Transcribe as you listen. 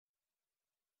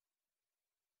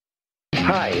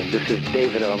Hi, this is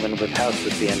David Oman with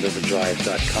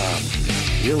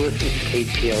HouseAtTheEndOfTheDrive.com. You're listening to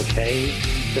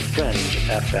KTLK, The Fringe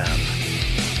FM.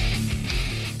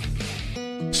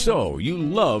 So, you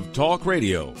love talk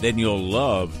radio? Then you'll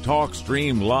love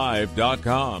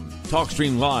TalkStreamLive.com.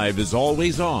 TalkStream Live is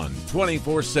always on,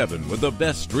 24/7, with the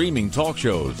best streaming talk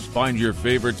shows. Find your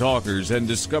favorite talkers and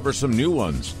discover some new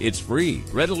ones. It's free,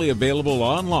 readily available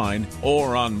online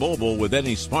or on mobile with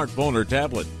any smartphone or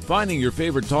tablet. Finding your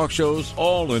favorite talk shows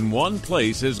all in one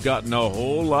place has gotten a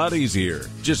whole lot easier.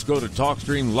 Just go to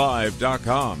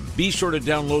TalkStreamLive.com. Be sure to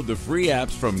download the free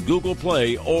apps from Google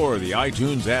Play or the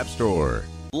iTunes App Store.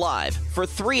 Live for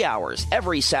 3 hours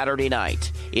every Saturday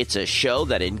night. It's a show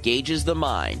that engages the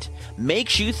mind,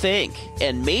 makes you think,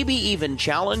 and maybe even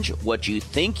challenge what you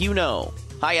think you know.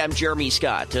 Hi, I'm Jeremy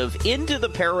Scott of Into the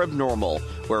Paranormal,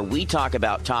 where we talk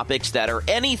about topics that are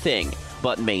anything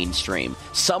but mainstream,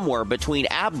 somewhere between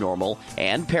abnormal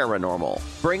and paranormal.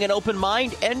 Bring an open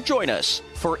mind and join us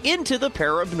for Into the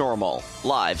Paranormal,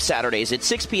 live Saturdays at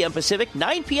 6 p.m. Pacific,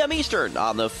 9 p.m. Eastern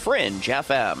on the Fringe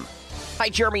FM. Hi,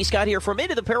 Jeremy Scott here from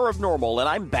Into the Paranormal, and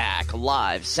I'm back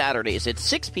live Saturdays at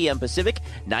 6 p.m. Pacific,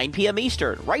 9 p.m.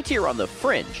 Eastern, right here on the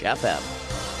Fringe FM.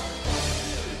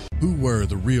 Who were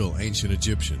the real ancient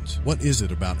Egyptians? What is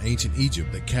it about ancient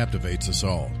Egypt that captivates us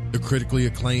all? The critically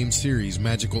acclaimed series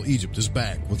Magical Egypt is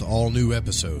back with all new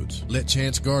episodes. Let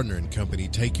Chance Gardner and company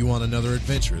take you on another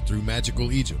adventure through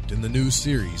Magical Egypt in the new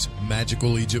series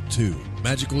Magical Egypt 2.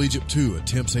 Magical Egypt 2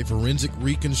 attempts a forensic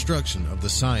reconstruction of the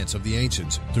science of the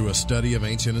ancients through a study of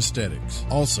ancient aesthetics.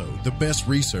 Also, the best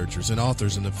researchers and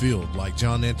authors in the field like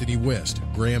John Anthony West,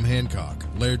 Graham Hancock,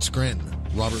 Laird Scranton,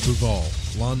 Robert Bouval,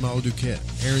 Lon Duquette,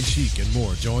 Aaron Sheik, and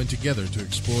more join together to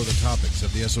explore the topics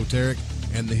of the esoteric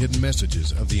and the hidden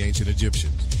messages of the ancient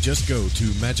Egyptians. Just go to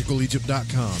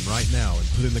MagicalEgypt.com right now and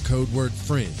put in the code word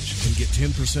FRINGE and get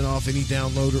 10% off any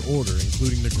download or order,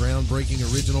 including the groundbreaking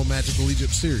original Magical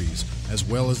Egypt series, as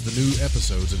well as the new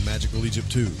episodes in Magical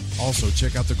Egypt 2. Also,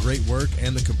 check out the great work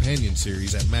and the companion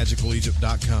series at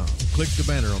MagicalEgypt.com. Click the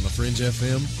banner on the Fringe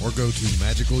FM or go to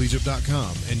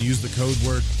MagicalEgypt.com and use the code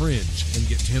word FRINGE and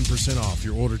get 10% off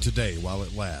your order today while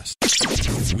it lasts.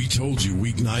 We told you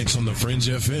weeknights on the Fringe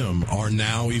FM are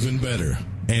now even better.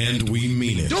 And we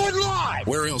mean it. Do it live!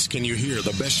 Where else can you hear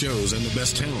the best shows and the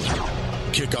best talent?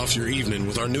 Kick off your evening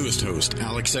with our newest host,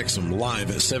 Alex Exum,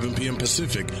 live at 7 p.m.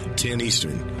 Pacific, 10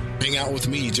 Eastern. Hang out with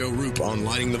me, Joe Roop, on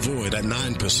Lighting the Void at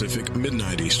 9 Pacific,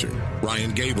 midnight Eastern.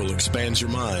 Ryan Gable expands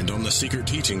your mind on the secret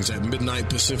teachings at midnight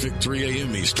Pacific, 3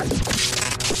 a.m. Eastern.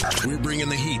 We're bringing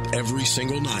the heat every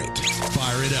single night.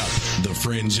 Fire it up, the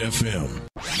Fringe FM.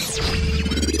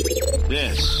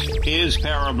 This is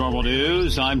Paranormal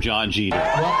News. I'm John Jeter.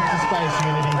 Welcome to Space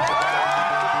Unity.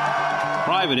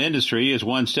 Private industry is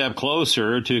one step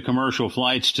closer to commercial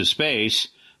flights to space.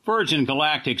 Virgin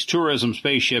Galactic's tourism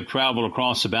spaceship traveled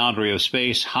across the boundary of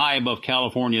space high above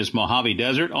California's Mojave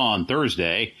Desert on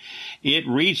Thursday. It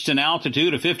reached an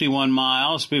altitude of 51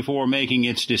 miles before making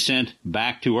its descent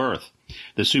back to Earth.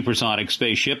 The supersonic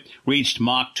spaceship reached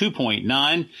Mach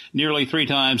 2.9, nearly 3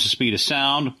 times the speed of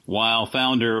sound, while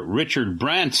founder Richard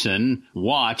Branson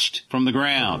watched from the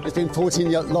ground. It's been 14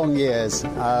 long years,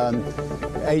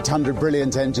 800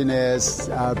 brilliant engineers,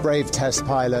 brave test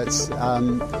pilots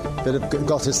that have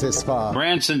got us this far.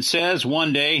 Branson says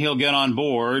one day he'll get on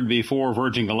board before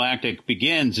Virgin Galactic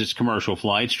begins its commercial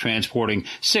flights, transporting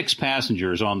 6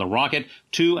 passengers on the rocket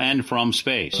to and from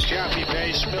space. Jaffe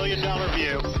Base, $1 million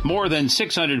view. More than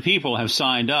 600 people have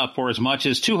signed up for as much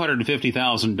as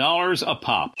 $250,000 a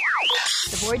pop.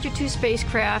 The Voyager 2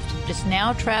 spacecraft is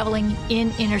now traveling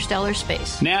in interstellar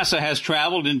space. NASA has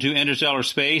traveled into interstellar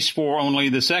space for only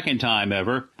the second time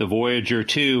ever. The Voyager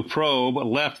 2 probe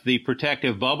left the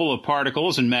protective bubble of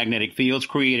particles and magnetic fields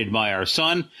created by our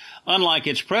sun, unlike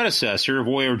its predecessor,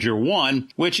 Voyager 1,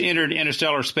 which entered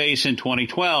interstellar space in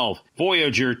 2012.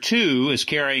 Voyager 2 is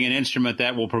carrying an instrument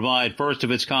that will provide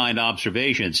first-of-its-kind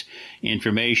observations.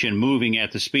 Information moving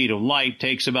at the speed of light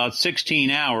takes about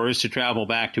 16 hours to travel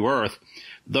back to Earth.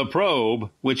 The probe,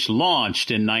 which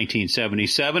launched in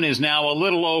 1977, is now a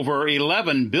little over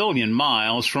 11 billion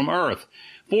miles from Earth.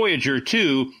 Voyager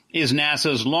 2 is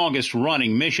NASA's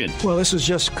longest-running mission. Well, this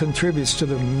just contributes to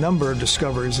the number of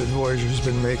discoveries that Voyager's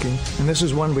been making, and this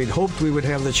is one we'd hoped we would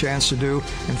have the chance to do.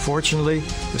 And fortunately,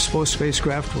 the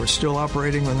spacecraft were still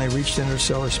operating when they reached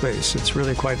interstellar space. It's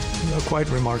really quite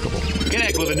remarkable.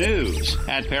 Connect with the news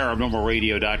at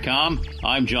ParanormalRadio.com.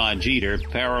 I'm John Jeter,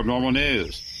 Paranormal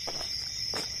News.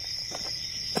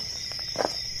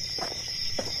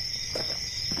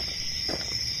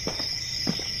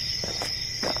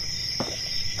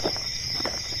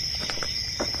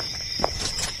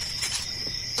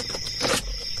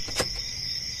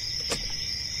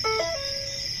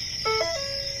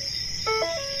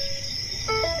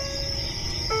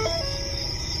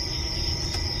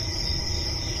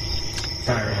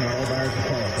 all bars are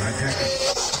qualified.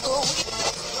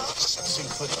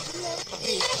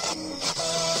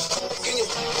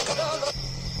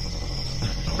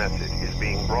 Message is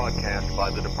being broadcast by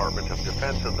the Department of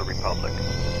Defense of the Republic.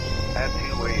 At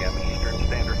 2 a.m. Eastern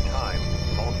Standard Time,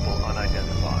 multiple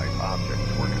unidentified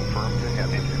objects were confirmed to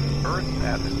have entered Earth's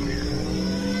atmosphere.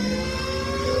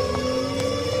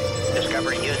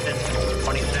 Discovery Houston,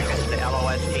 20 seconds to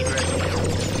LOS T-drift.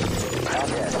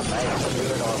 Okay, nice.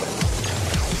 You're in orbit.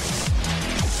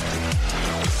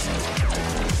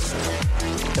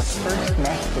 The first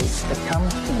message that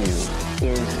comes to you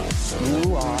is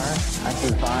you are a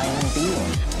divine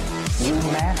being. You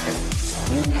matter.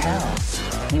 You count.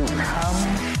 You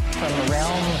come from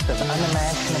realms of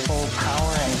unimaginable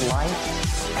power and light,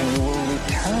 and you will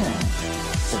return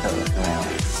to those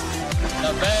realms.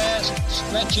 The vast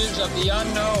stretches of the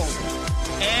unknown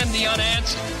and the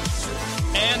unanswered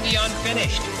and the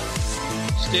unfinished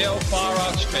still far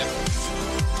outstrip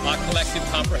our collective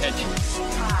comprehension.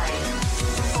 5,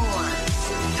 4,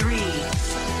 3,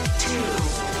 2,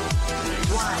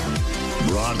 1.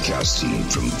 Broadcasting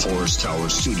from Forest Tower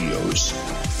Studios,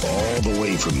 all the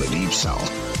way from the Deep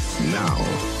South. Now,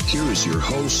 here is your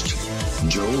host,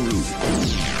 Joe Root.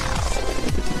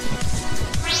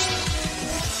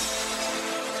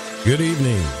 Good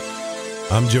evening.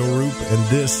 I'm Joe Roop, and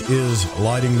this is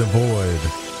Lighting the Void.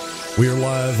 We are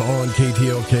live on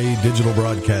KTLK Digital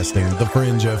Broadcasting, The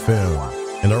Fringe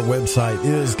FM, and our website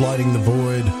is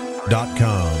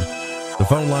lightingthevoid.com. The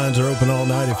phone lines are open all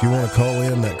night if you want to call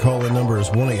in. That call-in number is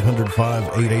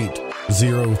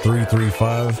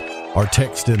 1-800-588-0335. Our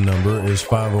text-in number is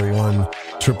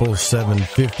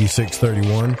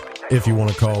 501-777-5631 if you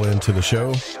want to call into the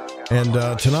show. And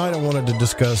tonight I wanted to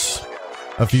discuss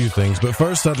a few things, but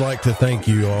first I'd like to thank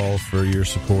you all for your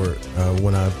support.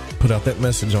 When I put out that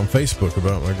message on Facebook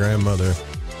about my grandmother,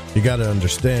 you got to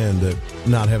understand that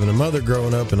not having a mother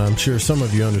growing up, and I'm sure some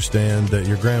of you understand that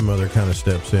your grandmother kind of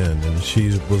steps in, and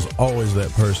she was always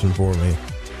that person for me,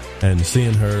 and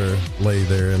seeing her lay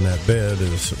there in that bed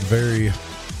is very,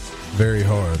 very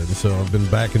hard. And so I've been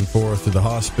back and forth to the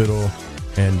hospital,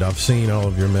 and I've seen all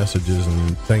of your messages,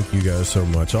 and thank you guys so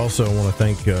much. Also, I want to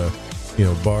thank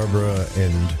Barbara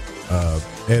and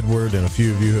Edward, and a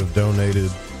few of you have donated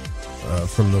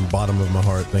from the bottom of my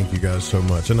heart. Thank you guys so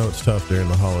much. I know it's tough during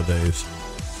the holidays,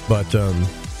 but I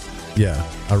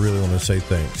really want to say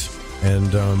thanks.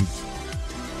 And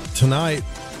tonight,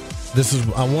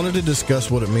 I wanted to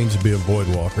discuss what it means to be a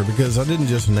Voidwalker, because I didn't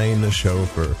just name the show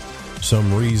for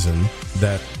some reason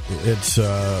that it's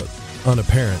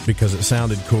unapparent because it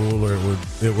sounded cool, or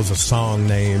it was a song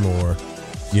name, or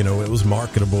it was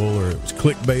marketable, or it was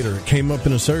clickbait, or it came up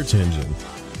in a search engine.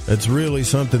 It's really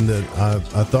something that I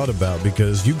thought about,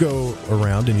 because you go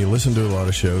around and you listen to a lot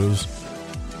of shows,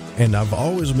 and I've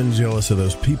always been jealous of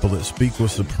those people that speak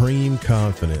with supreme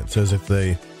confidence, as if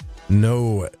they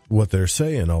know what they're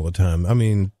saying all the time. I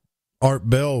mean, Art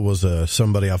Bell was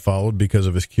somebody I followed because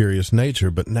of his curious nature,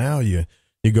 but now you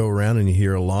go around and you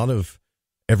hear a lot of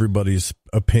everybody's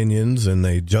opinions, and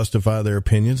they justify their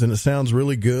opinions, and it sounds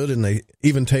really good, and they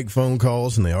even take phone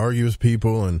calls, and they argue with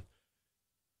people, and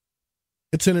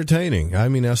it's entertaining. I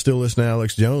mean, I still listen to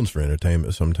Alex Jones for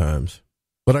entertainment sometimes.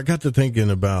 But I got to thinking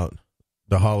about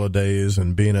the holidays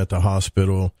and being at the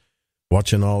hospital,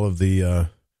 watching all of the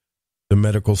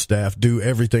medical staff do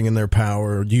everything in their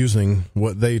power, using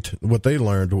what they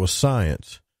learned was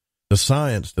science, the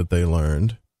science that they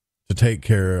learned to take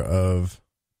care of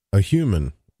a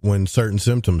human when certain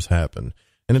symptoms happen.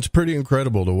 And it's pretty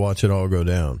incredible to watch it all go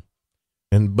down.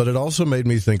 But it also made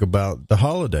me think about the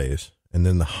holidays. And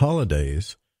then the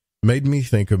holidays made me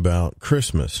think about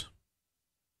Christmas.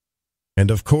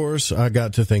 And of course, I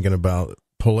got to thinking about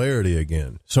polarity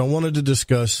again. So I wanted to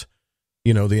discuss,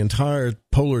 the entire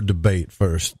polar debate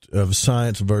first of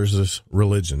science versus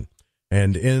religion.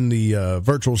 And in the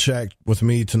virtual shack with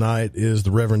me tonight is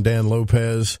the Reverend Dan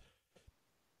Lopez.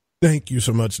 Thank you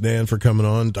so much, Dan, for coming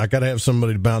on. I got to have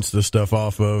somebody to bounce this stuff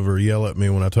off of or yell at me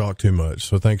when I talk too much.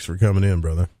 So thanks for coming in,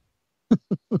 brother.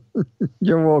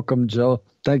 You're welcome, Joe.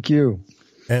 Thank you.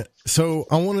 And so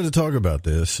I wanted to talk about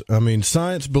this. I mean,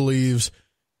 science believes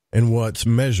in what's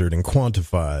measured and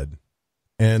quantified.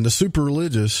 And the super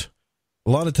religious,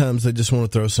 a lot of times they just want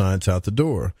to throw science out the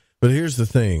door. But here's the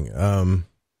thing.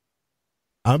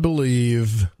 I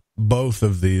believe both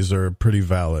of these are pretty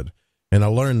valid. And I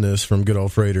learned this from good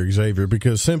old Frater Xavier,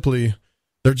 because simply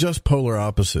they're just polar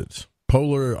opposites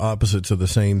of the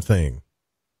same thing.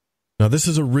 Now, this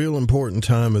is a real important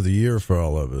time of the year for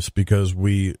all of us, because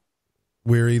we're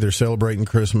either celebrating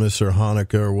Christmas or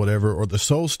Hanukkah or whatever, or the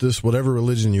solstice, whatever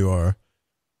religion you are.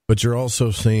 but you're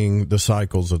also seeing the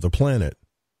cycles of the planet.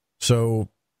 So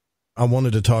I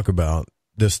wanted to talk about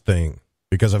this thing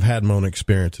because I've had my own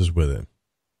experiences with it.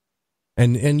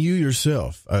 And you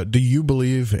yourself, do you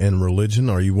believe in religion?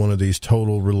 Are you one of these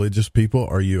total religious people?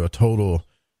 Are you a total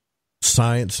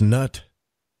science nut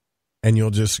and you'll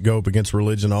just go up against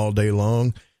religion all day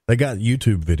long? They got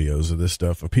YouTube videos of this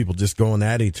stuff of people just going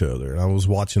at each other. And I was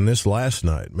watching this last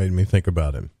night. It made me think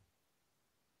about it.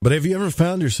 But have you ever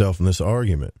found yourself in this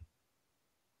argument?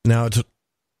 Now,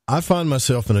 I find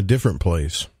myself in a different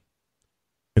place.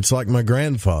 It's like my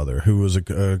grandfather, who was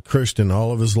a Christian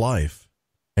all of his life.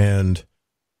 And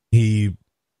he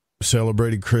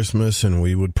celebrated Christmas, and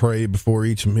we would pray before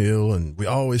each meal, and we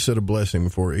always said a blessing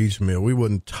before each meal. We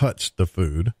wouldn't touch the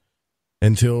food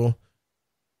until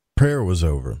prayer was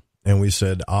over, and we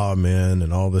said amen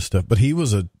and all this stuff. But he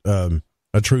was a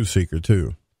truth seeker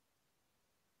too,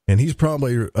 and he's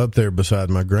probably up there beside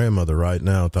my grandmother right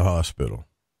now at the hospital.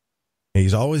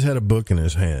 He's always had a book in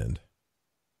his hand.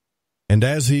 And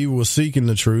as he was seeking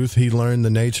the truth, he learned the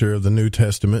nature of the New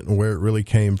Testament and where it really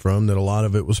came from, that a lot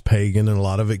of it was pagan and a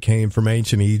lot of it came from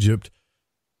ancient Egypt.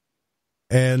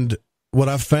 And what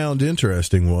I found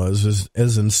interesting is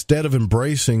instead of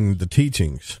embracing the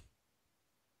teachings,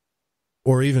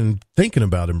 or even thinking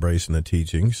about embracing the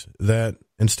teachings, that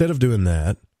instead of doing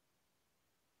that,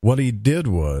 what he did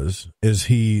is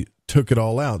he took it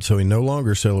all out. So he no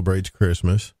longer celebrates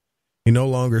Christmas. He no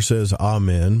longer says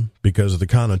amen because of the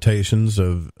connotations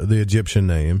of the Egyptian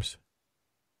names.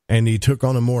 And he took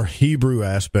on a more Hebrew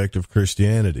aspect of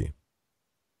Christianity.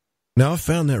 Now, I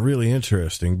found that really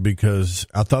interesting because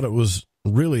I thought it was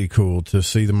really cool to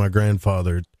see my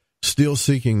grandfather still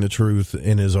seeking the truth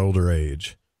in his older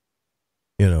age.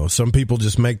 You know, some people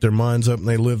just make their minds up and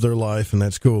they live their life, and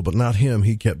that's cool. But not him.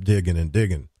 He kept digging and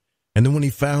digging. And then when he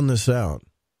found this out,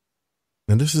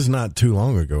 and this is not too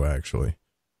long ago, actually,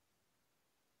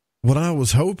 what I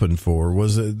was hoping for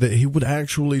was that he would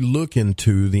actually look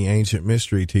into the ancient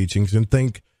mystery teachings and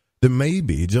think that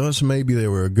maybe, just maybe, they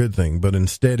were a good thing. But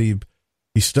instead, he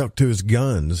stuck to his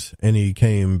guns, and he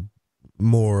became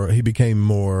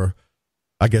more,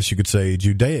 I guess you could say,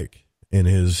 Judaic in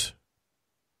his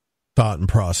thought and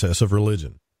process of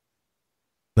religion.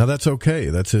 Now, that's okay.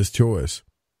 That's his choice.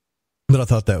 But I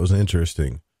thought that was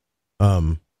interesting.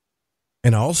 And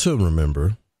I also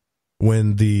remember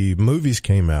when the movies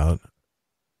came out,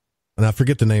 and I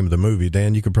forget the name of the movie.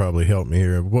 Dan, you could probably help me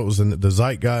here. What was the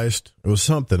Zeitgeist? It was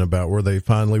something about where they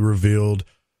finally revealed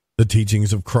the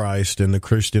teachings of Christ and the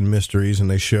Christian mysteries,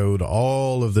 and they showed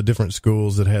all of the different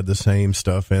schools that had the same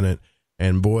stuff in it.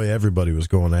 And boy, everybody was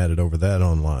going at it over that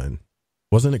online.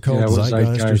 Wasn't it called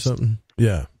Zeitgeist or something?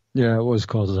 Yeah. Yeah, it was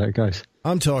called Zeitgeist.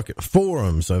 I'm talking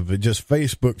forums of just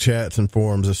Facebook chats and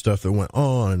forums of stuff that went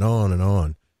on and on and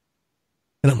on.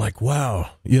 And I'm like, wow,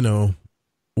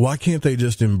 why can't they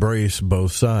just embrace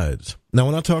both sides? Now,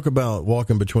 when I talk about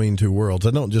walking between two worlds,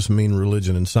 I don't just mean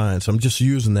religion and science. I'm just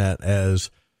using that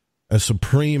as a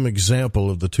supreme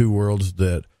example of the two worlds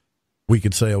that we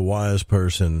could say a wise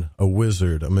person, a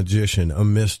wizard, a magician, a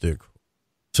mystic,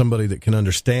 somebody that can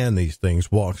understand these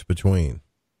things walks between.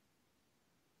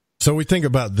 So we think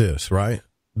about this, right?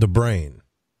 The brain.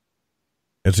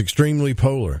 It's extremely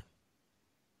polar.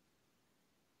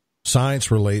 Science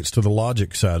relates to the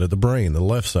logic side of the brain, the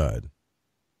left side.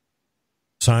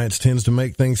 Science tends to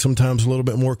make things sometimes a little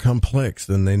bit more complex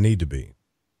than they need to be.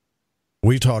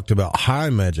 We talked about high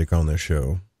magic on this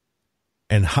show,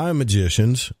 and high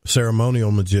magicians, ceremonial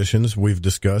magicians, we've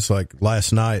discussed, like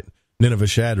last night, Nineveh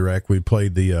Shadrach, we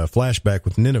played the flashback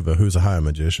with Nineveh, who's a high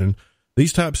magician.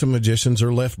 These types of magicians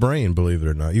are left brain, believe it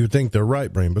or not. You would think they're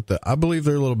right brain, but I believe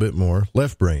they're a little bit more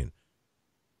left brain.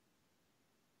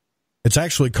 It's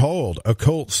actually called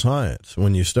occult science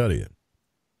when you study it.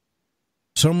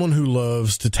 Someone who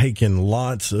loves to take in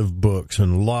lots of books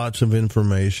and lots of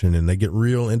information, and they get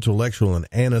real intellectual and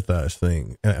analyze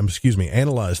things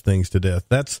to death.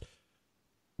 That's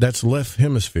left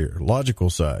hemisphere,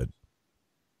 logical side.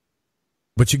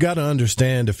 But you got to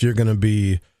understand, if you're going to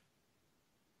be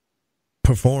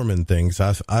performing things,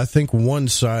 I think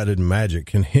one-sided magic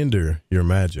can hinder your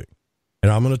magic.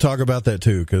 And I'm going to talk about that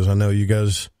too, because I know you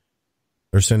guys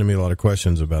are sending me a lot of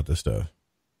questions about this stuff.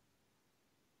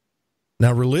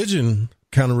 Now, religion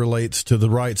kind of relates to the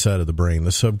right side of the brain,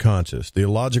 the subconscious, the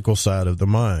illogical side of the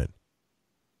mind.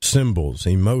 Symbols,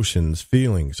 emotions,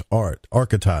 feelings, art,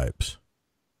 archetypes,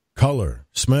 color,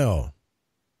 smell.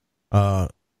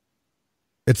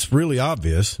 It's really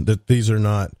obvious that these are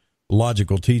not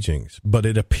logical teachings, but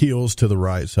it appeals to the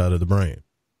right side of the brain.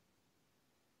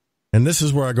 And this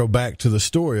is where I go back to the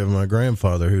story of my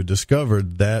grandfather, who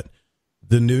discovered that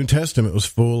the New Testament was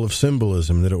full of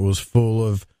symbolism, that it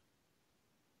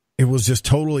was just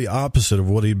totally opposite of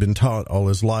what he'd been taught all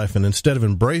his life. And instead of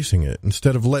embracing it,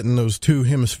 instead of letting those two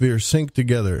hemispheres sink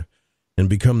together and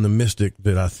become the mystic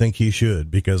that I think he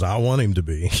should, because I want him to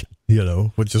be,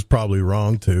 which is probably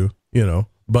wrong too,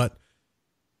 but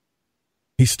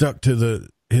he stuck to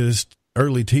his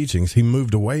early teachings. He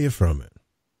moved away from it.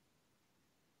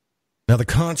 Now, the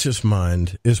conscious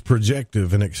mind is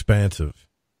projective and expansive.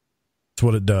 That's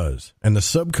what it does. And the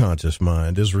subconscious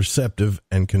mind is receptive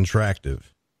and contractive.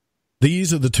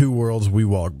 These are the two worlds we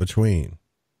walk between.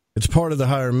 It's part of the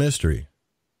higher mystery.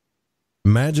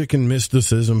 Magic and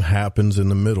mysticism happens in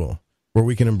the middle, where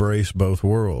we can embrace both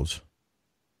worlds.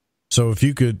 So if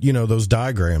you could, those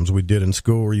diagrams we did in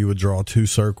school where you would draw two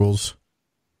circles,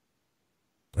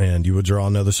 and you would draw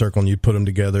another circle and you'd put them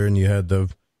together, and you had the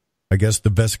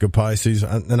Vesica Pisces.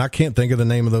 And I can't think of the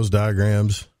name of those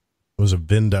diagrams. It was a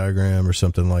Venn diagram or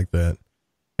something like that.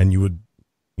 And you would,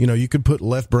 you could put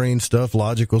left brain stuff,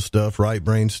 logical stuff, right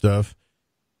brain stuff.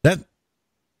 That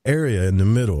area in the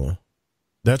middle,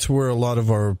 that's where a lot of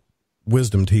our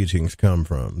wisdom teachings come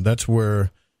from. That's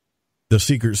where the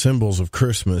secret symbols of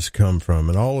Christmas come from.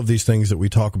 And all of these things that we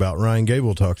talk about, Ryan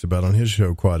Gable talks about on his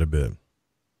show quite a bit.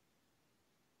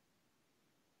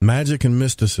 Magic and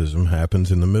mysticism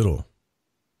happens in the middle.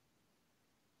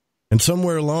 And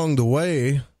somewhere along the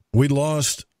way, we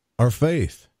lost our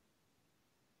faith.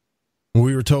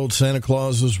 We were told Santa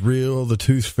Claus was real, the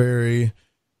Tooth Fairy,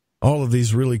 all of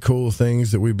these really cool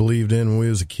things that we believed in when we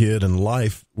was a kid, and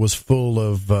life was full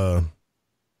of,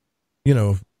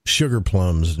 sugar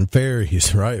plums and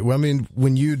fairies, right? Well, I mean,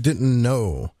 when you didn't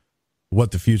know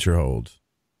what the future holds,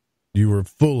 you were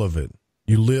full of it.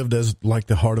 You lived as like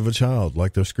the heart of a child,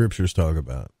 like the scriptures talk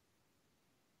about.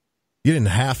 You didn't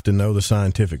have to know the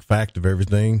scientific fact of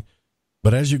everything,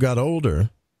 but as you got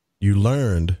older, you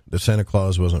learned that Santa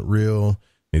Claus wasn't real,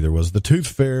 neither was the Tooth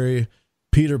Fairy,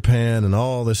 Peter Pan, and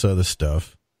all this other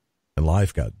stuff. And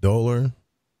life got duller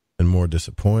and more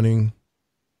disappointing.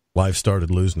 Life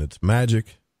started losing its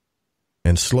magic,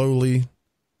 and slowly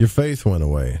your faith went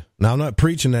away. Now, I'm not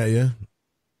preaching at you.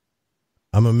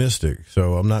 I'm a mystic,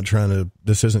 so I'm not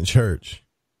this isn't church.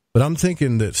 But I'm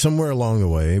thinking that somewhere along the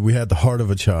way, we had the heart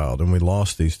of a child and we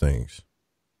lost these things.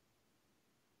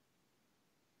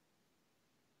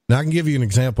 Now, I can give you an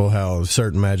example how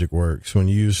certain magic works when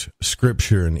you use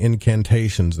scripture and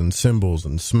incantations and symbols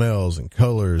and smells and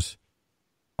colors,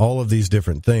 all of these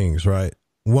different things, right?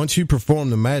 Once you perform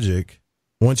the magic,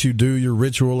 once you do your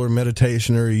ritual or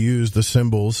meditation or you use the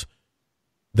symbols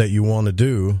that you want to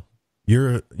do,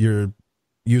 you're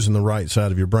using the right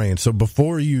side of your brain. So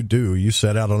before you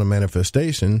set out on a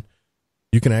manifestation,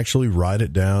 you can actually write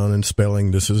it down and spelling,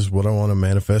 this is what I want to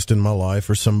manifest in my life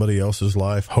or somebody else's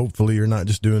life. Hopefully you're not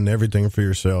just doing everything for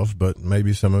yourself, but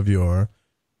maybe some of you are.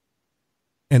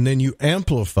 And then you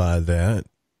amplify that,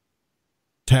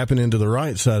 tapping into the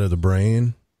right side of the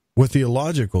brain with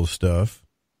theological stuff,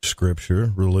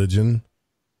 scripture, religion,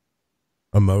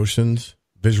 emotions,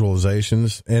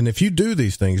 visualizations. And if you do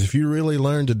these things, if you really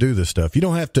learn to do this stuff, you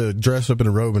don't have to dress up in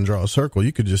a robe and draw a circle.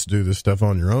 You could just do this stuff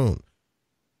on your own,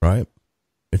 right?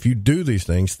 If you do these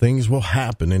things, things will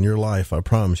happen in your life, I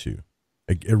promise you.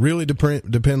 It really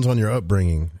depends on your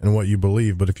upbringing and what you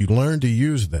believe. But if you learn to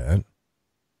use that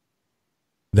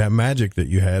magic that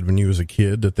you had when you was a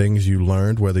kid, the things you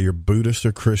learned, whether you're Buddhist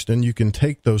or Christian, you can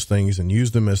take those things and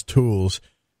use them as tools.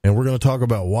 And we're going to talk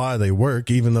about why they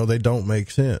work, even though they don't make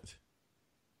sense.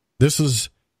 This is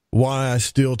why I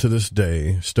still to this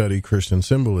day study Christian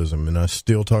symbolism, and I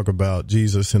still talk about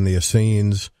Jesus and the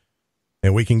Essenes,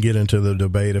 and we can get into the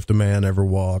debate if the man ever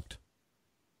walked,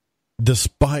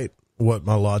 despite what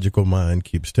my logical mind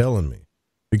keeps telling me,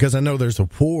 because I know there's a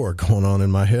war going on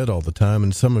in my head all the time,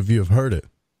 and some of you have heard it.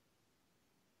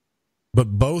 But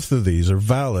both of these are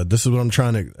valid. This is what I'm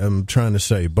trying to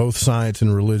say. Both science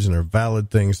and religion are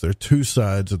valid things. They're two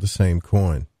sides of the same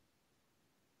coin.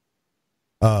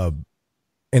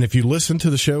 And if you listen to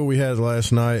the show we had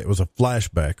last night, it was a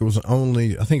flashback. It was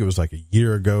I think it was like a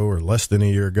year ago or less than a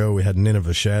year ago. We had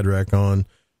Nineveh Shadrach on,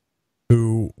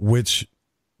 which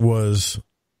was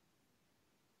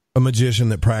a magician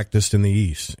that practiced in the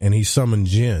East, and he summoned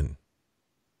jinn,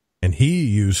 and he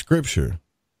used scripture.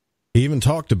 He even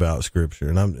talked about scripture,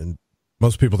 and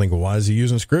most people think, well, why is he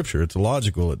using scripture? It's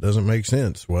illogical. It doesn't make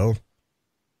sense. Well,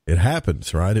 it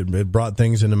happens, right? It brought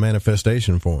things into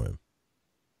manifestation for him.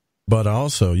 But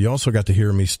you also got to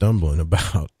hear me stumbling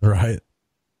about, right?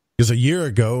 Because a year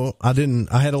ago, I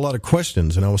had a lot of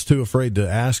questions, and I was too afraid to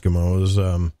ask him. I was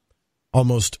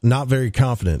almost not very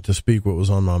confident to speak what was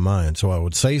on my mind. So I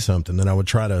would say something, then I would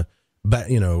try to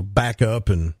back up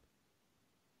and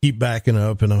keep backing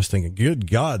up. And I was thinking, good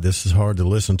God, this is hard to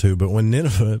listen to. But when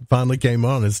Nineveh finally came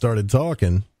on and started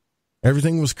talking,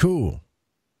 everything was cool.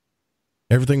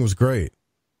 Everything was great.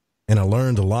 And I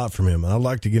learned a lot from him. And I'd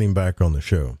like to get him back on the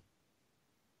show.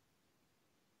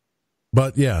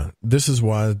 But yeah, this is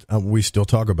why we still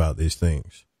talk about these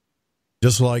things.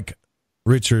 Just like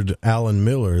Richard Allen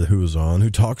Miller, who was on, who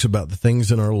talks about the things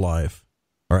in our life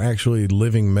are actually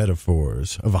living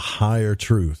metaphors of a higher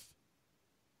truth.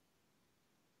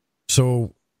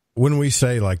 So when we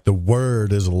say like the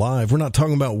word is alive, we're not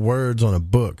talking about words on a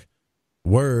book.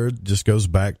 Word just goes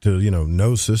back to,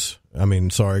 gnosis.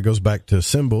 It goes back to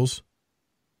symbols.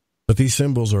 But these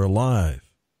symbols are alive.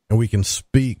 And we can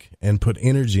speak and put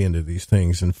energy into these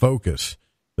things and focus.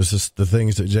 This is the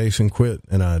things that Jason Quitt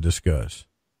and I discuss.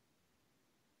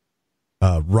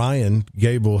 Ryan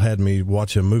Gable had me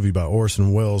watch a movie by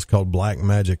Orson Welles called Black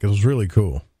Magic. It was really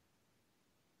cool.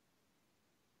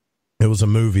 It was a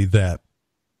movie that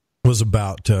was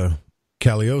about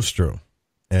Cagliostro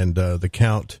and the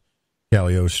Count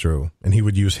Cagliostro. And he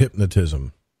would use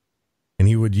hypnotism. And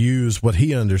he would use what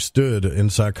he understood in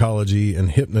psychology and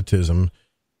hypnotism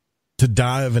to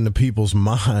dive into people's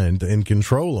mind and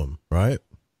control them, right?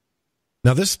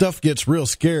 Now, this stuff gets real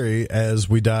scary as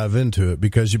we dive into it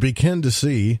because you begin to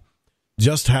see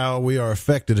just how we are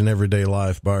affected in everyday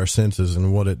life by our senses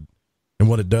and what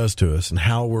it does to us and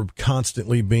how we're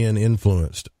constantly being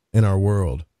influenced in our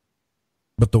world.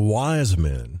 But the wise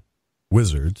men,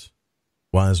 wizards,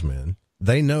 wise men,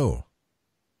 they know.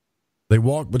 They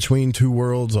walk between two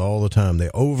worlds all the time.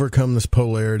 They overcome this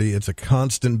polarity. It's a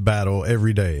constant battle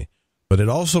every day. But it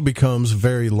also becomes a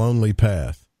very lonely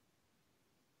path.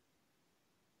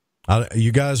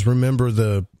 You guys remember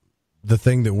the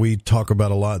thing that we talk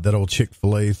about a lot, that old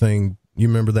Chick-fil-A thing? You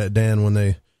remember that, Dan, when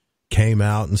they came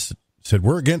out and said,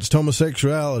 we're against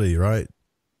homosexuality, right?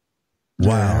 Wow.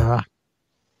 Yeah.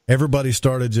 Everybody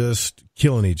started just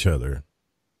killing each other.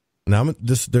 Now,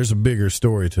 there's a bigger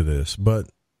story to this, but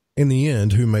in the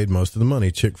end, who made most of the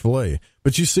money? Chick-fil-A.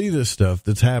 But you see this stuff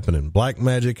that's happening. Black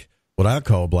magic. What I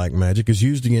call black magic is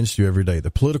used against you every day.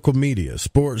 The political media,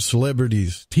 sports,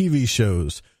 celebrities, TV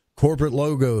shows, corporate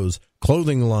logos,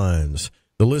 clothing lines.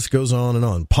 The list goes on and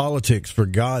on. Politics, for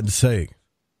God's sake.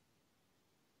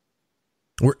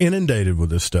 We're inundated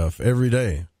with this stuff every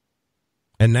day.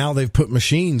 And now they've put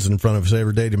machines in front of us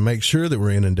every day to make sure that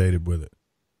we're inundated with it.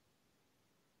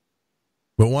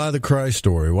 But why the Christ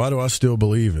story? Why do I still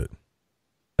believe it?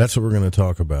 That's what we're going to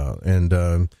talk about. And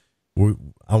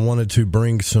I wanted to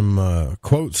bring some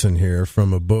quotes in here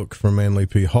from a book from Manly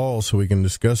P. Hall so we can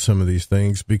discuss some of these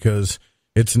things, because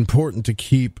it's important to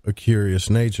keep a curious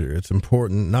nature. It's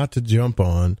important not to jump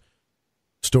on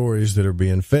stories that are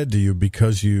being fed to you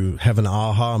because you have an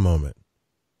aha moment.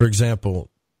 For example,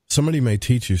 somebody may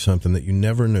teach you something that you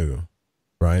never knew,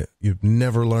 right? You've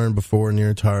never learned before in your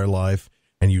entire life,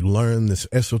 and you learn this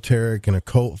esoteric and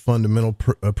occult fundamental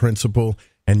principle,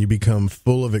 and you become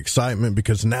full of excitement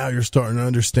because now you're starting to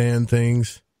understand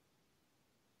things.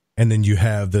 And then you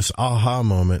have this aha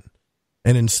moment.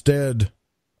 And instead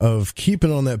of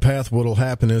keeping on that path, what will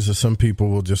happen is that some people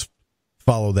will just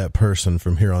follow that person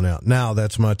from here on out. Now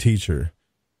that's my teacher.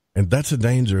 And that's a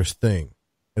dangerous thing.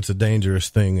 It's a dangerous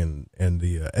thing in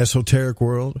the esoteric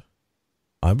world.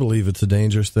 I believe it's a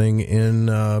dangerous thing in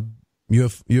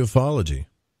ufology.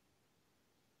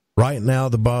 Right now,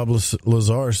 the Bob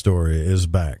Lazar story is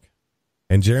back.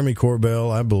 And Jeremy Corbell,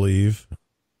 I believe,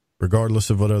 regardless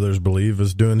of what others believe,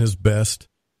 is doing his best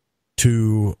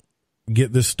to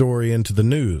get this story into the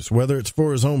news. Whether it's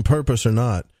for his own purpose or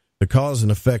not, the cause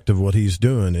and effect of what he's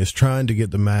doing is trying to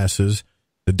get the masses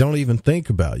that don't even think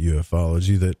about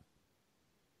ufology, that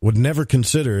would never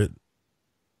consider it,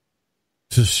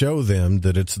 to show them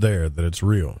that it's there, that it's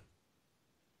real.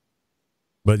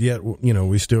 But yet,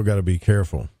 we still got to be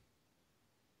careful.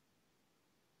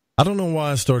 I don't know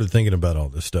why I started thinking about all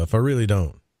this stuff. I really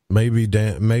don't. Maybe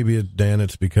Dan,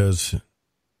 it's because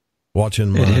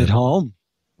watching it hit home.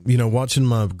 Watching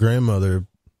my grandmother.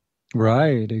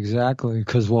 Right, exactly.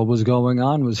 Because what was going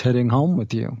on was hitting home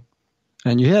with you.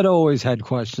 And you had always had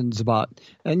questions about,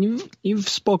 and you've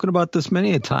spoken about this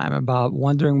many a time, about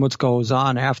wondering what goes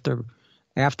on after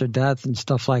death and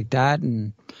stuff like that,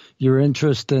 and your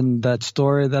interest in that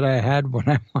story that I had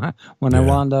when I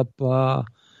wound up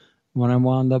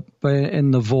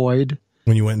in the void.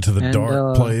 When you went into the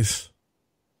dark place.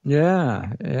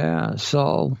 Yeah.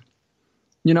 So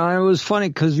You know, it was funny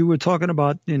because you were talking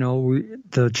about, you know,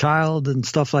 the child and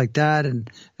stuff like that. And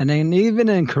then even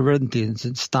in Corinthians,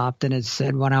 it stopped and it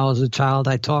said, when I was a child,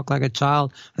 I talked like a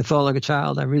child. I thought like a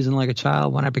child. I reasoned like a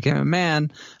child. When I became a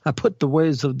man, I put the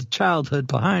ways of the childhood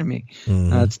behind me.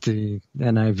 Mm-hmm. That's the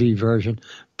NIV version.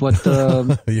 But,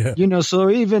 yeah. you know,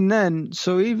 so even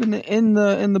in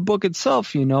the book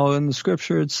itself, you know, in the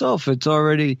scripture itself, it's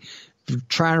already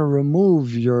trying to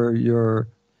remove your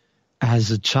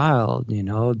as a child, you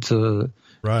know, to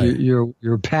right.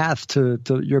 your path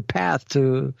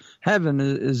to heaven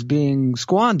is being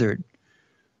squandered.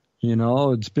 You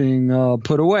know, it's being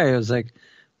put away. It's like,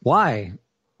 why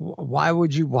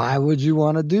would you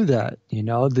want to do that? You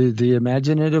know, the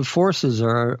imaginative forces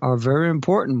are very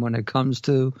important when it comes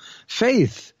to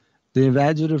faith. The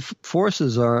imaginative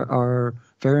forces are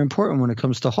very important when it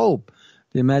comes to hope.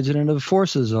 The imaginative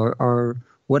forces are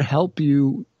what help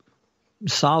you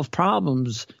solve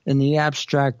problems in the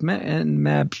abstract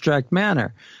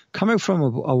manner. Coming from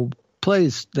a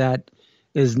place that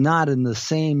is not in the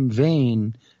same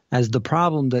vein as the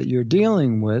problem that you're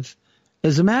dealing with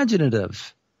is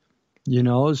imaginative. You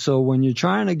know, so when you're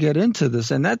trying to get into this,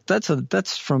 and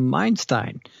that's from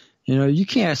Einstein. You know, you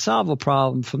can't solve a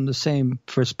problem from the same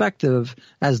perspective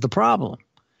as the problem.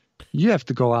 You have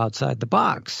to go outside the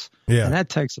box. Yeah. And that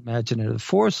takes imaginative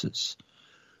forces.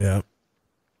 Yeah.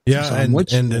 Yeah, So and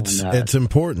it's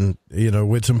important. You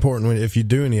know, it's important when if you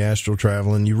do any astral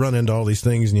travel and you run into all these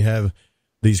things and you have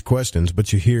these questions,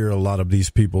 but you hear a lot of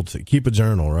these people keep a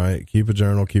journal, right? Keep a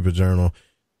journal.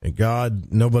 And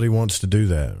God, nobody wants to do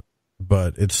that.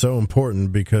 But it's so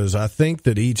important because I think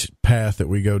that each path that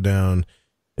we go down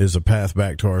is a path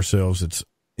back to ourselves.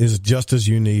 Is just as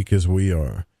unique as we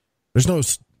are.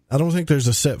 I don't think there's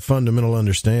a set fundamental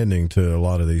understanding to a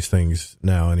lot of these things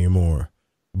now anymore.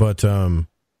 But,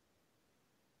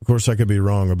 of course, I could be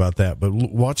wrong about that, but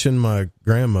watching my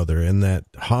grandmother in that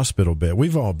hospital bed,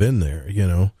 we've all been there, you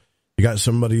know. You got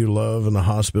somebody you love in the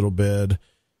hospital bed,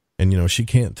 and, you know, she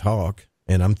can't talk,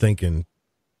 and I'm thinking,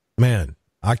 man,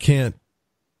 I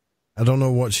don't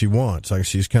know what she wants. Like,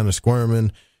 she's kind of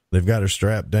squirming. They've got her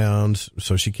strapped down,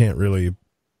 so she can't really,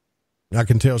 I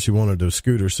can tell she wanted to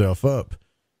scoot herself up.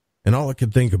 And all I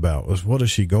could think about was, what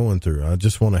is she going through? I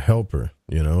just want to help her,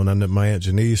 you know. And I know my Aunt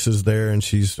Janice is there, and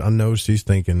I know she's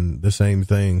thinking the same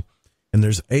thing. And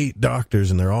there's 8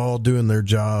 doctors, and they're all doing their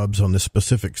jobs on the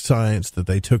specific science that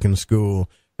they took in school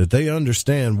that they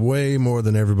understand way more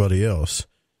than everybody else.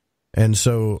 And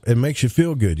so it makes you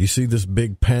feel good. You see this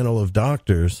big panel of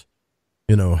doctors,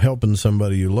 you know, helping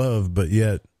somebody you love, but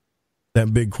yet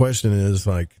that big question is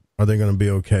like, are they going to be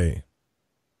okay?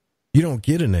 You don't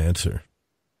get an answer.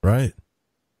 Right?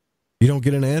 You don't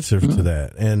get an answer to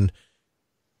that. And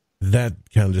that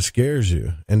kind of scares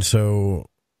you. And so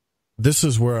this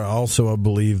is where I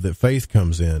believe that faith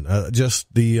comes in. I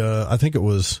think it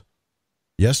was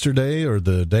yesterday or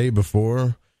the day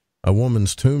before, a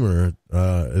woman's tumor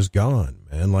is gone,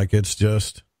 man. Like, it's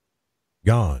just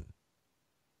gone.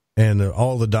 And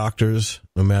all the doctors,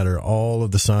 no matter all of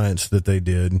the science that they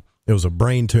did, it was a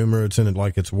brain tumor. It's in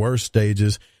its worst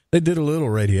stages. They did a little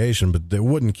radiation, but they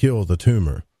wouldn't kill the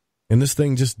tumor. And this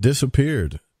thing just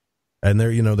disappeared. And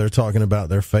they're talking about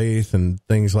their faith and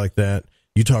things like that.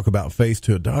 You talk about faith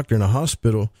to a doctor in a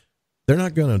hospital,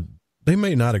 they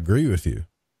may not agree with you,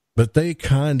 but they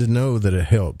kind of know that it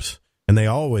helps. And they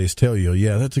always tell you,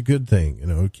 yeah, that's a good thing. You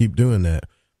know, keep doing that,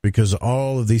 because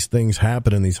all of these things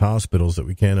happen in these hospitals that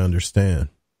we can't understand.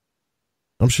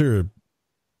 I'm sure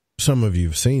some of you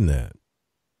have seen that.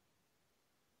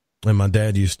 And my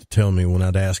dad used to tell me when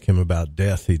I'd ask him about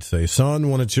death, he'd say,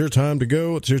 son, when it's your time to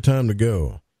go, it's your time to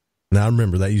go. Now, I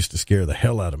remember that used to scare the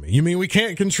hell out of me. You mean we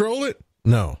can't control it?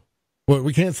 No. What,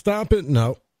 we can't stop it?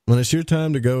 No. When it's your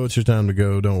time to go, it's your time to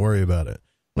go. Don't worry about it.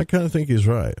 I kind of think he's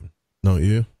right. Don't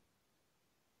you?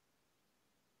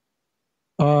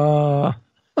 I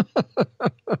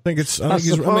think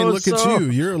look at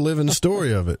you. You're a living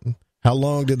story of it. How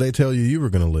long did they tell you were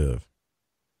going to live?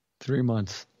 3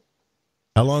 months.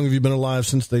 How long have you been alive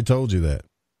since they told you that?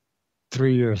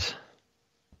 3 years.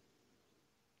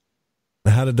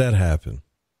 How did that happen?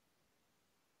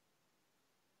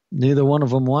 Neither one of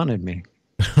them wanted me.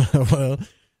 Well,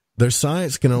 their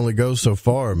science can only go so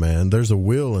far, man. There's a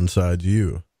will inside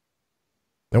you.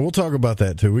 And we'll talk about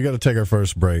that, too. We got to take our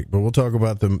first break, but we'll talk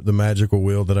about the magical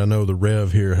will that I know the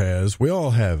Rev here has. We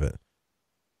all have it.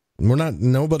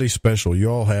 Nobody's special.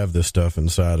 You all have this stuff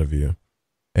inside of you.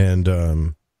 And,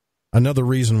 another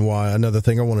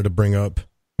thing I wanted to bring up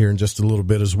here in just a little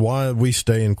bit is why we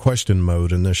stay in question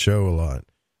mode in this show a lot.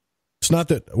 it's not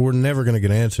that we're never going to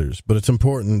get answers, but it's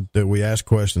important that we ask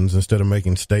questions instead of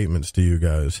making statements to you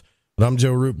guys. But I'm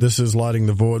Joe Roop. This is Lighting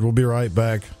the Void. We'll be right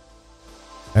back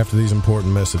after these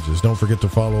important messages. Don't forget to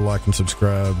follow, like, and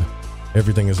subscribe.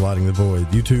 Everything is Lighting the Void.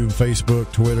 YouTube,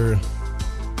 Facebook, Twitter.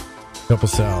 Help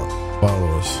us out.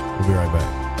 Follow us. We'll be right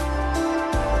back.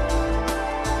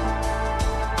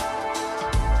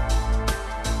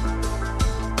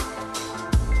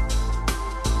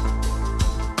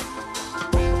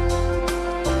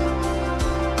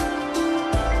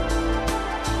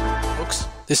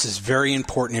 This is very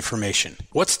important information.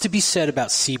 What's to be said about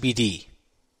CBD?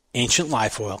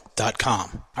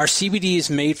 AncientLifeOil.com. Our CBD is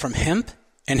made from hemp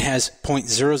and has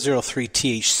 0.003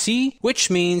 THC, which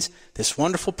means this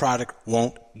wonderful product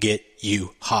won't get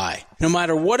you high, no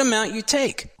matter what amount you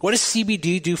take. What does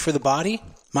CBD do for the body?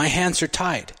 My hands are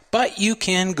tied. But you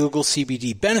can Google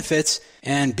CBD benefits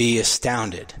and be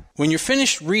astounded. When you're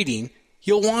finished reading,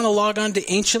 you'll want to log on to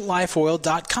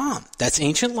AncientLifeOil.com. That's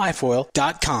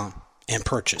AncientLifeOil.com. And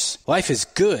purchase. Life is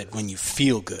good when you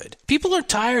feel good. People are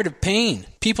tired of pain.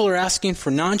 People are asking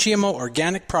for non-GMO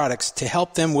organic products to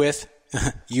help them with,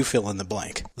 you fill in the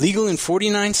blank. Legal in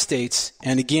 49 states,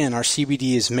 and again, our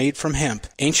CBD is made from hemp.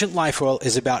 Ancient Life Oil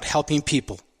is about helping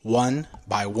people one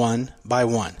by one by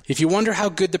one. If you wonder how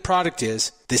good the product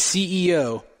is, the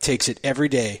CEO takes it every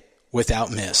day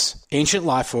without miss.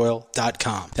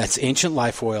 AncientLifeOil.com. That's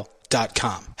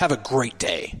AncientLifeOil.com. Have a great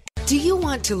day. Do you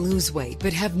want to lose weight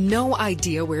but have no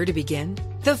idea where to begin?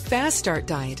 The Fast Start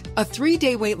Diet, a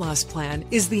 3-day weight loss plan,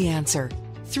 is the answer.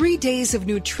 3 days of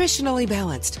nutritionally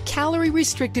balanced,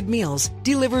 calorie-restricted meals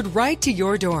delivered right to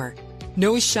your door.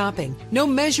 No shopping, no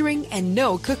measuring, and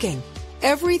no cooking.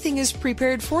 Everything is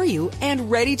prepared for you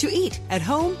and ready to eat at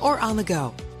home or on the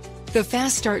go. The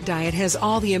Fast Start Diet has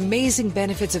all the amazing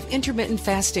benefits of intermittent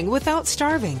fasting without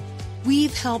starving.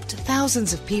 We've helped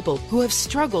thousands of people who have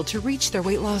struggled to reach their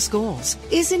weight loss goals.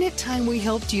 Isn't it time we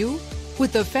helped you?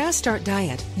 With the Fast Start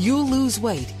Diet, you'll lose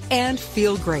weight and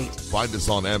feel great. Find us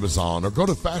on Amazon or go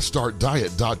to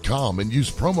faststartdiet.com and use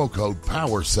promo code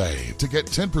POWERSAVE to get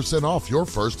 10% off your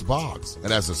first box.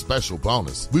 And as a special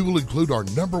bonus, we will include our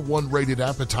 #1 rated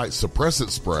appetite suppressant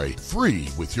spray free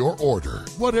with your order.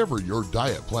 Whatever your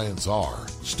diet plans are,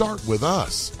 start with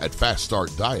us at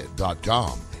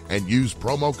faststartdiet.com. and use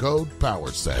promo code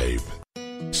POWERSAVE.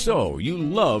 So, you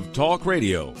love talk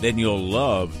radio? Then you'll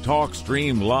love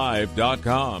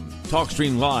TalkStreamLive.com.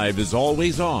 TalkStream Live is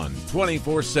always on,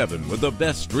 24/7 with the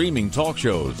best streaming talk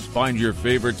shows. Find your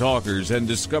favorite talkers and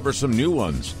discover some new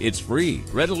ones. It's free,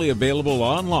 readily available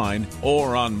online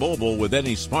or on mobile with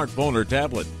any smartphone or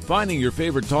tablet. Finding your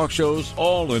favorite talk shows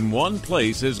all in one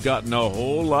place has gotten a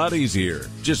whole lot easier.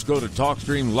 Just go to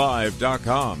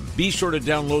TalkStreamLive.com. Be sure to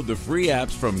download the free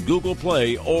apps from Google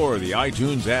Play or the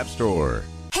iTunes App Store.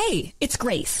 Hey, it's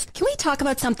Grace. Can we talk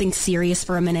about something serious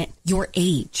for a minute? Your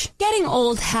age. Getting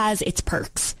old has its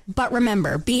perks. But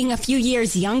remember, being a few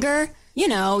years younger, you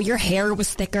know, your hair was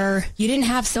thicker, you didn't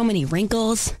have so many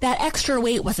wrinkles, that extra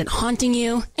weight wasn't haunting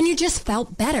you, and you just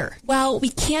felt better. Well, we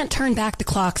can't turn back the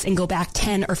clocks and go back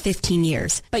 10 or 15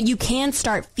 years, but you can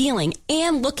start feeling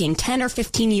and looking 10 or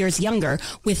 15 years younger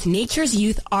with Nature's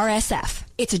Youth RSF.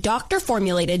 It's a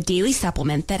doctor-formulated daily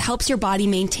supplement that helps your body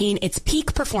maintain its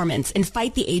peak performance and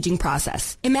fight the aging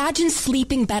process. Imagine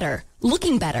sleeping better,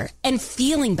 looking better, and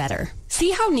feeling better.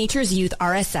 See how Nature's Youth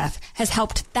RSF has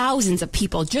helped thousands of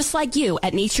people just like you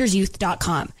at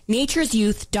nature'syouth.com.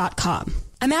 nature'syouth.com.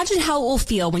 Imagine how it will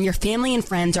feel when your family and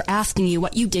friends are asking you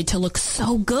what you did to look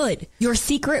so good. Your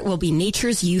secret will be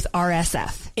Nature's Youth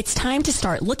RSF. It's time to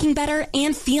start looking better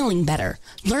and feeling better.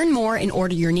 Learn more and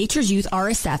order your Nature's Youth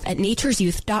RSF at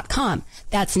nature'syouth.com.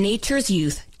 That's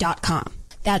nature'syouth.com.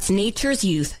 That's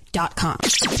nature'syouth.com.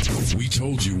 We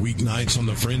told you weeknights on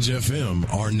the Fringe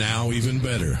FM are now even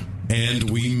better. And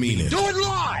we mean it. Do it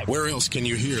live! Where else can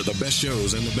you hear the best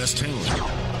shows and the best talent?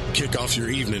 Kick off your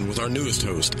evening with our newest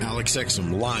host, Alex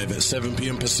Exum, live at 7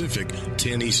 p.m. Pacific,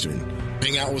 10 Eastern.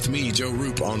 Hang out with me, Joe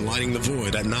Roop, on Lighting the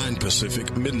Void at 9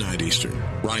 Pacific, midnight Eastern.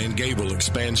 Ryan Gable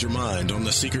expands your mind on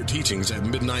the secret teachings at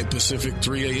midnight Pacific,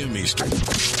 3 a.m. Eastern.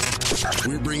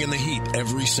 We're bringing the heat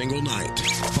every single night.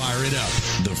 Fire it up,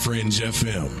 the Fringe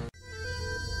FM.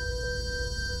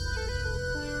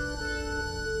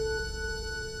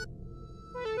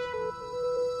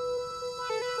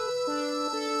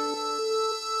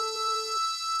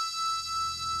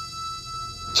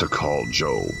 To call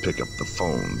Joe, pick up the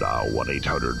phone, dial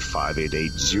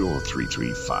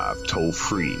 1-800-588-0335, toll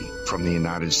free from the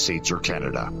United States or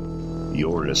Canada.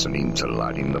 You're listening to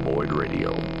Lighting the Void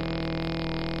Radio.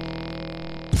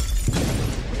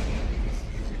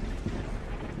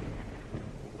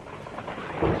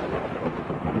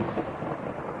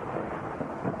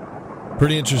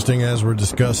 Pretty interesting as we're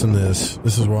discussing this.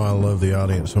 This is why I love the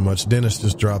audience so much. Dennis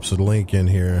just drops a link in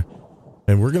here,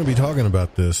 and we're going to be talking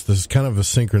about this. This is kind of a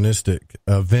synchronistic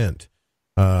event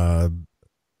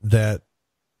that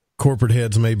corporate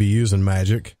heads may be using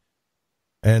magic.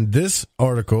 And this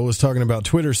article is talking about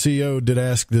Twitter CEO did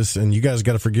ask this, and you guys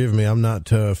got to forgive me. I'm not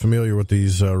familiar with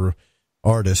these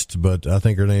artists, but I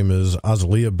think her name is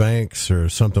Azalea Banks or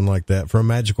something like that, for a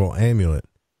magical amulet.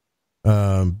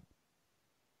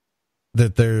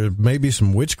 That there may be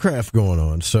some witchcraft going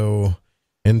on. So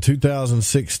in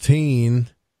 2016,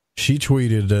 she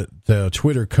tweeted that the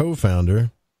Twitter co-founder,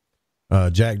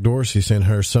 Jack Dorsey, sent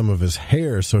her some of his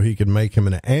hair so he could make him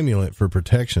an amulet for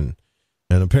protection.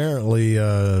 And apparently,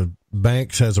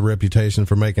 Banks has a reputation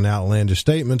for making outlandish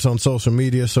statements on social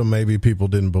media, so maybe people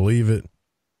didn't believe it.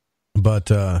 But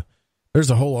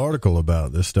there's a whole article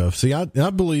about this stuff. See, I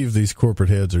believe these corporate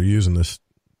heads are using this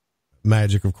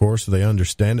magic, of course, so they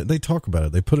understand it. They talk about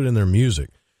it. They put it in their music.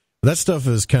 That stuff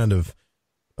is kind of,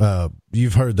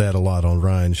 you've heard that a lot on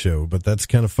Ryan's show, but that's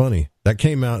kind of funny.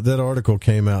 That article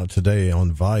came out today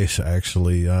on Vice,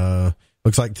 actually.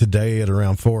 Looks like today at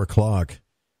around 4 o'clock,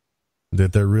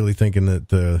 that they're really thinking that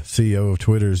the CEO of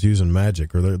Twitter is using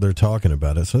magic, or they're talking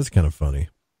about it. So that's kind of funny.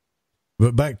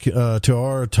 But back to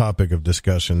our topic of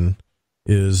discussion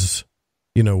is,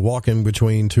 walking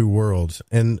between two worlds.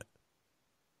 And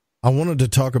I wanted to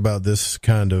talk about this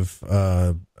kind of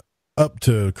up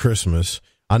to Christmas.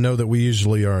 I know that we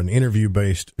usually are an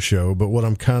interview-based show, but what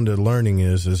I'm kind of learning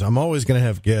is I'm always going to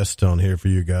have guests on here for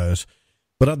you guys.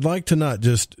 But I'd like to not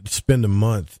just spend a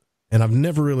month, and I've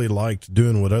never really liked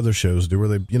doing what other shows do, where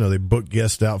they book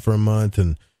guests out for a month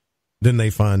and then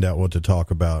they find out what to talk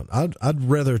about. I'd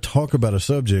rather talk about a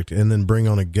subject and then bring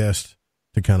on a guest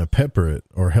to kind of pepper it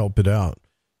or help it out.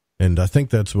 And I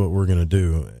think that's what we're going to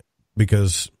do,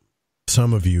 because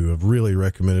some of you have really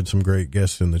recommended some great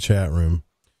guests in the chat room.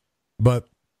 But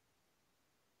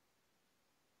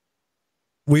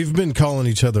we've been calling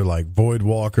each other like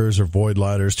Voidwalkers or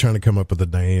Voidlighters, trying to come up with a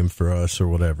name for us or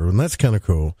whatever, and that's kind of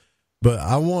cool. But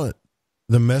I want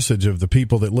the message of the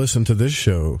people that listen to this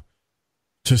show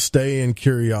to stay in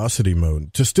curiosity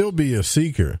mode, to still be a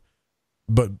seeker.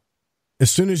 But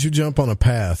as soon as you jump on a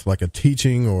path, like a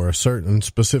teaching or a certain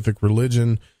specific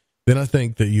religion, then I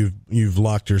think that you've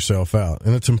locked yourself out.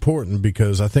 And it's important,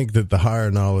 because I think that the higher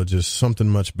knowledge is something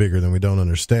much bigger than we don't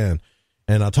understand.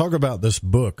 And I talk about this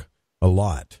book a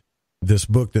lot, this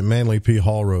book that Manly P.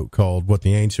 Hall wrote called What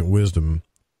the Ancient Wisdom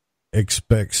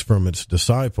Expects from Its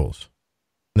Disciples.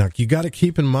 Now, you got to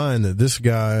keep in mind that this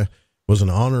guy was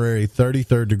an honorary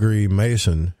 33rd degree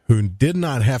Mason who did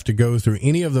not have to go through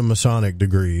any of the Masonic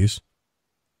degrees,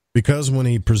 because when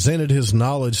he presented his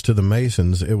knowledge to the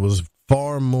Masons, it was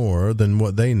far more than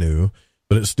what they knew,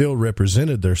 but it still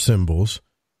represented their symbols.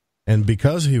 And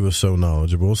because he was so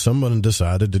knowledgeable, someone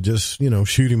decided to just,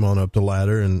 shoot him on up the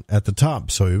ladder and at the top.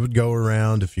 So he would go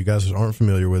around, if you guys aren't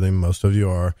familiar with him, most of you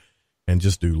are, and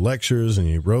just do lectures, and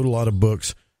he wrote a lot of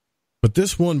books. But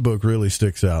this one book really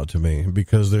sticks out to me,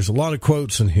 because there's a lot of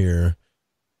quotes in here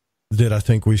that I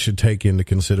think we should take into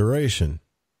consideration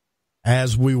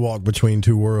as we walk between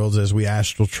two worlds, as we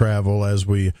astral travel, as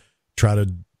we try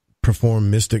to perform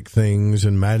mystic things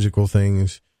and magical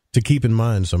things, to keep in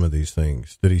mind some of these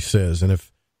things that he says. And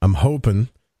if I'm hoping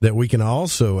that we can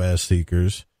also, as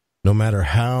seekers, no matter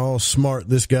how smart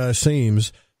this guy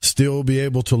seems, still be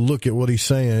able to look at what he's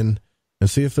saying and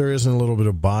see if there isn't a little bit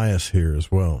of bias here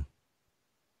as well.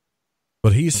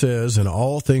 But he says, in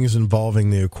all things involving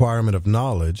the acquirement of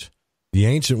knowledge, the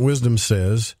ancient wisdom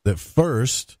says that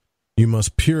first you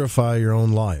must purify your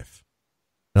own life.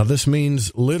 Now, this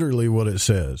means literally what it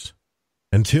says.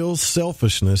 Until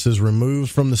selfishness is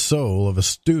removed from the soul of a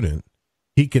student,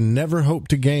 he can never hope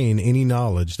to gain any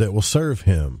knowledge that will serve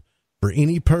him for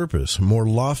any purpose more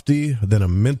lofty than a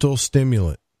mental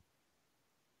stimulant.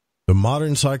 The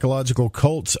modern psychological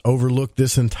cults overlook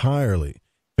this entirely,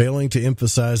 failing to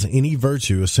emphasize any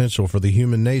virtue essential for the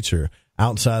human nature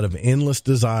outside of endless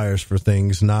desires for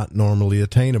things not normally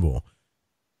attainable.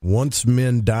 Once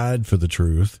men died for the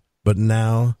truth, but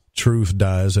now truth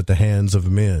dies at the hands of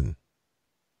men.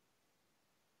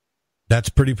 That's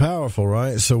pretty powerful,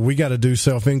 right? So we got to do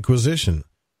self-inquisition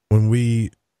when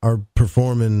we are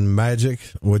performing magic,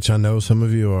 which I know some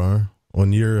of you are,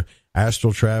 when you're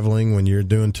astral traveling, when you're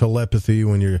doing telepathy,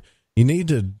 you need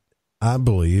to, I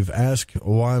believe, ask,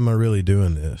 why am I really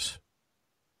doing this?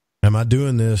 Am I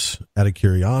doing this out of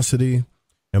curiosity?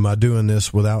 Am I doing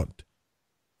this without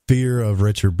fear of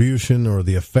retribution or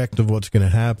the effect of what's going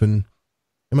to happen?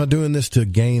 Am I doing this to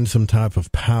gain some type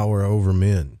of power over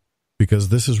men? Because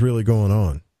this is really going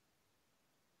on.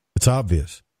 It's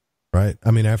obvious. right?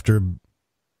 I mean, after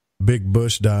Big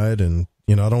Bush died, and,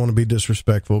 I don't want to be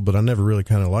disrespectful, but I never really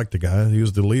kind of liked the guy. He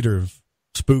was the leader of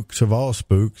spooks of all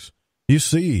spooks. You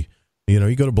see,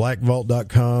 you go to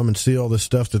blackvault.com and see all the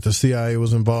stuff that the CIA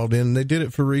was involved in. They did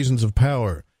it for reasons of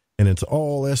power, and it's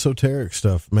all esoteric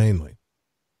stuff, mainly.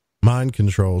 Mind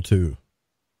control, too.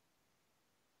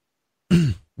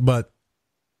 But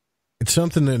it's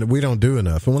something that we don't do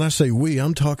enough. And when I say we,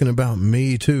 I'm talking about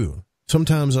me, too.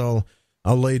 Sometimes I'll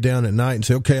lay down at night and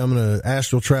say, okay, I'm going to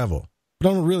astral travel. But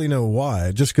I don't really know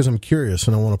why, just because I'm curious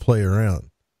and I want to play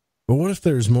around. But what if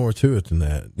there's more to it than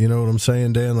that? You know what I'm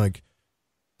saying, Dan? Like,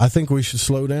 I think we should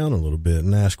slow down a little bit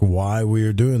and ask why we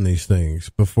are doing these things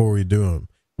before we do them.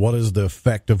 What is the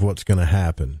effect of what's going to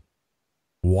happen?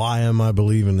 Why am I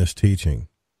believing this teaching?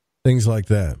 Things like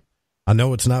that. I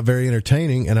know it's not very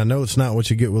entertaining, and I know it's not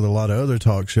what you get with a lot of other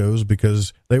talk shows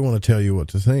because they want to tell you what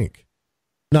to think.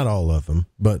 Not all of them,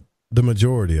 but the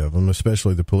majority of them,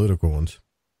 especially the political ones.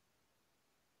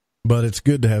 But it's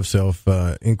good to have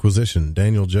self-inquisition.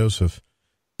 Daniel Joseph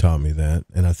taught me that,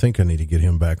 and I think I need to get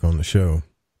him back on the show.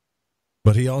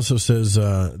 But he also says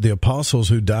the apostles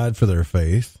who died for their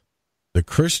faith, the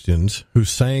Christians who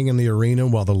sang in the arena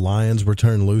while the lions were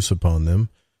turned loose upon them,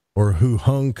 or who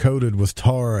hung coated with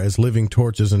tar as living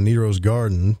torches in Nero's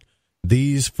garden,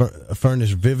 these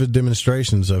furnish vivid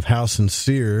demonstrations of how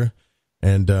sincere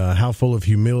and how full of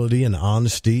humility and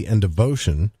honesty and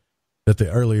devotion that the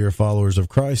earlier followers of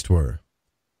Christ were.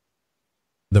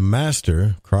 The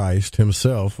Master, Christ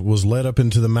himself, was led up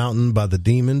into the mountain by the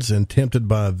demons and tempted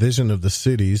by a vision of the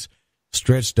cities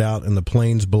stretched out in the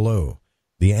plains below.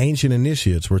 The ancient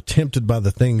initiates were tempted by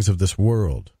the things of this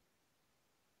world.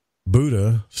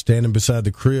 Buddha, standing beside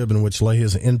the crib in which lay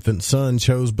his infant son,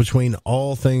 chose between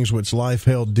all things which life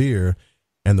held dear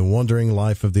and the wandering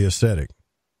life of the ascetic.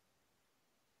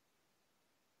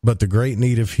 But the great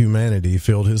need of humanity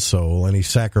filled his soul, and he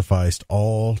sacrificed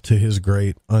all to his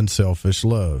great unselfish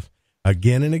love.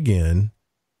 Again and again,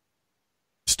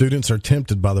 students are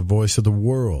tempted by the voice of the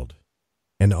world,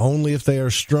 and only if they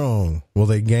are strong will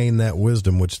they gain that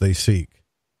wisdom which they seek.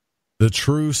 The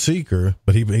true seeker,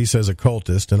 but he says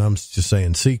occultist, and I'm just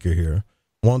saying seeker here,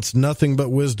 wants nothing but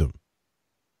wisdom.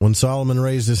 When Solomon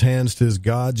raised his hands to his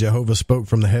God, Jehovah spoke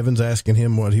from the heavens asking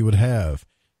him what he would have,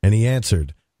 and he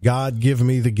answered, God, give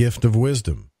me the gift of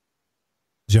wisdom.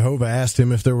 Jehovah asked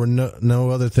him if there were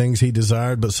no other things he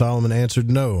desired, but Solomon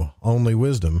answered, no, only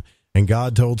wisdom. And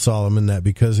God told Solomon that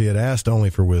because he had asked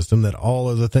only for wisdom, that all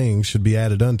other things should be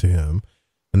added unto him,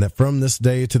 and that from this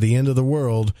day to the end of the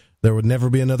world, there would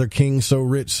never be another king so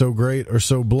rich, so great, or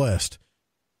so blessed.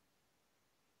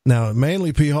 Now,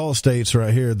 Manly P. Hall states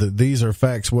right here that these are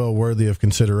facts well worthy of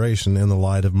consideration in the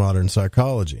light of modern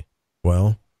psychology.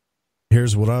 Well,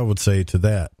 here's what I would say to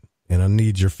that, and I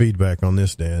need your feedback on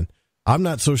this, Dan. I'm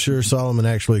not so sure Solomon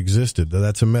actually existed.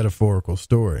 That's a metaphorical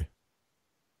story.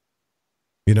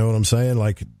 You know what I'm saying?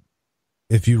 Like,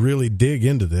 if you really dig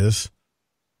into this,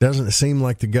 doesn't it seem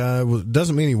like the guy was,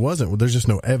 doesn't mean he wasn't. There's just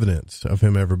no evidence of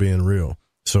him ever being real.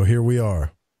 So here we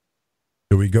are.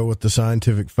 Do we go with the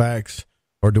scientific facts,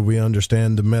 or do we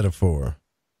understand the metaphor?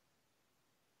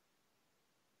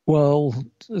 Well,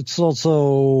 it's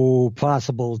also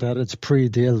possible that it's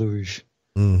pre-deluge.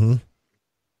 Mm-hmm.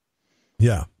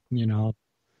 Yeah. You know.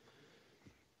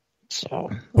 So.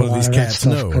 Well, these cats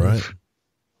know, right?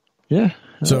 Yeah.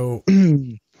 So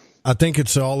I think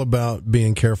it's all about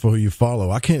being careful who you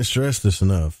follow. I can't stress this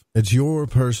enough. It's your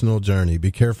personal journey.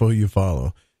 Be careful who you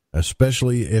follow,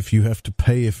 especially if you have to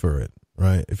pay for it,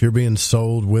 right? If you're being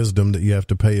sold wisdom that you have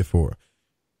to pay for.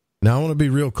 Now, I want to be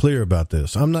real clear about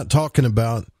this. I'm not talking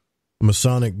about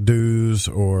Masonic dues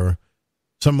or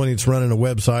somebody that's running a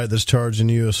website that's charging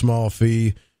you a small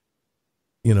fee,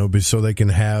 you know, so they can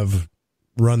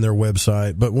run their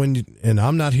website. But and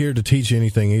I'm not here to teach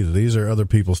anything either. These are other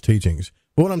people's teachings.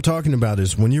 But what I'm talking about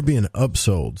is when you're being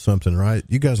upsold something, right?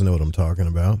 You guys know what I'm talking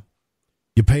about.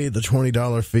 You pay the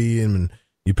 $20 fee and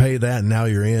you pay that and now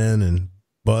you're in.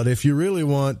 But if you really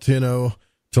want,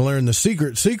 to learn the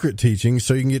secret teaching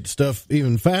so you can get stuff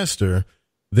even faster,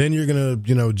 then you're going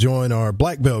to, join our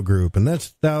black belt group, and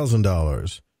that's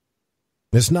 $1,000.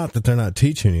 It's not that they're not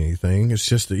teaching anything. It's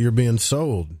just that you're being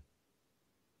sold.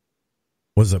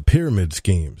 Was a pyramid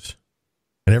schemes.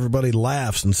 And everybody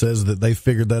laughs and says that they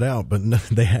figured that out, but no,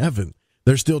 they haven't.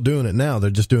 They're still doing it now. They're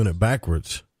just doing it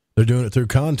backwards. They're doing it through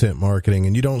content marketing,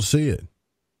 and you don't see it.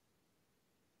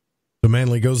 The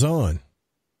Manly goes on,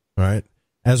 all right?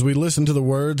 As we listen to the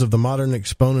words of the modern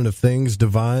exponent of things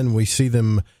divine, we see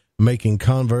them making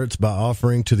converts by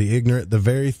offering to the ignorant the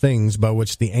very things by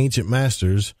which the ancient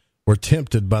masters were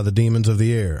tempted by the demons of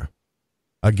the air.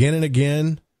 Again and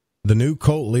again, The new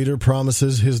cult leader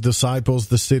promises his disciples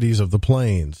the cities of the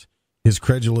plains. His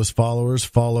credulous followers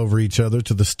fall over each other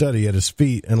to the study at his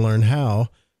feet and learn how,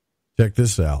 check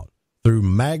this out, through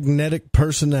magnetic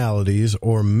personalities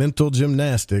or mental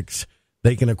gymnastics,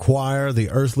 they can acquire the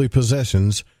earthly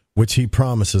possessions which he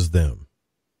promises them.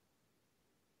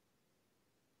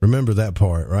 Remember that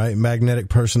part, right? Magnetic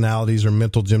personalities or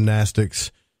mental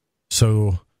gymnastics,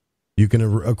 so you can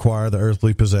acquire the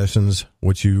earthly possessions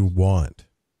which you want.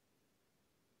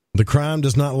 The crime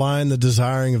does not lie in the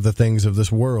desiring of the things of this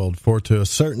world, for to a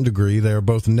certain degree they are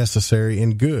both necessary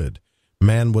and good.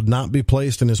 Man would not be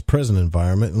placed in his present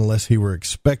environment unless he were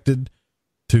expected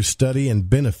to study and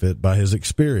benefit by his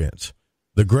experience.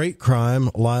 The great crime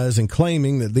lies in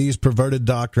claiming that these perverted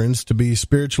doctrines to be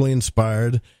spiritually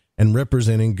inspired and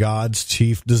representing God's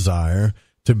chief desire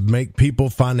to make people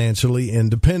financially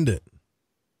independent.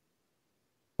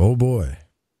 Oh boy.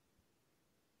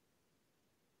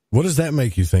 What does that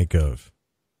make you think of?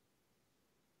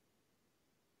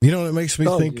 You know what it makes me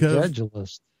think of?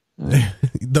 Credulous.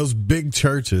 Those big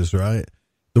churches, right?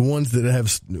 The ones that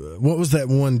have, what was that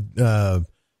one,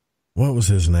 what was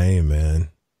his name, man?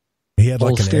 He had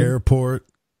like Olstein? an airport.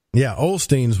 Yeah,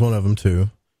 Olstein's one of them too.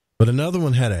 But another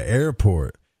one had an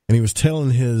airport, and he was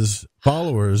telling his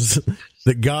followers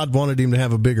that God wanted him to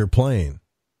have a bigger plane.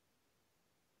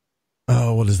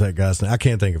 Oh, what is that guy's name? I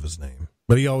can't think of his name.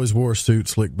 But he always wore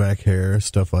suits, slick back hair,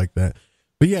 stuff like that.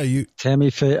 But yeah, Tammy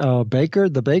Baker,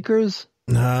 the Bakers?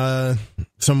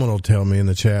 Someone will tell me in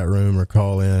the chat room or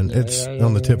call in. It's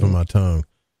on the tip of my tongue.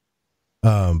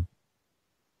 And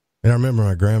I remember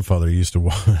my grandfather used to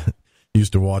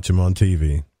watch him on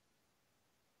TV.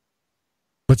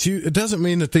 But it doesn't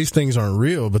mean that these things aren't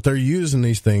real, but they're using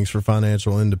these things for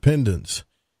financial independence,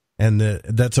 and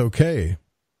that's okay.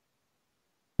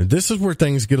 This is where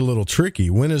things get a little tricky.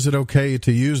 When is it okay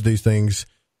to use these things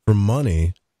for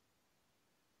money?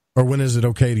 Or when is it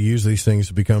okay to use these things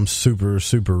to become super,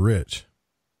 super rich?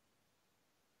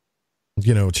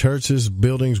 You know, churches,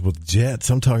 buildings with jets.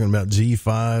 I'm talking about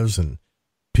G5s and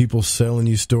people selling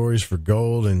you stories for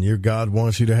gold and your God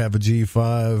wants you to have a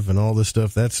G5 and all this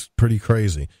stuff. That's pretty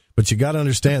crazy. But you got to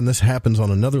understand this happens on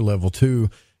another level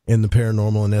too in the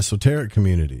paranormal and esoteric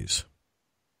communities.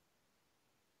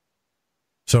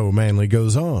 So Manley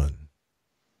goes on.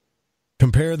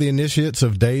 Compare the initiates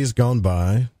of days gone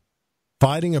by,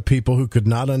 fighting a people who could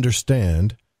not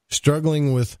understand,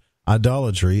 struggling with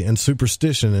idolatry and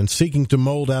superstition and seeking to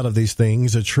mold out of these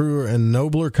things a truer and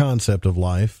nobler concept of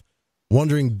life,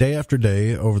 wandering day after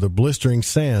day over the blistering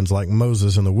sands like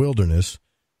Moses in the wilderness.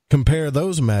 Compare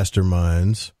those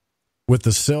masterminds with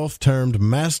the self-termed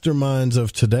masterminds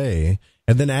of today,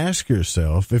 and then ask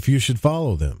yourself if you should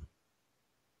follow them.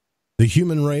 The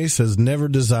human race has never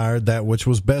desired that which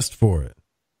was best for it.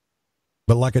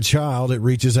 But like a child, it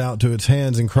reaches out to its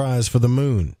hands and cries for the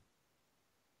moon.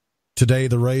 Today,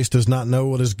 the race does not know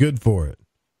what is good for it,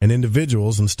 and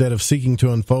individuals, instead of seeking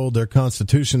to unfold their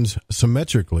constitutions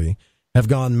symmetrically, have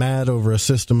gone mad over a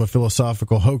system of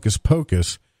philosophical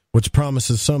hocus-pocus which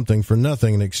promises something for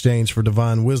nothing in exchange for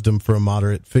divine wisdom for a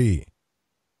moderate fee.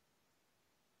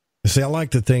 You see, I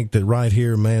like to think that right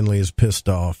here Manley is pissed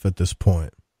off at this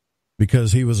point,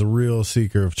 because he was a real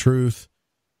seeker of truth.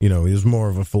 You know, he was more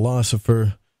of a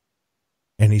philosopher,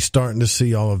 and he's starting to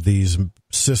see all of these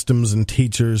systems and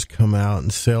teachers come out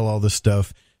and sell all this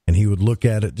stuff, and he would look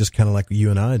at it just kind of like you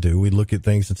and I do. We'd look at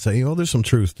things and say, oh, there's some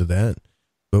truth to that,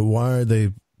 but why are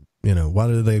they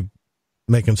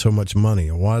making so much money,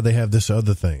 and why do they have this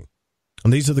other thing?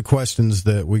 And these are the questions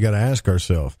that we got to ask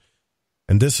ourselves.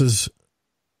 And this is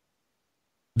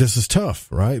tough,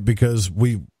 right? Because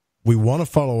we want to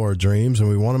follow our dreams and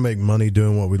we want to make money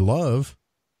doing what we love,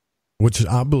 which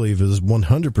I believe is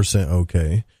 100%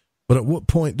 okay. But at what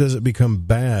point does it become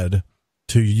bad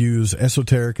to use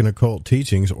esoteric and occult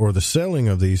teachings or the selling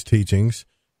of these teachings,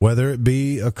 whether it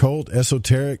be occult,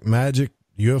 esoteric, magic,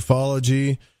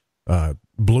 ufology,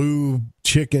 blue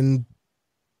chicken,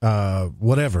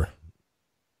 whatever,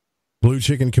 blue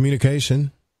chicken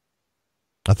communication?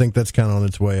 I think that's kind of on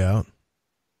its way out.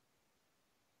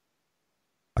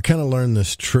 I kind of learned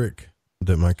this trick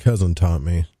that my cousin taught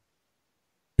me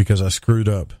because I screwed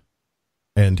up,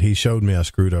 and he showed me I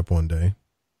screwed up one day.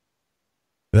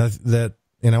 That,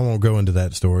 and I won't go into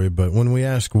that story, but when we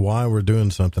ask why we're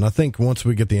doing something, I think once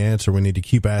we get the answer, we need to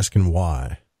keep asking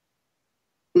why.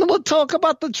 We'll talk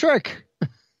about the trick.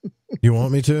 You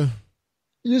want me to?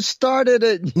 You started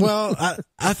it. Well,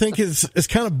 I think it's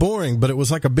kind of boring, but it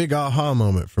was like a big aha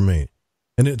moment for me.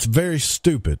 And it's very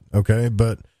stupid, okay?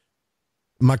 But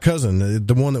my cousin,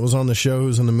 the one that was on the show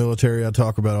who's in the military I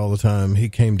talk about all the time, he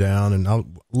came down, and I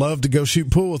love to go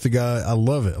shoot pool with the guy. I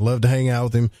love it. I love to hang out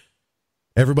with him.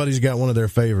 Everybody's got one of their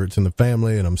favorites in the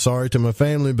family, and I'm sorry to my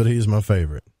family, but he's my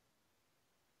favorite.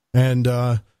 And,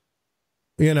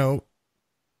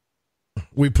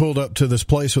 we pulled up to this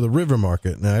place with a river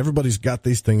market. Now, everybody's got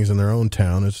these things in their own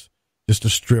town. It's just a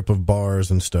strip of bars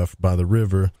and stuff by the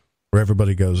river where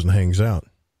everybody goes and hangs out.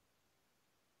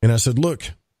 And I said,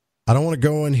 look, I don't want to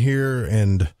go in here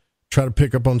and try to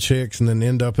pick up on chicks and then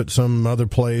end up at some other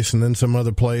place and then some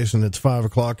other place, and it's 5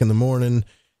 o'clock in the morning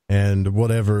and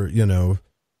whatever,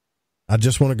 I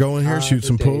just want to go in here, shoot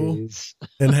some pool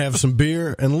and have some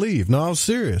beer and leave. No, I was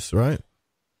serious, right?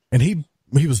 And he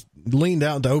was leaned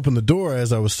out to open the door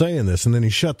as I was saying this, and then he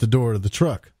shut the door to the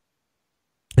truck.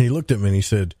 And he looked at me and he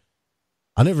said,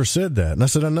 I never said that. And I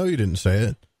said, I know you didn't say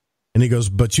it. And he goes,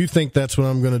 but you think that's what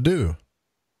I'm going to do.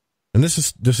 And this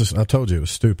is, I told you it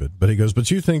was stupid, but he goes,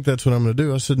 but you think that's what I'm going to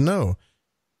do? I said, no.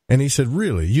 And he said,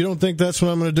 really? You don't think that's what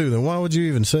I'm going to do? Then why would you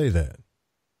even say that?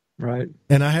 Right.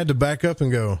 And I had to back up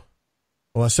and go,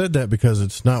 well, I said that because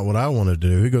it's not what I want to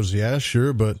do. He goes, yeah,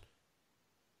 sure. But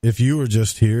if you were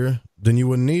just here, then you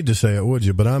wouldn't need to say it, would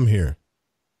you? But I'm here.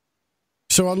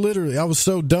 So I was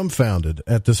so dumbfounded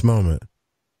at this moment.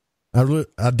 I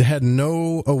had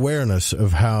no awareness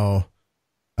of how,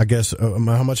 I guess,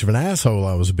 how much of an asshole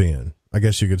I was being, I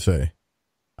guess you could say.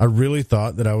 I really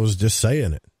thought that I was just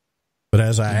saying it. But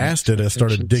as I asked it, I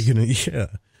started digging in.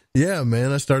 Yeah,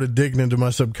 man, I started digging into my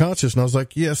subconscious, and I was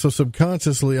like, yeah, so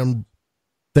subconsciously I'm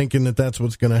thinking that that's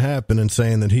what's going to happen and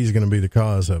saying that he's going to be the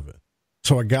cause of it.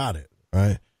 So I got it,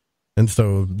 right? And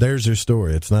so there's your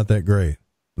story. It's not that great.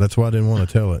 That's why I didn't want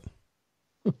to tell it.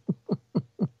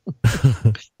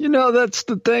 That's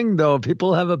the thing, though.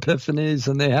 People have epiphanies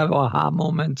and they have aha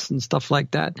moments and stuff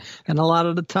like that. And a lot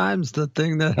of the times, the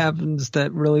thing that happens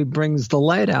that really brings the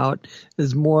light out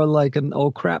is more like an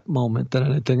oh crap moment than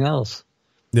anything else.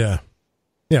 Yeah.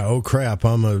 Yeah. Oh crap.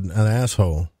 I'm an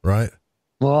asshole, right?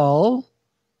 Well.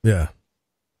 Yeah.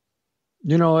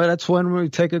 That's when we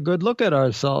take a good look at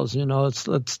ourselves.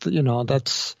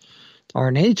 That's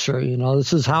our nature.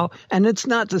 This is how, and it's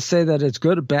not to say that it's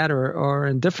good or bad or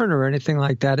indifferent or anything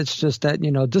like that. It's just that,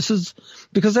 this is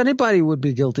because anybody would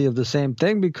be guilty of the same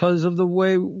thing because of the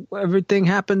way everything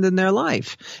happened in their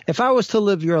life. If I was to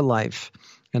live your life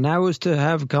and I was to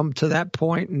have come to that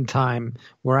point in time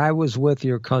where I was with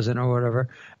your cousin or whatever,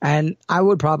 and I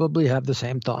would probably have the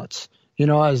same thoughts.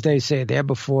 As they say, there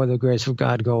before the grace of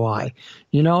God go I.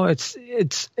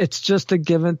 It's just a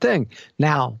given thing.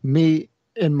 Now, me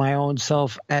in my own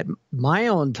self at my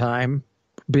own time,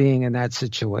 being in that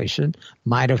situation,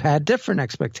 might have had different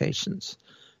expectations,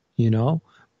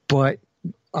 but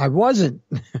I wasn't.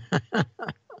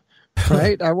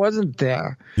 Right? I wasn't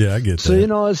there. Yeah, I get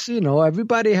that. So,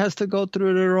 everybody has to go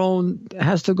through their own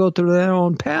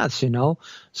paths,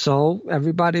 So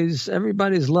everybody's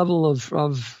level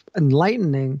of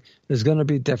enlightening is going to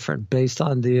be different based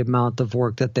on the amount of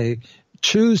work that they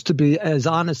choose to be as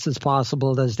honest as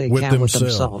possible as they can with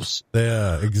themselves.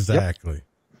 Yeah, exactly. Yep.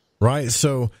 Right.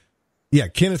 So, yeah,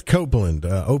 Kenneth Copeland,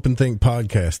 Open Think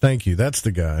Podcast. Thank you. That's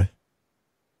the guy.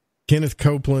 Kenneth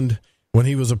Copeland, when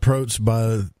he was approached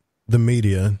by the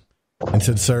media and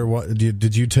said, sir, what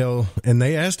did you tell? And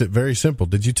they asked it very simple.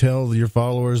 Did you tell your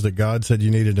followers that God said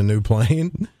you needed a new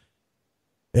plane?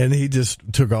 And he just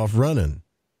took off running.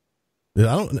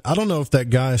 I don't know if that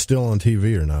guy is still on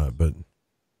TV or not, but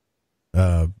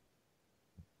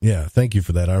yeah, thank you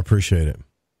for that. I appreciate it.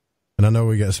 And I know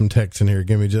we got some texts in here.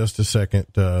 Give me just a second.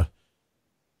 I'm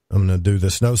going to do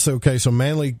this. No, it's okay. So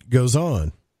Manley goes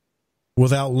on.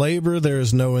 Without labor, there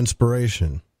is no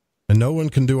inspiration, and no one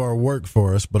can do our work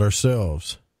for us but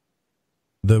ourselves.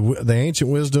 The ancient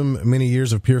wisdom, many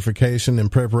years of purification and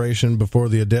preparation before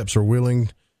the adepts are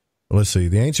willing. Let's see.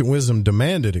 The ancient wisdom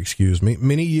demanded,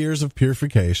 many years of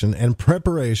purification and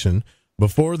preparation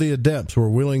before the adepts were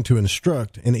willing to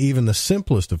instruct in even the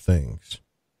simplest of things.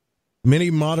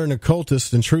 Many modern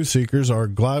occultists and truth seekers are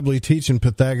glibly teaching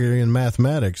Pythagorean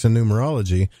mathematics and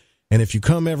numerology, and if you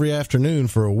come every afternoon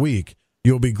for a week,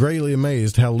 you'll be greatly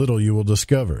amazed how little you will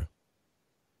discover.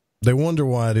 They wonder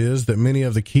why it is that many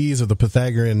of the keys of the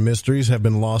Pythagorean mysteries have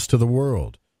been lost to the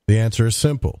world. The answer is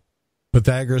simple.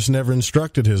 Pythagoras never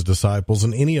instructed his disciples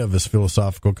in any of his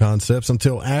philosophical concepts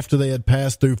until after they had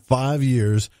passed through 5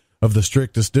 years of the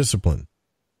strictest discipline.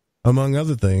 Among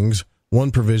other things,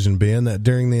 one provision being that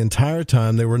during the entire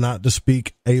time they were not to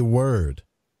speak a word,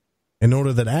 in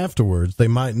order that afterwards they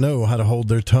might know how to hold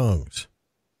their tongues.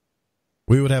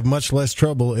 We would have much less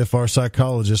trouble if our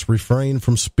psychologists refrained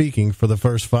from speaking for the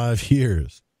first 5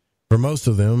 years. For most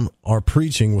of them are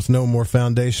preaching with no more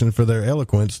foundation for their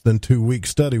eloquence than 2 weeks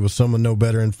study with someone no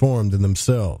better informed than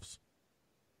themselves.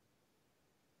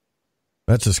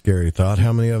 That's a scary thought.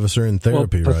 How many of us are in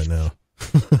therapy right now?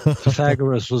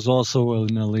 Pythagoras was also an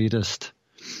elitist.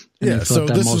 And he thought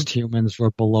that most humans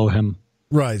were below him.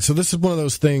 Right. So this is one of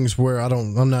those things where I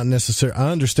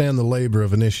understand the labor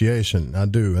of initiation. I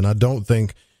do. And I don't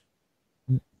think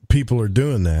people are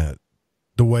doing that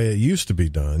the way it used to be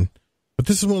done. But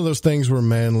this is one of those things where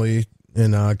Manly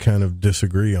and I kind of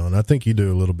disagree on. I think you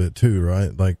do a little bit too,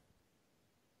 right? Like,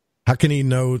 how can he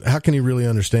really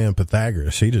understand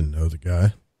Pythagoras? He didn't know the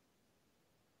guy.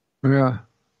 Yeah.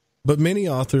 But many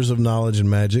authors of knowledge and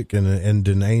magic and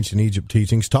in ancient Egypt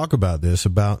teachings talk about this,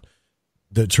 about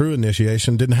that true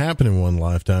initiation didn't happen in one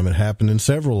lifetime. It happened in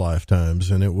several lifetimes,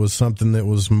 and it was something that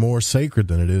was more sacred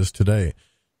than it is today.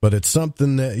 But it's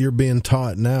something that you're being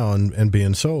taught now and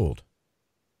being sold.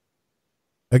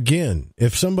 Again,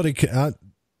 if somebody,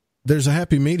 there's a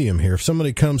happy medium here. If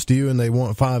somebody comes to you and they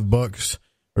want $5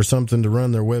 or something to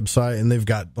run their website, and they've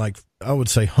got, like, I would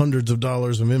say hundreds of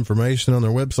dollars of information on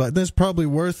their website, that's probably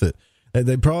worth it.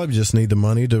 They probably just need the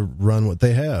money to run what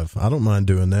they have. I don't mind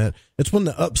doing that. It's when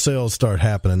the upsells start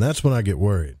happening. That's when I get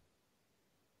worried.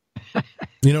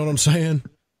 You know what I'm saying?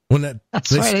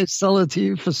 That's why they sell it to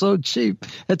you for so cheap.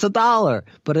 It's $1,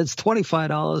 but it's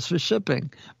 $25 for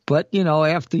shipping. But, you know,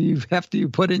 after you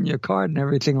put in your card and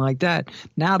everything like that,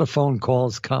 now the phone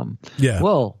calls come. Yeah.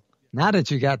 Well, now that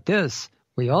you got this,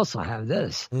 we also have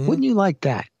this. Mm-hmm. Wouldn't you like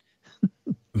that?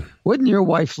 Wouldn't your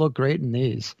wife look great in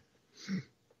these?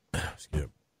 Skip.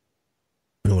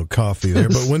 A little coffee there,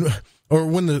 but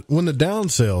when the down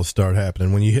sales start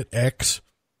happening, when you hit X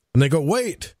and they go,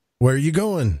 wait, where are you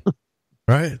going?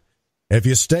 Right? If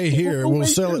you stay here, we'll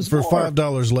sell it for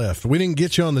 $5 left. We didn't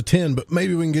get you on the 10, but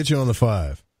maybe we can get you on the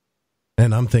 5.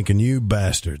 And I'm thinking, you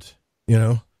bastards, you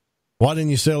know, why didn't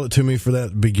you sell it to me for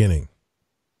that beginning?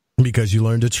 Because you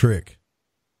learned a trick.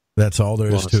 That's all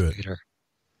there is to it.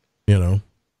 You know?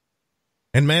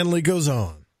 And Manly goes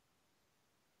on.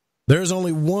 There's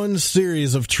only one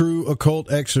series of true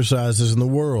occult exercises in the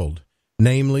world,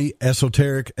 namely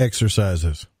esoteric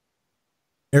exercises.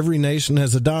 Every nation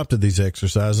has adopted these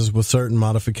exercises with certain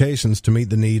modifications to meet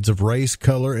the needs of race,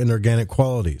 color, and organic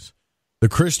qualities. The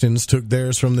Christians took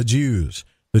theirs from the Jews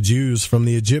from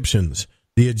the Egyptians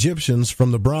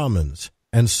from the Brahmins,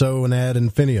 and so on ad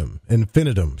infinitum.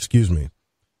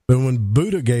 But when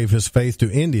Buddha gave his faith to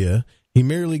India, he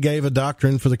merely gave a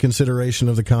doctrine for the consideration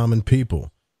of the common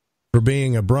people. For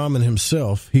being a Brahmin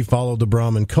himself, he followed the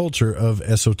Brahmin culture of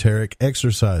esoteric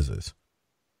exercises.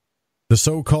 The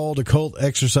so-called occult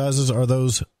exercises are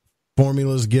those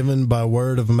formulas given by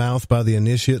word of mouth by the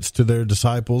initiates to their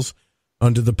disciples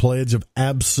under the pledge of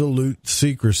absolute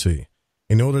secrecy,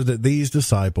 in order that these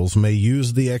disciples may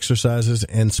use the exercises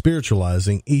in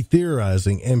spiritualizing,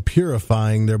 etherizing, and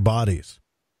purifying their bodies.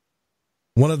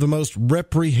 One of the most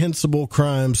reprehensible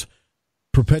crimes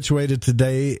perpetuated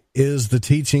today is the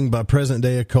teaching by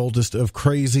present-day occultists of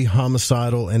crazy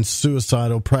homicidal and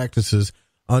suicidal practices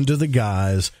under the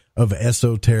guise of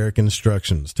esoteric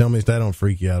instructions. Tell me if that don't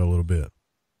freak you out a little bit.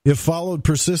 If followed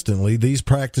persistently, these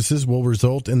practices will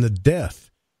result in the death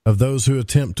of those who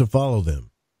attempt to follow them.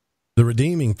 The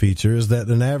redeeming feature is that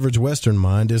an average Western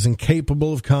mind is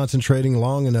incapable of concentrating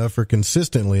long enough or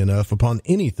consistently enough upon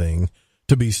anything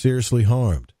to be seriously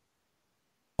harmed.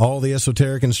 All the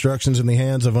esoteric instructions in the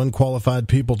hands of unqualified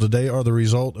people today are the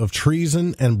result of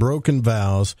treason and broken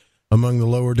vows among the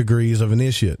lower degrees of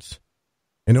initiates.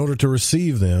 In order to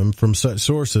receive them from such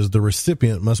sources, the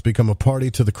recipient must become a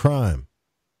party to the crime.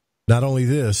 Not only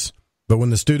this, but when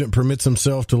the student permits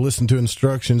himself to listen to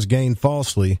instructions gained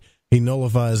falsely, he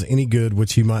nullifies any good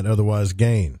which he might otherwise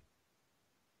gain.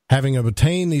 Having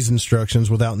obtained these instructions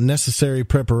without necessary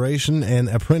preparation and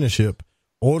apprenticeship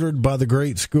ordered by the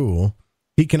great school,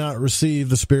 he cannot receive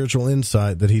the spiritual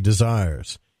insight that he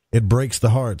desires. It breaks the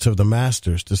hearts of the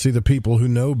masters to see the people who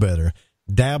know better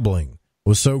dabbling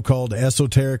with so-called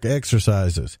esoteric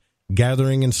exercises,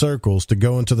 gathering in circles to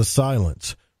go into the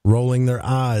silence, rolling their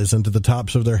eyes into the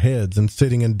tops of their heads and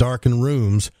sitting in darkened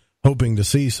rooms hoping to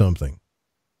see something.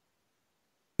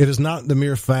 It is not the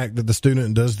mere fact that the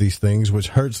student does these things which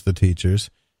hurts the teachers.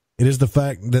 It is the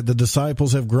fact that the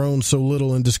disciples have grown so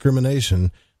little in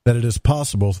discrimination that it is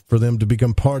possible for them to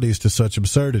become parties to such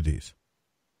absurdities.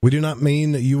 We do not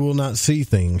mean that you will not see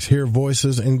things, hear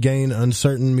voices, and gain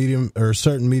certain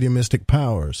mediumistic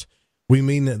powers. We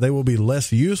mean that they will be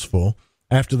less useful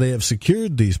after they have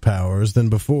secured these powers than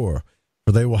before,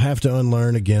 for they will have to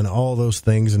unlearn again all those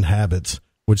things and habits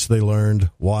which they learned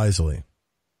wisely.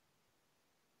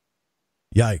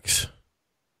 Yikes.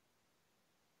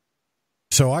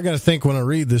 So I got to think when I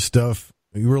read this stuff,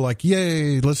 we're like,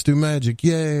 yay, let's do magic.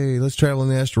 Yay, let's travel in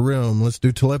the astral realm. Let's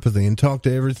do telepathy and talk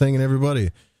to everything and everybody.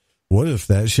 What if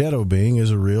that shadow being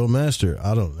is a real master?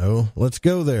 I don't know. Let's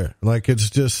go there. Like, it's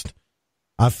just,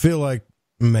 I feel like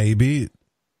maybe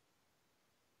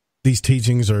these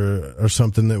teachings are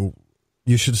something that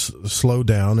you should slow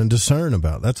down and discern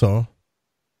about. That's all.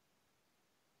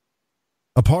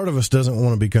 A part of us doesn't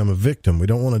want to become a victim. We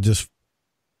don't want to just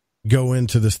go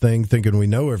into this thing thinking we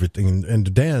know everything.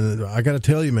 And Dan, I got to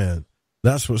tell you, man,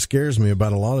 that's what scares me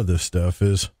about a lot of this stuff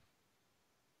is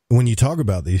when you talk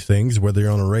about these things, whether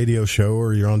you're on a radio show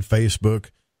or you're on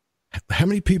Facebook, how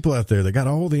many people out there that got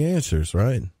all the answers,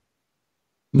 right?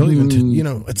 Don't even,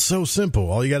 it's so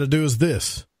simple. All you got to do is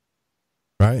this,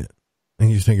 right? And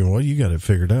you're thinking, well, you got it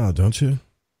figured out, don't you?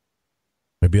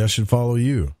 Maybe I should follow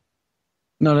you.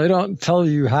 No, they don't tell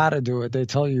you how to do it. They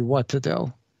tell you what to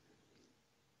do.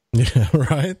 Yeah,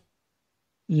 right.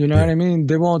 You know what I mean?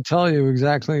 They won't tell you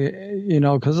exactly,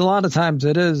 because a lot of times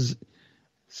it is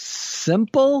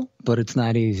simple, but it's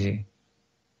not easy.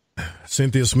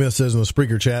 Cynthia Smith says in the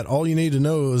Spreaker chat, all you need to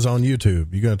know is on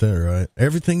YouTube. You got that right.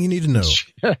 Everything you need to know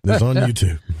is on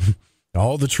YouTube.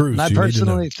 All the truth. I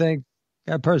personally think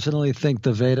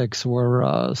the Vedics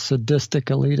were sadistic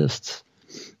elitists,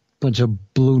 bunch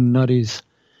of blue nutties.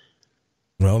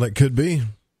 Well, that could be.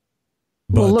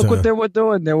 But, well, look what they were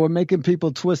doing. They were making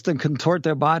people twist and contort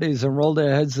their bodies and roll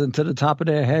their heads into the top of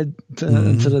their head,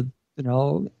 into the,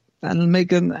 and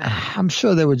making. I'm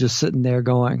sure they were just sitting there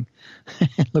going,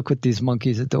 "Look what these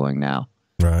monkeys are doing now."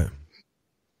 Right.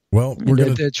 Well,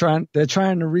 they're trying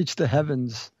to reach the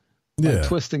heavens by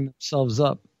twisting themselves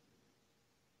up.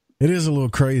 It is a little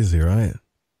crazy, right?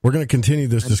 We're going to continue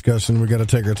this discussion. We got to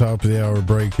take our top of the hour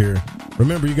break here.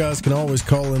 Remember, you guys can always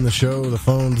call in the show. The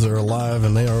phones are alive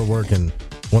and they are working.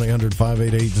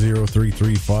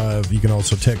 1-800-588-0335. You can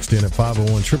also text in at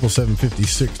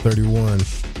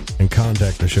 501-777-5631 and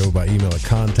contact the show by email at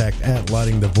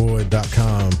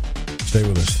contact@lightingthevoid.com. Stay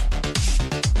with us.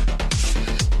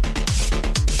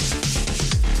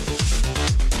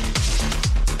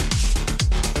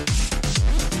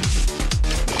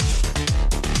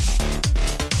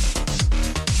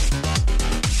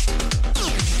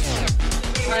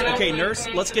 Okay, nurse,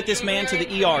 let's get this man to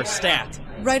the ER stat.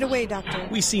 Right away, doctor.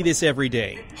 We see this every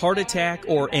day. Heart attack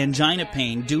or angina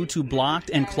pain due to blocked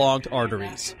and clogged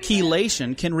arteries.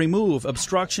 Chelation can remove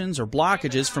obstructions or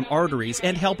blockages from arteries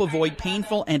and help avoid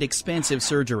painful and expensive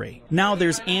surgery. Now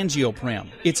there's Angioprim.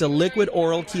 It's a liquid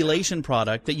oral chelation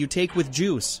product that you take with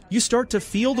juice. You start to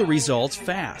feel the results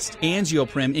fast.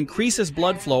 Angioprim increases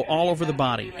blood flow all over the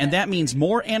body, and that means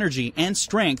more energy and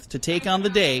strength to take on the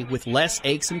day with less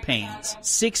aches and pains.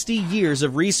 60 years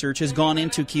of research has gone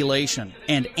into chelation.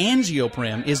 And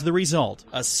Angioprim is the result.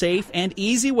 A safe and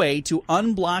easy way to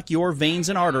unblock your veins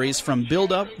and arteries from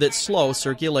buildup that slow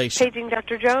circulation. Paging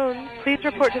Dr. Jones. Please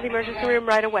report to the emergency room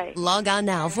right away. Log on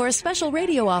now for a special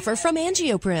radio offer from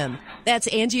Angioprim. That's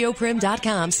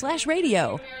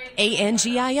angioprim.com/radio.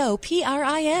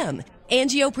 ANGIOPRIM.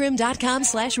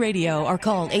 Angioprim.com/radio or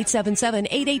call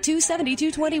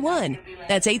 877-882-7221.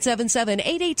 That's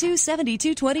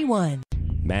 877-882-7221.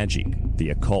 Magic, the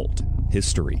occult,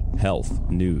 history, health,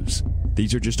 news.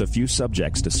 These are just a few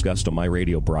subjects discussed on my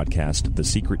radio broadcast, The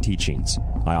Secret Teachings.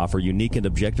 I offer unique and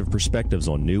objective perspectives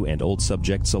on new and old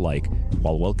subjects alike,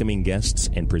 while welcoming guests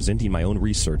and presenting my own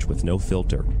research with no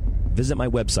filter. Visit my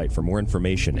website for more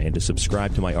information and to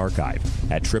subscribe to my archive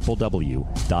at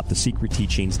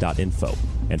www.thesecretteachings.info.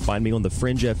 And find me on The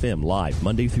Fringe FM live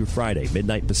Monday through Friday,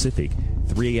 midnight Pacific,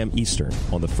 3 a.m. Eastern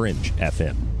on The Fringe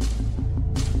FM.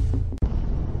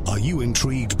 Are you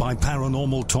intrigued by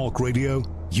Paranormal Talk Radio?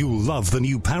 You'll love the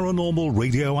new Paranormal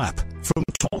Radio app from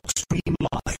TalkStream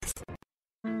Live.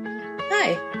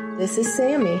 Hi, this is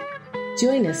Sammy.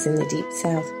 Join us in the Deep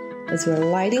South as we're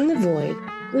lighting the void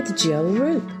with Joe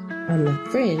Roop on the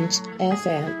Fringe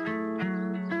FM.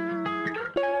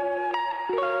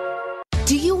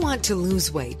 Do you want to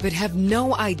lose weight but have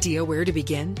no idea where to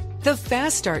begin? The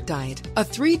Fast Start Diet, a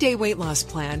 3-day weight loss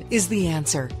plan, is the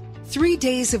answer. 3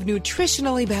 days of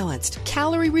nutritionally balanced,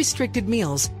 calorie-restricted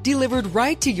meals delivered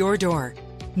right to your door.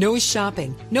 No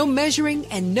shopping, no measuring,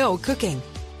 and no cooking.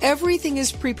 Everything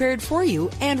is prepared for you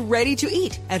and ready to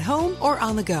eat at home or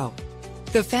on the go.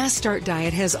 The Fast Start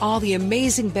Diet has all the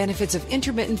amazing benefits of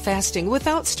intermittent fasting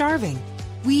without starving.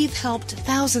 We've helped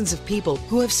thousands of people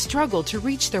who have struggled to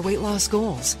reach their weight loss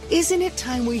goals. Isn't it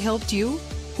time we helped you?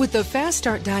 With the Fast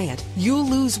Start Diet, you'll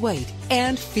lose weight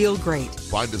and feel great.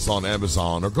 Find us on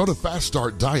Amazon or go to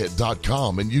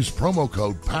faststartdiet.com and use promo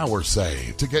code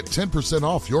POWERSAVE to get 10%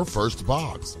 off your first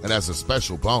box. And as a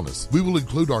special bonus, we will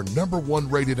include our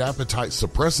 #1 rated appetite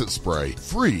suppressant spray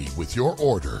free with your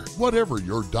order. Whatever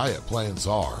your diet plans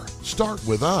are, start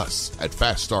with us at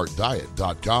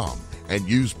faststartdiet.com and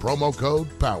use promo code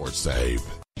POWERSAVE.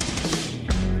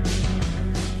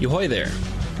 Yo-hoy there,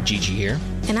 Gigi here.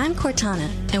 And I'm Cortana,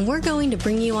 and we're going to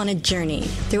bring you on a journey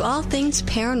through all things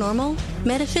paranormal,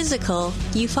 metaphysical,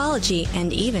 ufology,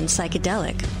 and even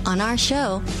psychedelic on our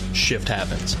show, Shift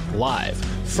Happens, live,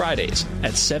 Fridays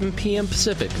at 7 p.m.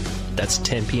 Pacific, that's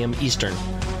 10 p.m. Eastern,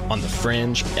 on The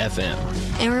Fringe FM.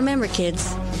 And remember,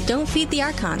 kids, don't feed the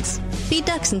Archons. Feed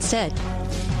ducks instead.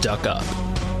 Duck up.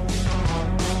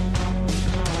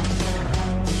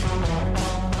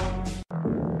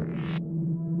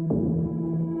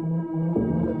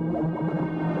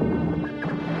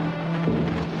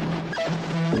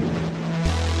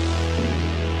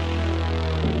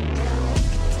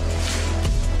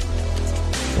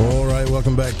 All right,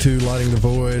 welcome back to Lighting the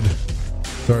Void.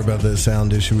 Sorry about that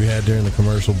sound issue we had during the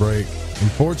commercial break.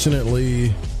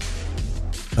 Unfortunately,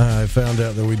 I found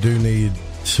out that we do need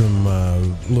some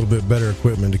little bit better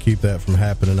equipment to keep that from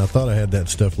happening. I thought I had that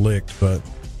stuff licked, but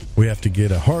we have to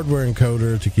get a hardware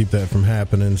encoder to keep that from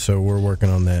happening, so we're working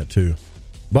on that too.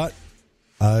 But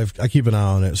I keep an eye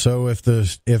on it. So if the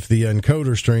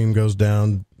encoder stream goes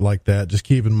down like that, just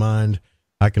keep in mind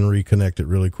I can reconnect it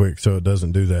really quick so it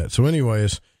doesn't do that. So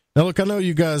anyways, now look, I know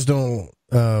you guys don't,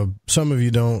 some of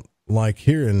you don't like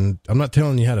hearing, I'm not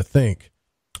telling you how to think.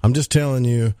 I'm just telling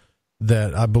you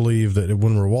that I believe that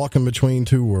when we're walking between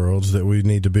two worlds that we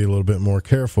need to be a little bit more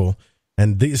careful.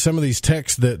 And some of these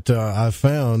texts that I've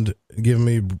found give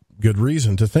me good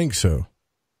reason to think so.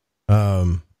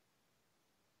 But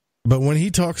when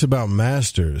he talks about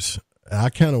masters, I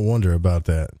kind of wonder about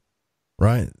that,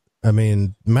 right? I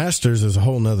mean, masters is a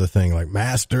whole nother thing. Like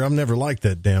master, I've never liked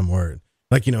that damn word.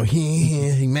 Like, you know,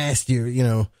 he master, you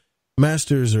know,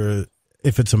 masters are,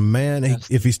 if it's a man,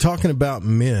 if he's talking about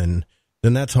men,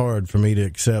 then that's hard for me to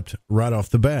accept right off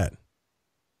the bat.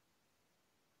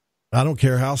 I don't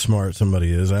care how smart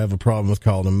somebody is. I have a problem with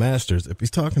calling them masters. If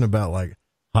he's talking about like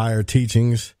higher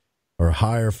teachings or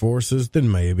higher forces, then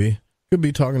maybe. Could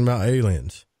be talking about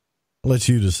aliens. I'll let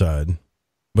you decide.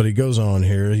 But he goes on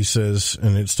here. He says,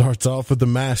 and it starts off with the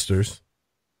masters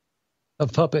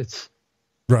of puppets.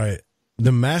 Right.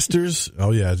 The masters,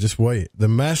 oh yeah, just wait. The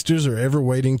masters are ever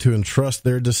waiting to entrust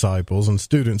their disciples and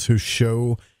students who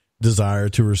show desire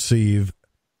to receive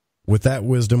with that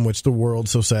wisdom which the world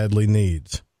so sadly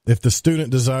needs. If the student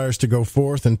desires to go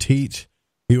forth and teach,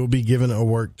 he will be given a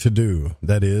work to do.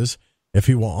 That is, if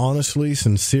he will honestly,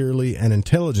 sincerely, and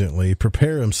intelligently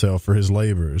prepare himself for his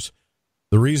labors.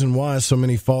 The reason why so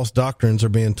many false doctrines are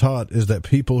being taught is that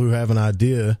people who have an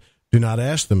idea do not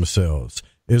ask themselves,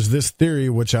 is this theory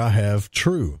which I have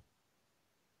true?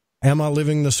 Am I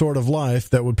living the sort of life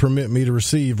that would permit me to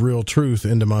receive real truth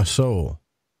into my soul?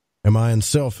 Am I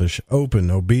unselfish,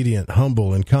 open, obedient,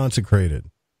 humble, and consecrated?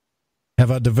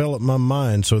 Have I developed my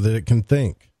mind so that it can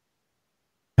think?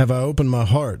 Have I opened my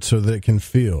heart so that it can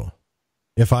feel?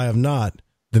 If I have not,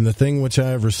 then the thing which I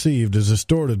have received is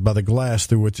distorted by the glass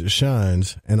through which it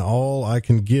shines, and all I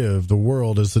can give the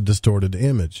world is a distorted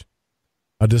image,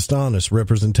 a dishonest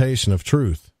representation of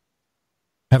truth.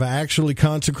 Have I actually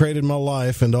consecrated my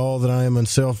life and all that I am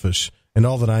unselfish, and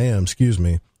all that I am,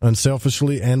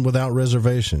 unselfishly and without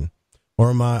reservation? Or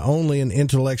am I only an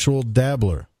intellectual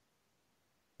dabbler?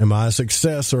 Am I a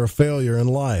success or a failure in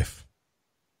life?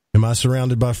 Am I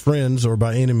surrounded by friends or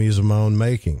by enemies of my own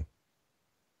making?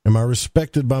 Am I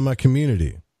respected by my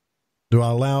community? Do I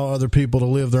allow other people to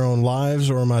live their own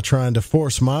lives, or am I trying to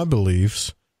force my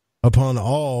beliefs upon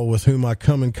all with whom I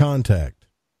come in contact?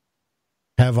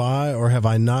 Have I or have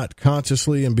I not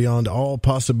consciously and beyond all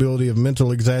possibility of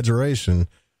mental exaggeration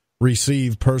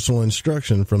received personal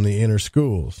instruction from the inner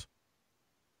schools?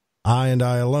 I and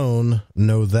I alone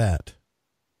know that.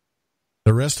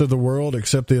 The rest of the world,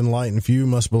 except the enlightened few,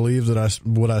 must believe that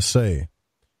what I say.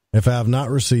 If I have not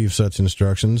received such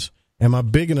instructions, am I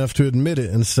big enough to admit it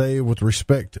and say with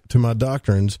respect to my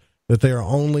doctrines that they are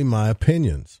only my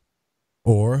opinions?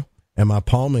 Or am I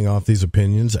palming off these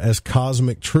opinions as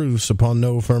cosmic truths upon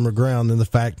no firmer ground than the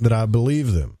fact that I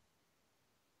believe them?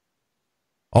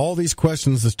 All these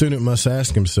questions the student must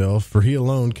ask himself, for he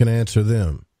alone can answer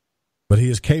them. But he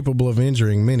is capable of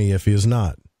injuring many if he is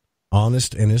not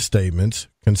honest in his statements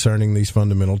concerning these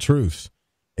fundamental truths.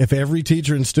 If every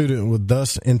teacher and student would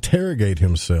thus interrogate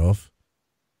himself,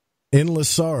 endless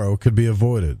sorrow could be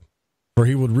avoided, for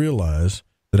he would realize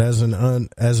that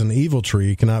as an evil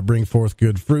tree cannot bring forth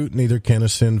good fruit, neither can a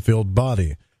sin-filled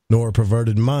body, nor a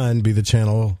perverted mind be the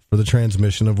channel for the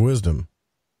transmission of wisdom.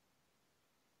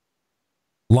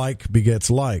 Like begets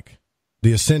like.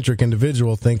 The eccentric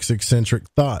individual thinks eccentric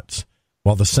thoughts,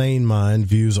 while the sane mind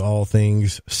views all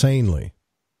things sanely.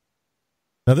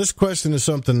 Now, this question is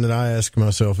something that I ask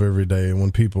myself every day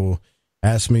when people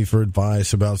ask me for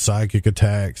advice about psychic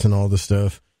attacks and all this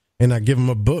stuff, and I give them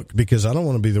a book because I don't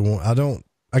want to be the one.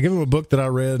 I give them a book that I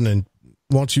read, and then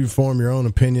once you form your own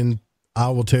opinion, I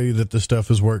will tell you that the stuff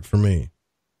has worked for me.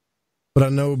 But I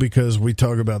know because we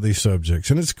talk about these subjects,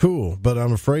 and it's cool, but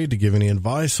I'm afraid to give any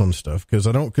advice on stuff because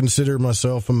I don't consider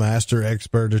myself a master,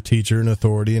 expert, or teacher and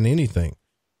authority in anything.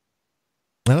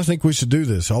 And I think we should do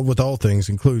this with all things,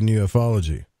 including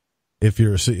ufology. If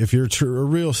you're a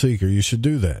real seeker, you should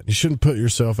do that. You shouldn't put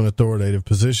yourself in authoritative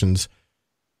positions.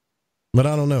 But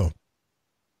I don't know.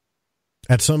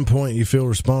 At some point, you feel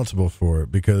responsible for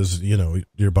it because, you know,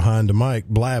 you're behind a mic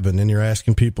blabbing and you're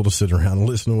asking people to sit around and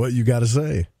listen to what you got to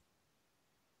say.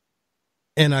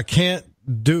 And I can't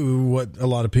do what a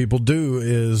lot of people do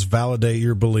is validate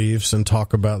your beliefs and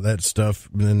talk about that stuff.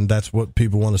 And that's what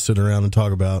people want to sit around and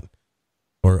talk about,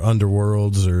 or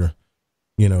underworlds, or,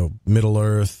 you know, Middle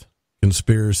Earth,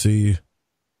 conspiracy,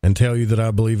 and tell you that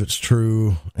I believe it's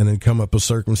true, and then come up with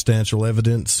circumstantial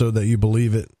evidence so that you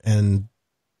believe it, and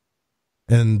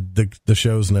the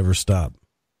shows never stop.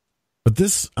 But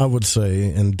this, I would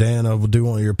say, and Dan, I do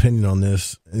want your opinion on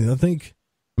this, I think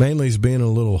mainly is being a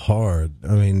little hard.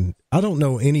 I mean, I don't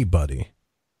know anybody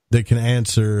that can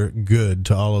answer good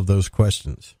to all of those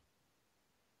questions.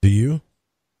 Do you?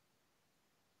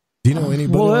 Do you know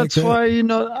anybody well, like that's that? why, you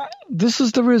know, this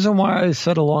is the reason why I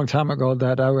said a long time ago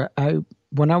that I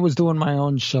when I was doing my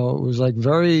own show, it was like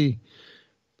very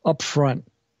upfront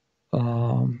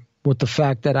with the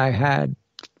fact that I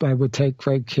would take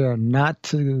great care not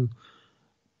to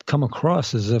come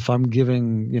across as if I'm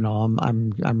giving, you know,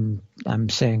 I'm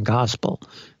saying gospel,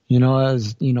 you know,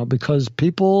 as, you know, because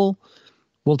people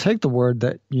will take the word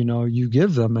that, you know, you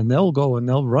give them, and they'll go and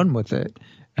they'll run with it.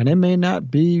 And it may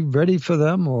not be ready for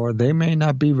them, or they may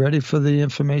not be ready for the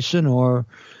information, or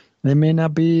they may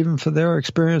not be even for their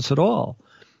experience at all,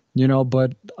 you know,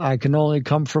 but I can only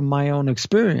come from my own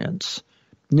experience,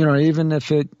 you know, even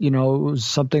if it, you know, it was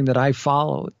something that I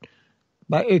followed,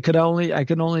 but I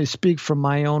can only speak from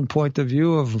my own point of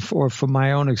view or from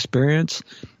my own experience.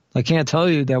 I can't tell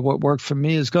you that what worked for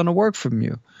me is going to work for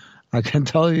you. I can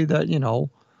tell you that, you know,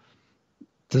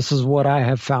 this is what I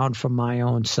have found from my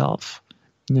own self.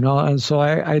 You know, and so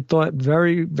I thought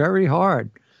very, very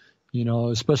hard, you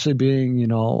know, especially being, you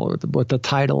know, with the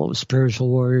title of spiritual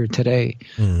warrior today.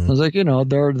 Mm-hmm. I was like, you know,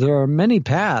 there are many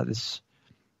paths,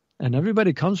 and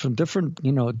everybody comes from different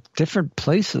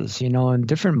places, you know, and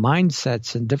different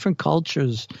mindsets and different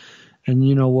cultures. And,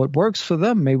 you know, what works for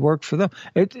them may work for them.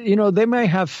 You know, they may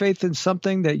have faith in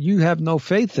something that you have no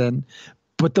faith in,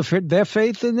 but their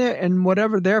faith in it and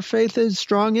whatever their faith is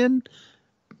strong in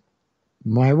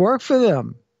might work for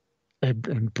them.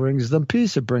 It brings them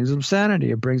peace. It brings them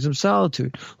sanity. It brings them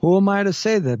solitude. Who am I to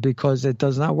say that because it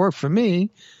does not work for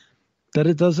me, that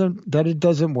it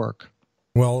doesn't work?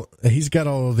 Well, he's got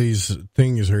all of these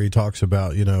things where he talks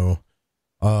about, you know,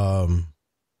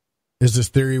 is this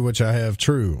theory which I have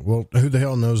true? Well, who the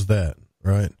hell knows that,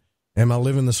 right? Am I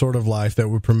living the sort of life that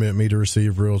would permit me to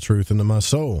receive real truth into my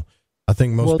soul? I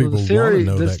think most people want to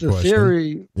know that question.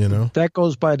 Theory, you know, that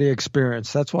goes by the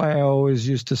experience. That's why I always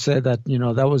used to say that, you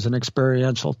know, that was an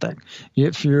experiential thing.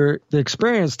 The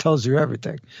experience tells you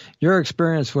everything. Your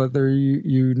experience, whether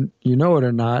you know it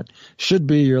or not, should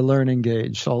be your learning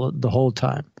gauge the whole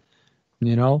time,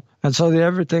 you know? And so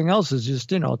everything else is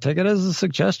just, you know, take it as a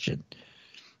suggestion.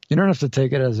 You don't have to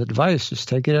take it as advice. Just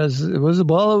take it as it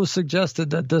was suggested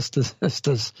that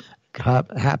this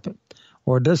happen.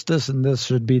 Or this, and this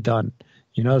should be done.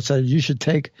 You know, so you should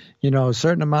take, you know, a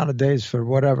certain amount of days for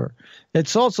whatever.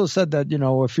 It's also said that, you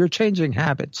know, if you're changing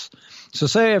habits. So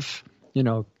say if, you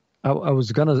know, I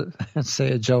was going to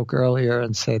say a joke earlier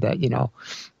and say that, you know,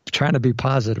 trying to be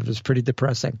positive is pretty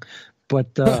depressing.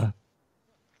 But,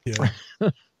 yeah,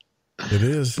 it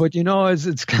is. But, you know,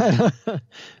 it's kind of,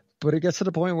 but it gets to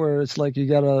the point where it's like you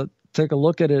got to take a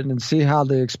look at it and see how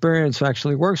the experience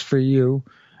actually works for you,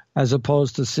 as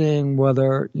opposed to seeing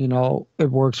whether, you know, it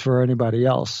works for anybody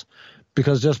else.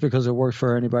 Because just because it works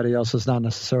for anybody else does not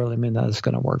necessarily mean that it's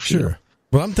going to work for you. Sure.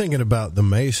 Well, I'm thinking about the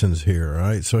Masons here,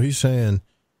 right? So he's saying,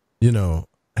 you know,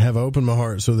 have opened my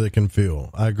heart so they can feel.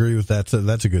 I agree with that.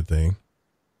 That's a good thing,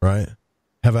 right?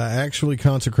 Have I actually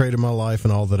consecrated my life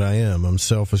and all that I am? I'm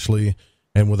selfishly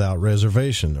and without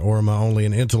reservation. Or am I only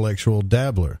an intellectual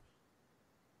dabbler?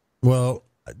 Well,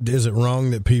 is it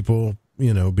wrong that people,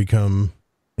 become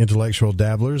intellectual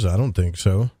dabblers? I don't think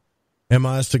so. Am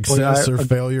I a success or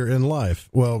failure in life?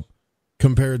 Well,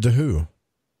 compared to who?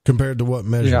 Compared to what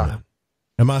measurement?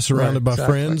 Yeah. Am I surrounded by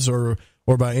friends or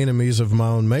by enemies of my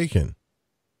own making?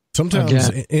 Sometimes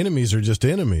enemies are just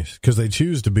enemies because they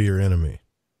choose to be your enemy.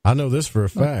 I know this for a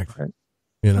fact. Right.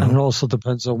 And it also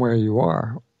depends on where you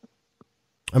are.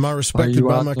 Am I respected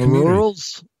by my community?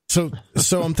 Rurals? So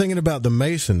I'm thinking about the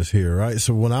Masons here, right?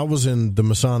 So when I was in the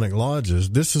Masonic lodges,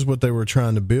 this is what they were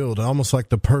trying to build, almost like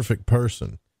the perfect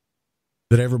person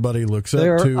that everybody looks up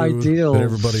to. Ideals. That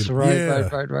everybody,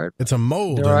 right. It's a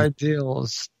mold. They're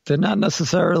ideals. They're not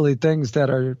necessarily things that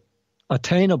are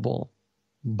attainable,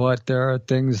 but there are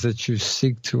things that you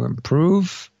seek to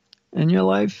improve in your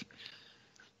life,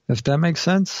 if that makes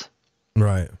sense.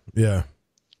 Right. Yeah.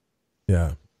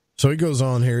 Yeah. So he goes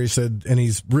on here, he said, and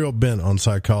he's real bent on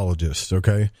psychologists,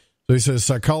 okay? So he says,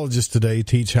 psychologists today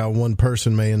teach how one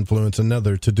person may influence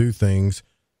another to do things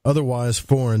otherwise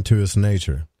foreign to his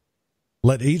nature.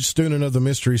 Let each student of the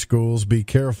mystery schools be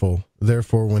careful,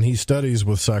 therefore, when he studies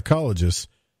with psychologists,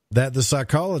 that the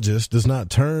psychologist does not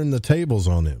turn the tables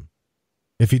on him.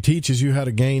 If he teaches you how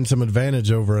to gain some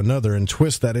advantage over another and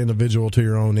twist that individual to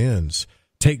your own ends,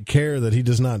 take care that he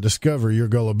does not discover your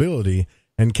gullibility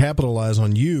and capitalize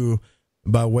on you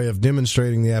by way of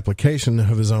demonstrating the application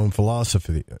of his own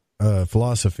philosophy.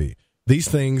 These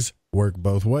things work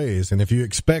both ways, and if you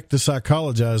expect to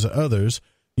psychologize others,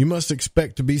 you must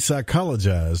expect to be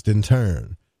psychologized in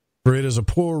turn. For it is a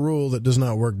poor rule that does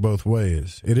not work both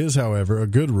ways. It is, however, a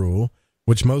good rule,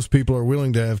 which most people are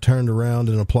willing to have turned around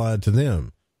and applied to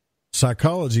them.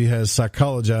 Psychology has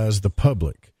psychologized the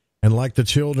public, and like the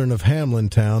children of Hamlin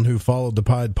Town who followed the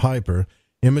Pied Piper,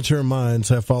 immature minds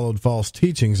have followed false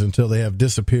teachings until they have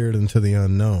disappeared into the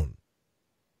unknown.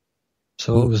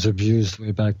 So it was abused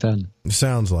way back then.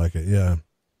 Sounds like it, yeah.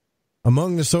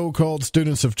 Among the so-called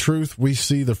students of truth, we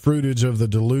see the fruitage of the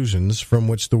delusions from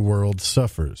which the world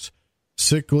suffers.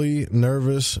 Sickly,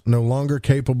 nervous, no longer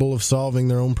capable of solving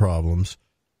their own problems,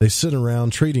 they sit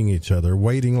around treating each other,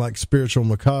 waiting like spiritual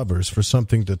macabres for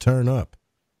something to turn up.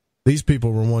 These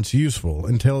people were once useful,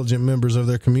 intelligent members of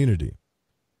their community.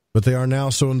 But they are now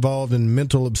so involved in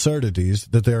mental absurdities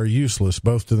that they are useless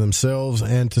both to themselves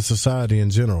and to society in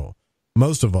general.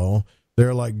 Most of all, they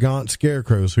are like gaunt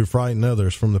scarecrows who frighten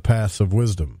others from the paths of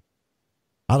wisdom.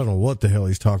 I don't know what the hell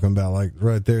he's talking about. Like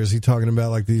right there, is he talking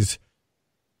about like these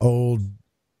old?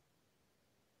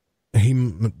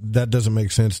 That doesn't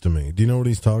make sense to me. Do you know what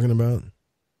he's talking about?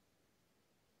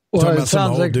 Well, talking about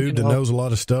some old like, dude that knows a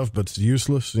lot of stuff but's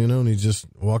useless, and he just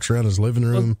walks around his living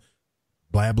room.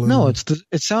 Blabbling. No,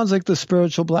 it sounds like the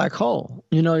spiritual black hole.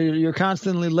 You're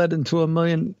constantly led into a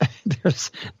million.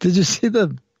 Did you see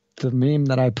the meme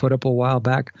that I put up a while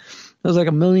back? There's like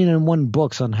 1,000,001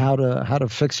 books on how to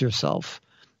fix yourself.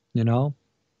 Yeah.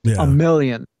 1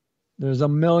 million. There's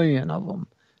 1 million of them,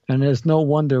 and there's no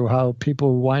wonder how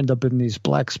people wind up in these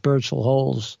black spiritual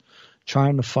holes,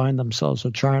 trying to find themselves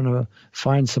or trying to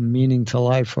find some meaning to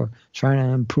life or trying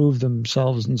to improve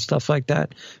themselves and stuff like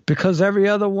that. Because every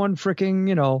other one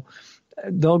freaking,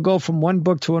 they'll go from one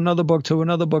book to another book to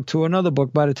another book to another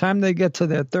book. By the time they get to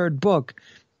their third book,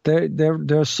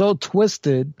 they're so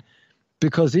twisted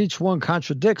because each one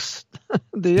contradicts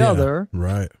the other.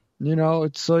 Right.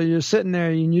 So you're sitting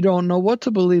there and you don't know what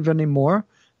to believe anymore.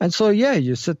 And so,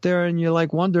 you sit there and you're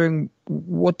like wondering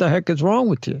what the heck is wrong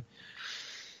with you.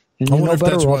 I wonder if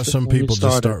that's why some people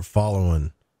just start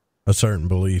following a certain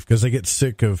belief because they get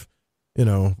sick of,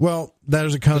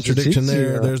 there's a contradiction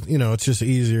there. There's, it's just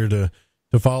easier to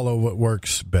follow what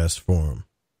works best for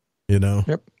them,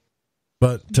 Yep.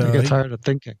 But you get tired of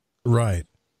thinking. Right.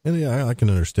 And I can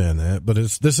understand that. But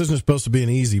this isn't supposed to be an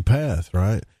easy path,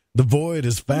 right? The void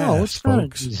is fast, no, it's not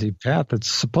folks. an easy path. It's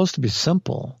supposed to be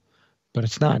simple, but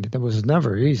it's not. It was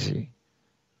never easy.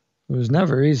 It was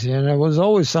never easy, and it was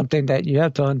always something that you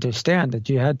have to understand, that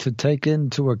you had to take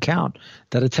into account,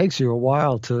 that it takes you a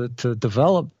while to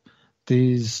develop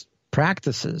these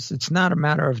practices. It's not a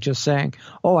matter of just saying,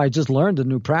 oh, I just learned a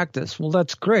new practice. Well,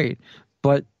 that's great,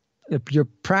 but if your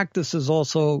practice is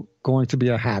also going to be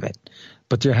a habit,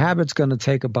 but your habit's going to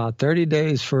take about 30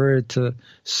 days for it to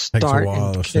start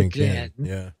and kick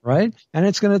in, right? And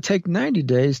it's going to take 90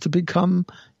 days to become,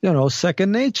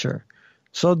 second nature.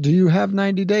 So do you have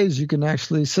 90 days you can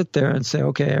actually sit there and say,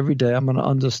 okay, every day I'm going to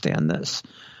understand this?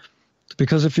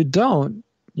 Because if you don't,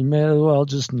 you may as well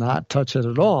just not touch it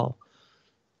at all.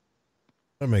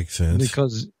 That makes sense.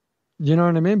 Because, you know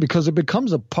what I mean? Because it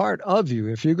becomes a part of you.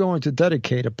 If you're going to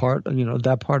dedicate a part,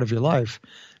 that part of your life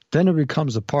then it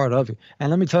becomes a part of you. And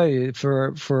let me tell you,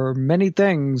 for many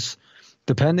things,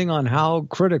 depending on how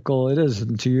critical it is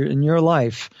in your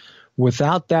life,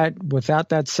 without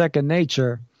that second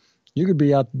nature, you could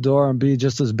be out the door and be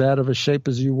just as bad of a shape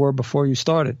as you were before you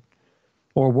started,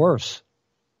 or worse.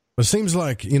 It seems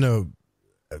like,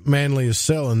 Manley is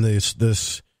selling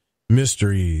this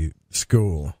mystery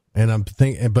school, and I'm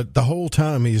thinking, but the whole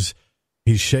time he's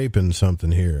shaping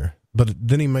something here. But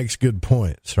then he makes good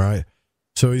points, right?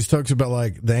 So he talks about,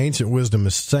 like, the ancient wisdom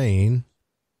is sane.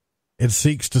 It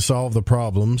seeks to solve the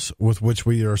problems with which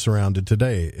we are surrounded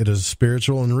today. It is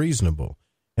spiritual and reasonable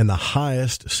in the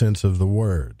highest sense of the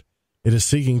word. It is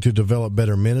seeking to develop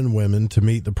better men and women to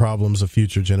meet the problems of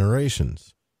future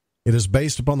generations. It is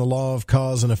based upon the law of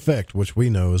cause and effect, which we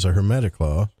know is a Hermetic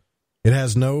law. It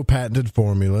has no patented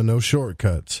formula, no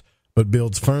shortcuts, but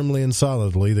builds firmly and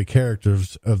solidly the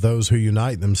characters of those who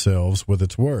unite themselves with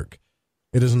its work.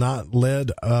 It is not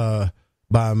led by,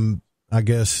 I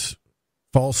guess,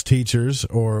 false teachers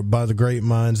or by the great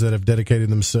minds that have dedicated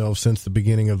themselves since the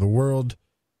beginning of the world,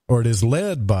 or it is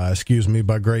led by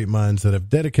great minds that have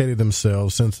dedicated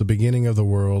themselves since the beginning of the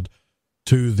world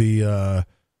to the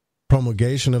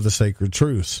promulgation of the sacred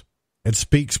truths. It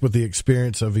speaks with the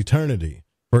experience of eternity,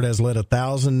 for it has led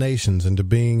 1,000 nations into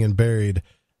being and buried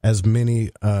as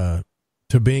many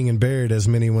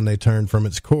when they turned from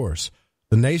its course.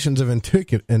 The nations of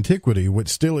antiquity which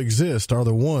still exist are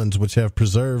the ones which have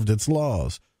preserved its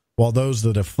laws, while those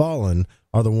that have fallen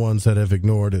are the ones that have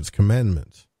ignored its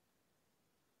commandments.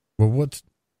 Well,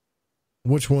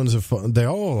 which ones have fallen? They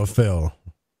all have fell,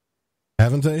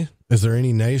 haven't they? Is there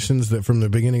any nations that from the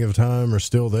beginning of time are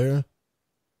still there?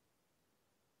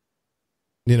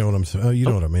 You know what I'm saying? You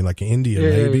know what I mean? Like India,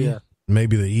 maybe,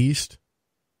 maybe the East.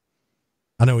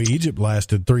 I know Egypt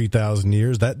lasted 3,000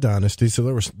 years, that dynasty,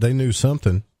 so they knew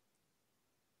something.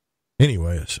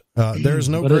 Anyways, there is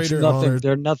no greater honor.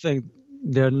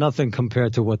 They're nothing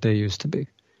compared to what they used to be.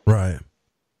 Right.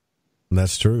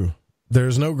 That's true. There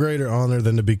is no greater honor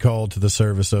than to be called to the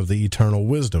service of the eternal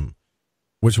wisdom,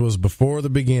 which was before the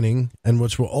beginning and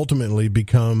which will ultimately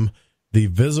become the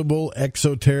visible,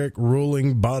 exoteric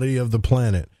ruling body of the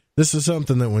planet. This is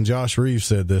something that when Josh Reeves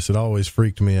said this, it always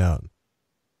freaked me out.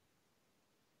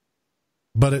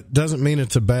 But it doesn't mean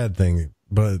it's a bad thing.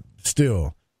 But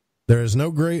still, there is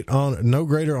no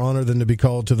greater honor than to be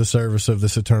called to the service of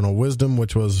this eternal wisdom,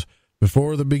 which was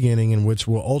before the beginning and which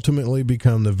will ultimately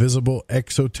become the visible,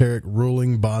 exoteric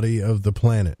ruling body of the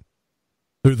planet.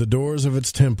 Through the doors of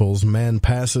its temples, man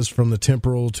passes from the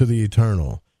temporal to the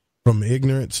eternal, from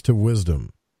ignorance to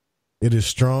wisdom. It is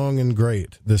strong and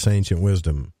great, this ancient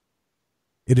wisdom.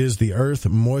 It is the earth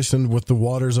moistened with the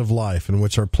waters of life in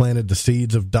which are planted the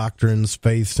seeds of doctrines,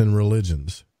 faiths, and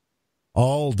religions.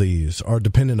 All these are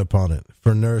dependent upon it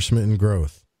for nourishment and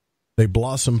growth. They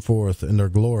blossom forth and are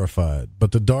glorified,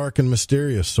 but the dark and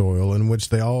mysterious soil in which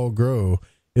they all grow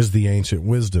is the ancient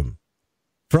wisdom.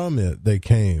 From it they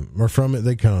came, or from it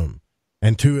they come,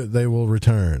 and to it they will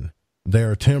return. They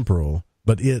are temporal,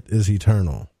 but it is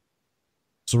eternal.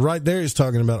 So right there he's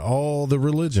talking about all the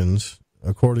religions,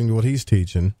 according to what he's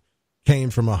teaching, came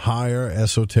from a higher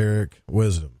esoteric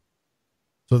wisdom.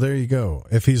 So there you go.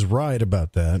 If he's right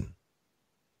about that,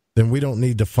 then we don't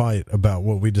need to fight about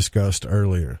what we discussed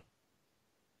earlier.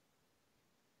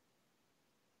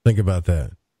 Think about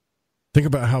that. Think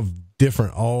about how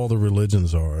different all the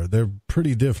religions are. They're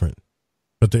pretty different,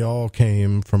 but they all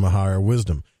came from a higher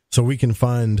wisdom. So we can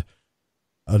find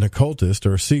an occultist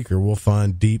or a seeker will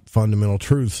find deep fundamental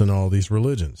truths in all these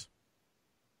religions.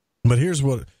 But here's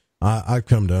what I've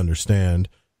come to understand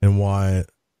and why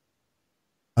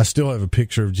I still have a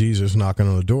picture of Jesus knocking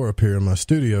on the door up here in my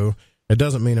studio. It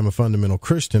doesn't mean I'm a fundamental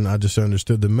Christian. I just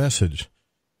understood the message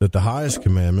that the highest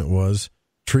commandment was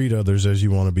treat others as you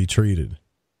want to be treated.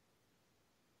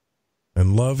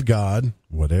 And love God,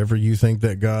 whatever you think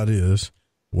that God is,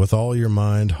 with all your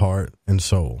mind, heart, and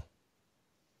soul.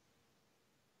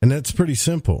 And that's pretty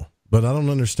simple, but I don't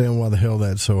understand why the hell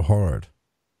that's so hard.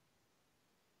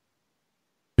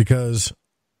 Because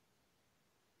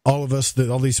all of us,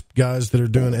 all these guys that are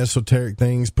doing esoteric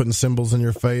things, putting symbols in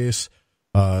your face,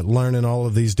 learning all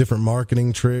of these different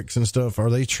marketing tricks and stuff, are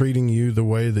they treating you the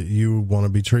way that you want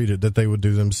to be treated, that they would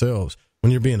do themselves?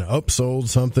 When you're being upsold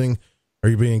something, or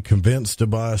you're being convinced to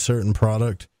buy a certain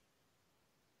product,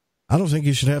 I don't think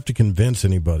you should have to convince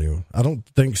anybody. I don't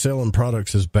think selling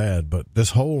products is bad, but this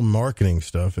whole marketing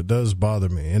stuff, it does bother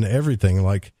me. And everything,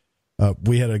 like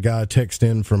we had a guy text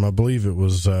in from, I believe it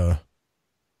was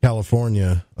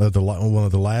California, one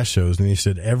of the last shows, and he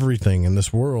said everything in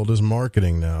this world is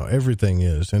marketing now. Everything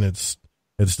is, and it's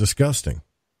disgusting.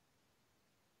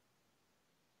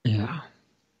 Yeah.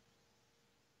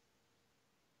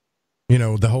 You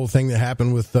know, the whole thing that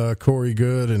happened with Corey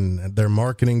Good and their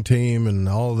marketing team and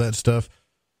all of that stuff,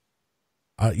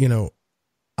 you know,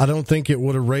 I don't think it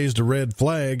would have raised a red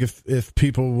flag if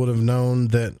people would have known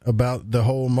that about the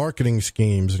whole marketing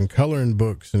schemes and coloring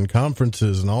books and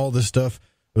conferences and all this stuff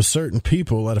with certain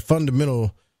people at a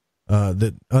fundamental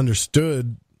that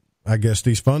understood, I guess,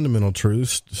 these fundamental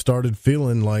truths, started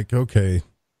feeling like, okay,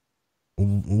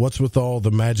 what's with all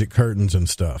the magic curtains and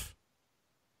stuff?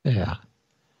 Yeah.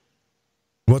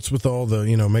 What's with all the,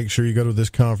 you know, make sure you go to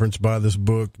this conference, buy this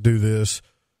book, do this,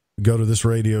 go to this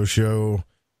radio show,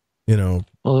 you know.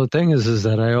 Well, the thing is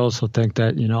that I also think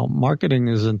that, you know, marketing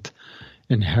isn't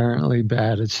inherently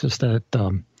bad. It's just that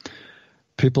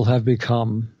people have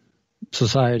become,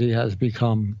 society has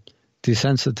become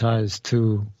desensitized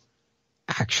to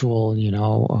actual, you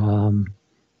know,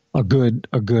 a good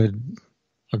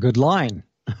line.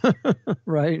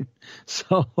 Right?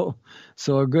 So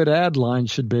a good ad line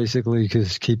should basically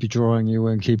just keep drawing you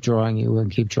in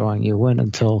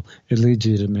until it leads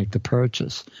you to make the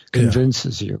purchase,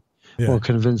 convinces you, or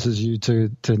convinces you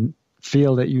to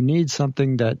feel that you need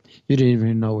something that you didn't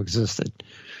even know existed.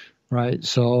 Right?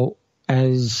 So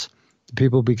as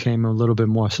people became a little bit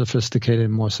more sophisticated,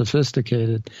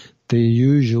 the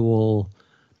usual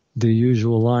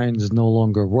lines no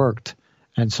longer worked.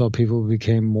 And so people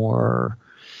became more,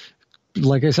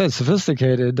 like I said,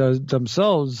 sophisticated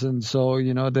themselves. And so,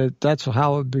 you know, that's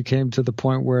how it became to the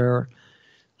point where,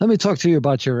 let me talk to you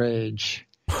about your age.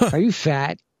 Are you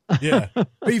fat? Yeah.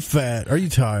 Are you fat? Are you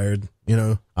tired? You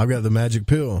know, I've got the magic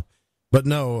pill. But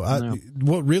no.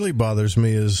 What really bothers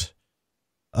me is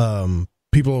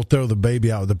people throw the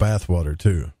baby out with the bathwater,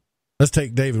 too. Let's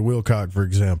take David Wilcock, for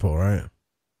example, right?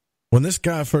 When this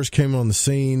guy first came on the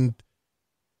scene,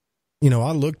 you know,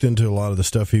 I looked into a lot of the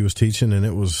stuff he was teaching, and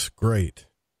it was great.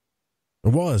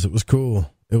 It was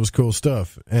cool. It was cool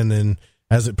stuff. And then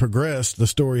as it progressed,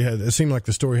 it seemed like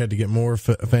the story had to get more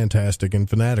fantastic and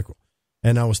fanatical.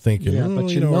 And I was thinking, but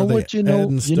you know what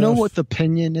the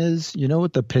opinion is? You know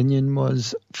what the opinion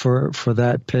was for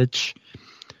that pitch?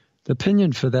 The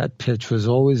opinion for that pitch was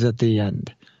always at the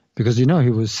end, because, you know,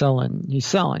 he's selling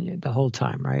you the whole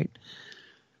time, right?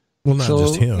 Well, not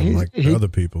just him, other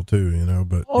people too, you know.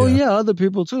 But other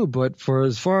people too. But for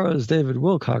as far as David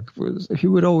Wilcock he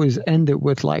would always end it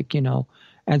with, like, you know,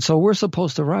 and so we're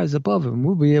supposed to rise above him.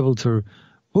 We'll be able to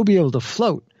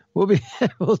float. We'll be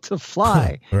able to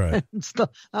fly right. and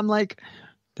stuff. I'm like,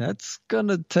 that's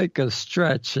gonna take a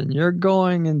stretch, and you're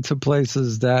going into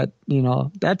places that, you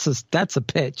know, that's a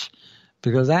pitch,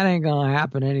 because that ain't gonna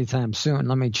happen anytime soon.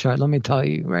 Let me tell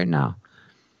you right now.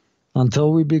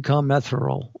 Until we become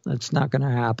ethereal, it's not going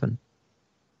to happen.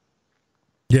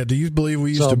 Yeah, do you believe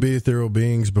we used to be ethereal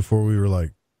beings before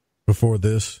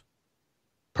this?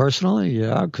 Personally,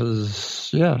 yeah,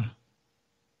 because,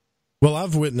 Well,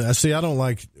 I've witnessed, I don't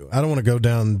want to go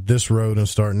down this road and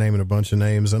start naming a bunch of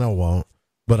names, and I won't,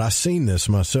 but I've seen this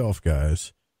myself,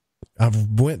 guys.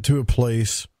 I've went to a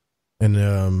place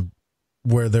and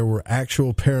where there were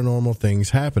actual paranormal things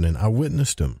happening. I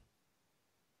witnessed them.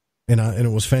 And it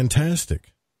was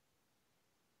fantastic.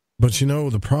 But, you know,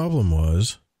 the problem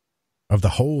of the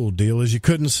whole deal is you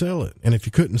couldn't sell it. And if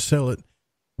you couldn't sell it,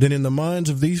 then in the minds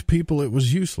of these people, it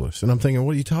was useless. And I'm thinking,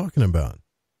 what are you talking about?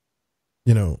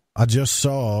 You know, I just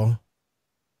saw,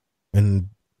 and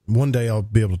one day I'll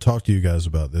be able to talk to you guys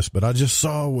about this, but I just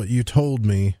saw what you told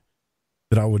me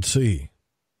that I would see.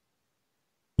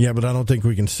 Yeah, but I don't think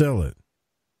we can sell it.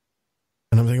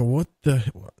 And I'm thinking,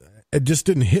 it just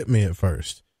didn't hit me at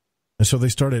first. And so they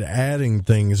started adding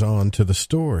things on to the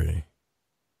story.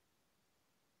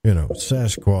 You know,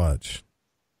 Sasquatch,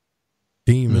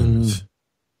 demons,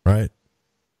 right?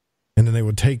 And then they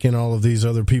would take in all of these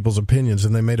other people's opinions,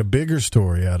 and they made a bigger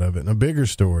story out of it, and a bigger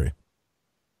story.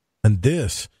 And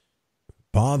this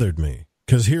bothered me,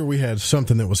 because here we had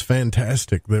something that was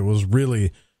fantastic, that was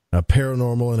really a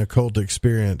paranormal and occult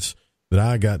experience that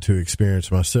I got to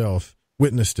experience myself,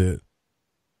 witnessed it,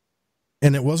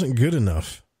 and it wasn't good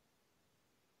enough.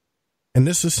 And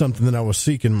this is something that I was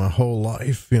seeking my whole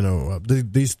life. You know,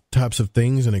 these types of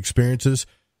things and experiences,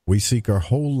 we seek our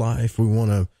whole life. We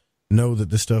want to know that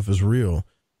this stuff is real.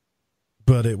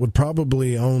 But it would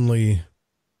probably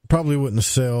wouldn't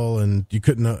sell, and you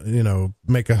couldn't, you know,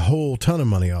 make a whole ton of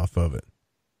money off of it.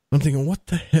 I'm thinking, what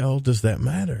the hell does that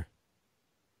matter?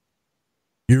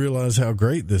 You realize how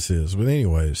great this is. But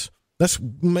anyways, I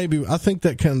think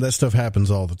that stuff happens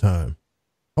all the time.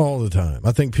 All the time.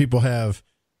 I think people have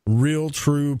real,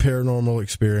 true paranormal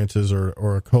experiences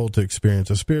or occult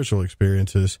experiences, spiritual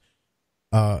experiences,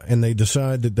 and they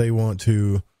decide that they want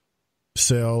to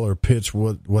sell or pitch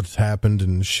what's happened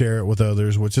and share it with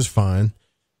others, which is fine.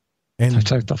 And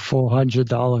it's like the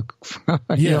 $400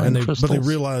 but they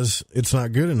realize it's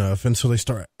not good enough, and so they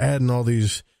start adding all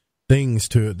these things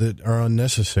to it that are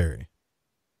unnecessary.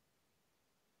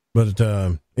 But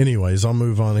anyways, I'll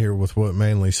move on here with what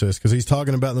Manley says, because he's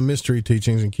talking about the mystery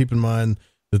teachings, and keep in mind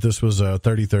that this was a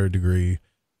 33rd degree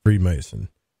Freemason.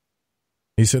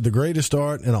 He said, the greatest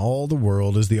art in all the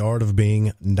world is the art of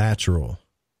being natural.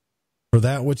 For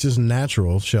that which is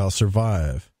natural shall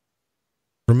survive.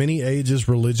 For many ages,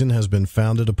 religion has been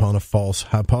founded upon a false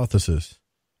hypothesis.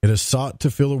 It has sought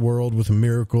to fill the world with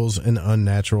miracles and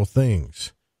unnatural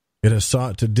things. It has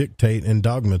sought to dictate and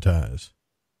dogmatize.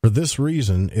 For this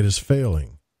reason, it is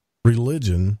failing.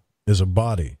 Religion is a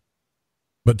body.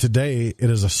 But today, it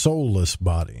is a soulless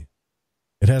body.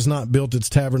 It has not built its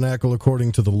tabernacle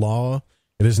according to the law.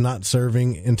 It is not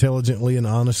serving intelligently and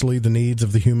honestly the needs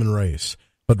of the human race,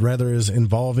 but rather is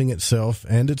involving itself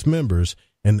and its members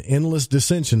in endless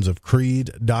dissensions of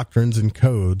creed, doctrines, and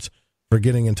codes,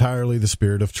 forgetting entirely the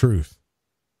spirit of truth.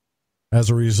 As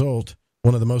a result,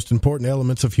 one of the most important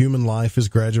elements of human life is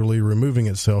gradually removing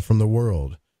itself from the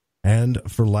world, and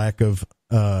for lack of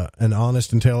an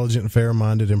honest, intelligent,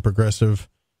 fair-minded, and progressive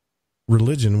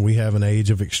religion, we have an age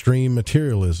of extreme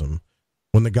materialism,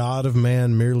 when the God of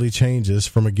man merely changes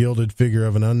from a gilded figure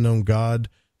of an unknown God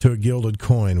to a gilded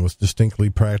coin with distinctly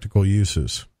practical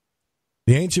uses.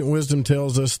 The ancient wisdom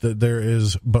tells us that there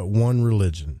is but one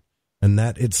religion, and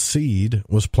that its seed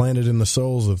was planted in the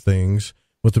souls of things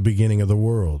with the beginning of the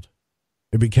world.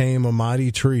 It became a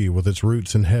mighty tree with its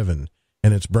roots in heaven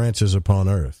and its branches upon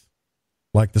earth.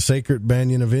 Like the sacred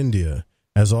banyan of India,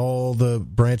 as all the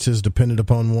branches depended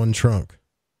upon one trunk,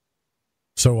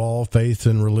 so all faiths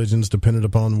and religions depended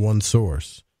upon one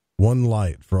source, one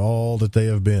light for all that they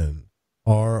have been,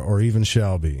 are, or even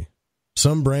shall be.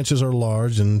 Some branches are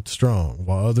large and strong,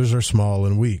 while others are small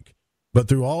and weak. But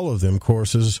through all of them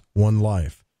courses one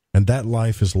life, and that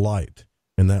life is light,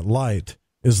 and that light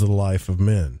is the life of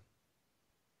men.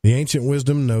 The ancient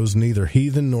wisdom knows neither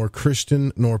heathen nor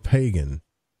Christian nor pagan.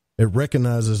 It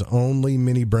recognizes only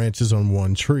many branches on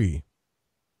one tree,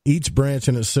 each branch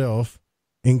in itself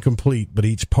incomplete, but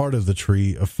each part of the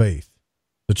tree of faith.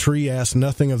 The tree asks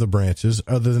nothing of the branches,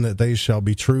 other than that they shall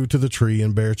be true to the tree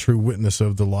and bear true witness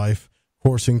of the life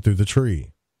coursing through the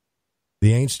tree.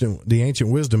 The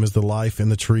ancient wisdom is the life in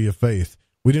the tree of faith.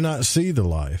 We do not see the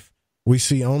life. We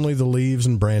see only the leaves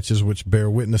and branches which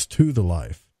bear witness to the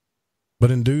life.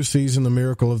 But in due season the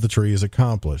miracle of the tree is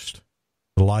accomplished.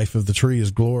 The life of the tree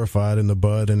is glorified in the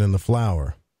bud and in the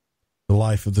flower. The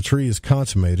life of the tree is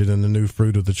consummated in the new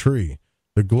fruit of the tree.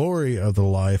 The glory of the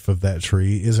life of that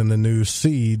tree is in the new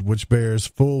seed which bears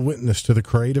full witness to the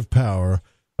creative power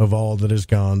of all that has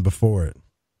gone before it.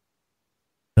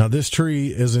 Now this tree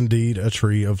is indeed a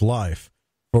tree of life,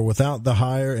 for without the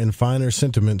higher and finer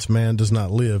sentiments man does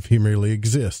not live, he merely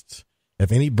exists.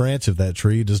 If any branch of that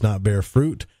tree does not bear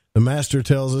fruit, the Master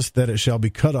tells us that it shall be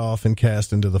cut off and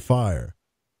cast into the fire.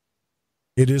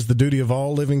 It is the duty of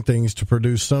all living things to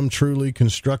produce some truly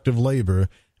constructive labor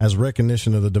as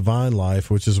recognition of the divine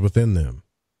life which is within them.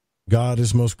 God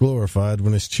is most glorified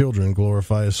when his children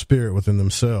glorify his spirit within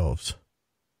themselves.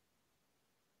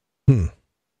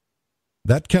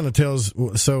 That kind of tells,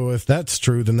 so if that's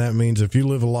true, then that means if you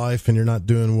live a life and you're not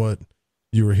doing what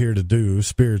you were here to do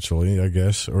spiritually, I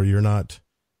guess, or you're not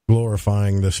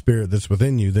glorifying the spirit that's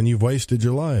within you, then you've wasted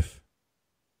your life.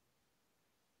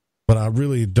 But I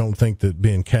really don't think that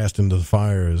being cast into the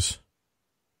fire is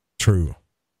true,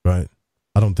 right?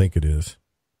 I don't think it is.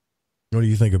 What do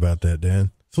you think about that,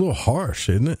 Dan? It's a little harsh,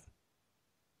 isn't it?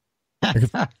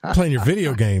 Like playing your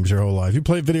video games your whole life. You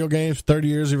play video games 30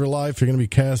 years of your life, you're going to be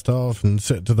cast off and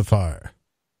set to the fire.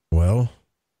 Well,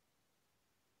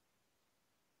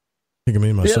 I think me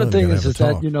and my son the other thing is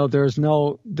talk.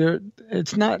 that,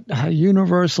 it's not a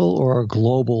universal or a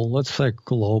global, let's say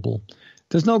global.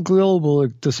 There's no global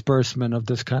disbursement of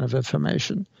this kind of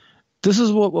information. This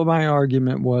is what my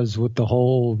argument was with the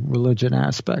whole religion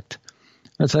aspect.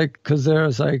 It's like, because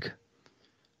there's like,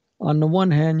 on the one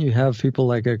hand, you have people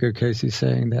like Edgar Cayce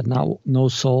saying that no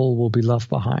soul will be left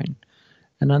behind.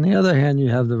 And on the other hand, you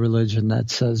have the religion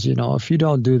that says, if you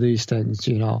don't do these things,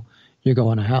 you're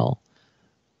going to hell.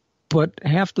 But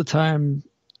half the time,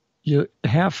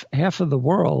 half of the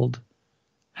world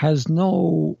has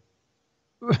no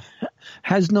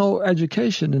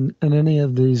education in any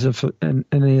of these in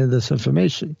any of this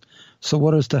information. So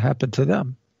what is to happen to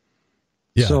them?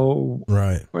 Yeah. So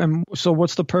right. And so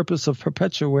what's the purpose of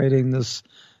perpetuating this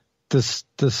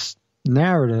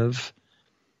narrative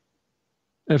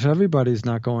if everybody's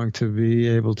not going to be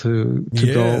able to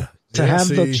go to have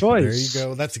the choice. There you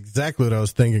go. That's exactly what I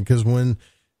was thinking. Because when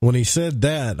he said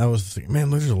that, I was thinking, man,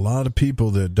 there's a lot of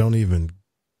people that don't even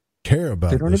care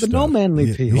about. They don't even know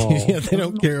manly people. Yeah, they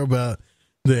don't care about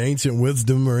the ancient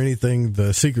wisdom or anything.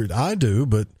 The secret, I do,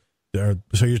 but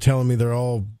so you're telling me they're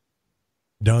all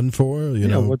done for? You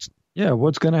know,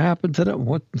 what's going to happen to them?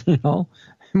 What,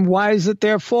 why is it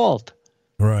their fault?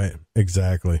 Right,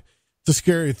 exactly. It's a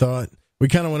scary thought. We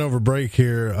kind of went over break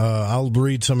here. I'll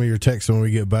read some of your texts when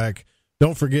we get back.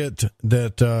 Don't forget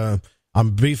that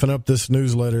I'm beefing up this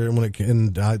newsletter,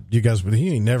 you guys, but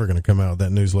he ain't never going to come out with that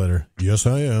newsletter. Yes,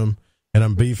 I am, and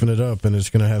I'm beefing it up, and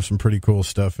it's going to have some pretty cool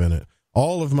stuff in it.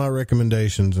 All of my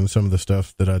recommendations and some of the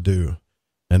stuff that I do,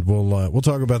 and we'll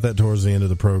talk about that towards the end of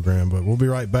the program. But we'll be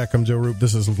right back. I'm Joe Roop.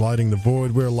 This is Lighting the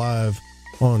Void. We're live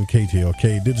on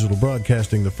KTLK Digital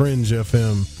Broadcasting, the Fringe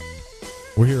FM.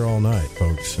 We're here all night,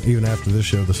 folks. Even after this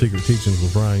show, The Secret Teachings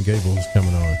with Brian Gable is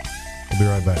coming on. We'll be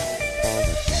right back.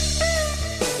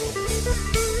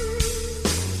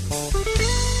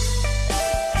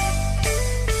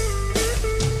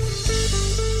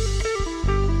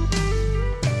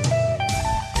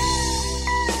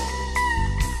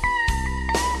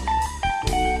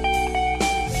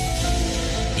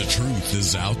 The truth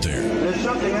is out there. There's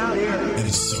something out here.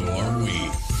 And so are we.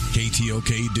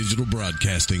 KTLK Digital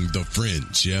Broadcasting, The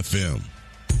Fringe FM.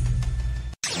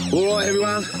 All right,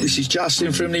 everyone, this is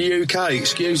Justin from the UK.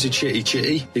 Excuse the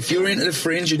chitty. If you're into the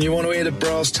Fringe and you want to hear the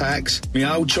brass tacks, me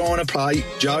old China plate,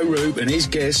 Joe Roop and his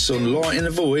guests on Lighting the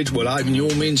Void will open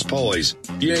your mince pies.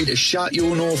 You need to shut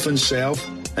your north and south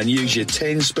and use your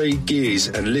 10-speed gears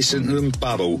and listen to them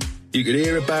bubble. You could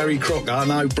hear a Barry Crocker,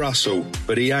 no Brussels,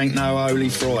 but he ain't no holy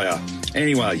friar.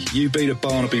 Anyway, you be the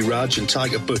Barnaby Rudge and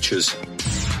take a butcher's.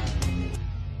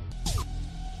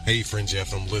 Hey, Fringe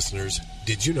FM listeners.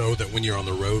 Did you know that when you're on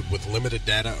the road with limited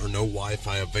data or no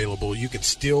Wi-Fi available, you can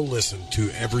still listen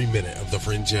to every minute of the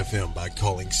Fringe FM by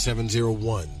calling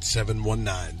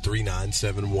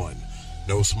 701-719-3971.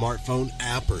 No smartphone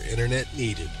app or internet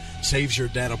needed. Saves your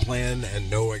data plan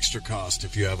and no extra cost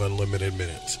if you have unlimited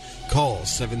minutes. Call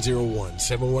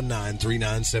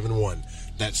 701-719-3971.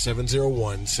 That's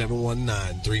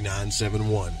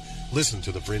 701-719-3971. Listen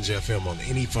to the Fringe FM on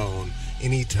any phone,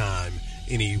 anytime,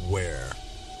 anywhere.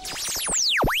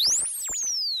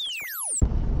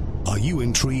 Are you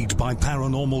intrigued by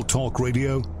Paranormal Talk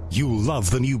Radio? You'll love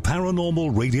the new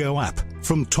Paranormal Radio app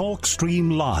from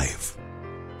TalkStream Live.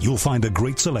 You'll find a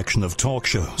great selection of talk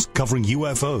shows covering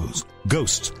UFOs,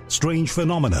 ghosts, strange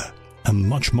phenomena, and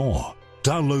much more.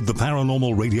 Download the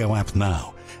Paranormal Radio app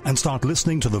now and start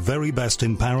listening to the very best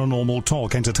in paranormal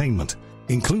talk entertainment,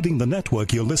 including the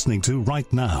network you're listening to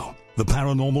right now, the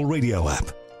Paranormal Radio app.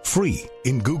 Free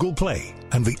in Google Play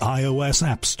and the iOS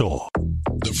App Store.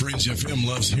 The Fringe FM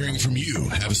loves hearing from you.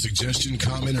 Have a suggestion,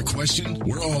 comment, or question?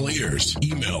 We're all ears.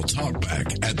 Email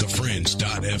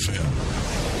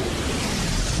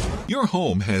talkback@thefringe.fm. Your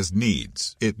home has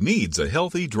needs. It needs a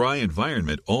healthy, dry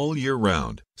environment all year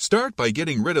round. Start by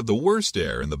getting rid of the worst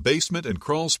air in the basement and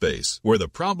crawl space, where the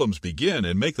problems begin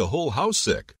and make the whole house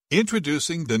sick.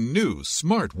 Introducing the new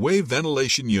Smart Wave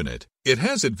Ventilation Unit. It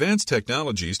has advanced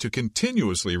technologies to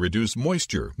continuously reduce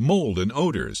moisture, mold, and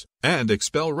odors, and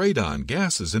expel radon,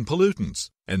 gases, and pollutants.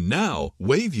 And now,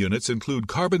 Wave units include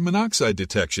carbon monoxide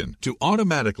detection to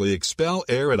automatically expel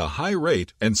air at a high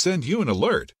rate and send you an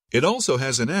alert. It also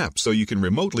has an app so you can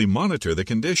remotely monitor the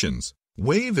conditions.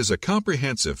 Wave is a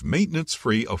comprehensive,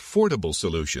 maintenance-free, affordable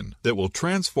solution that will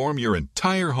transform your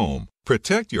entire home.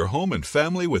 Protect your home and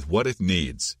family with what it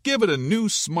needs. Give it a new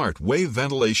Smart Wave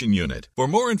Ventilation Unit. For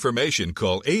more information,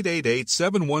 call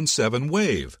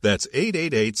 888-717-WAVE. That's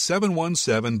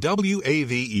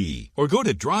 888-717-WAVE. Or go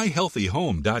to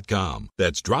dryhealthyhome.com.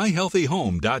 That's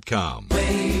dryhealthyhome.com.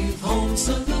 Wave Home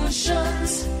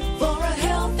Solutions for a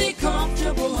healthy,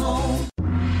 comfortable home.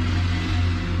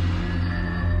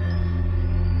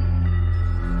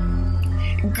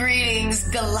 Greetings,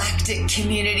 galactic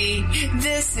community.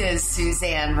 This is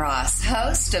Suzanne Ross,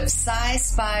 host of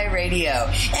Sci-Spy Radio,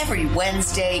 every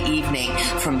Wednesday evening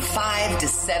from 5 to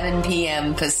 7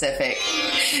 p.m. Pacific.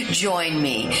 Join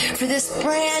me for this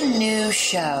brand new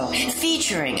show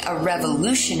featuring a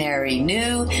revolutionary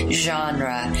new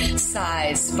genre,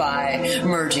 Sci-Spy,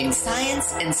 merging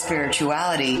science and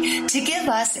spirituality to give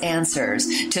us answers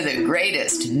to the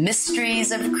greatest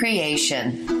mysteries of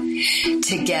creation.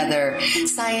 Together,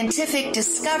 scientific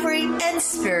discovery, and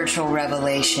spiritual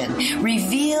revelation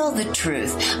reveal the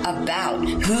truth about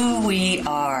who we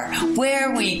are,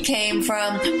 where we came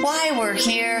from, why we're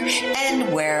here,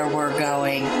 and where we're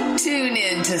going. Tune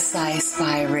in to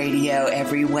Sci-Spy Radio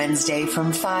every Wednesday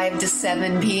from 5 to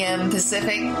 7 p.m.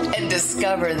 Pacific and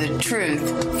discover the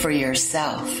truth for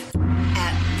yourself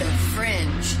at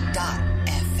thefringe.fm.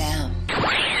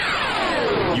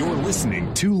 You're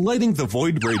listening to Lighting the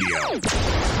Void Radio.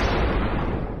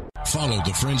 Follow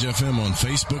The Fringe FM on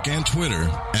Facebook and Twitter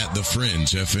at The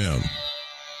Fringe FM.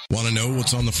 Want to know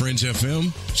what's on The Fringe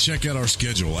FM? Check out our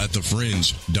schedule at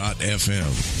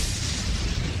thefringe.fm.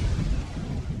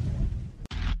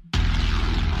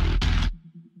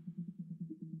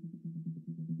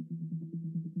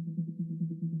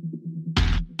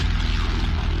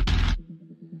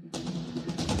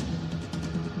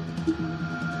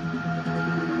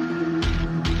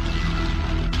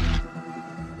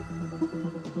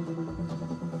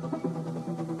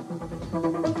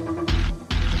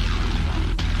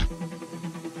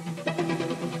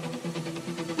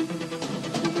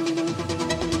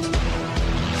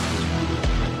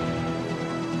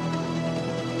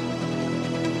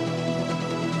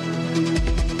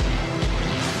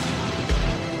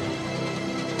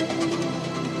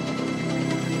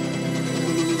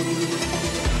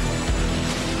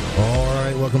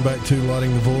 Welcome back to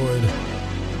Lighting the Void.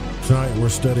 Tonight we're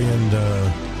studying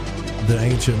the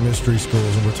ancient mystery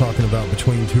schools, and we're talking about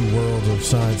between two worlds of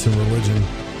science and religion.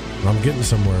 I'm getting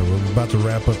somewhere. We're about to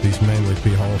wrap up these Manly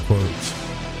P. Hall quotes,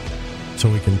 so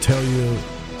we can tell you,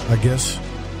 I guess,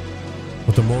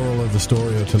 what the moral of the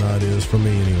story of tonight is, for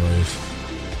me anyways.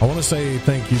 I want to say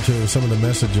thank you to some of the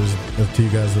messages to you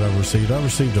guys that I've received. I've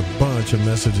received a bunch of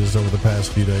messages over the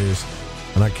past few days,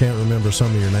 and I can't remember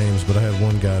some of your names, but I had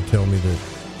one guy tell me that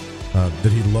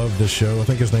he loved this show. I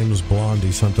think his name was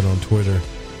Blondie something on Twitter,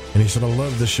 and he said, I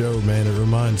love the show, man. It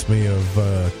reminds me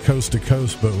of Coast to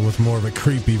Coast, but with more of a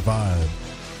creepy vibe.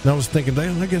 And I was thinking,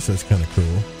 damn, I guess that's kind of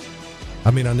cool.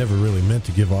 I mean, I never really meant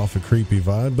to give off a creepy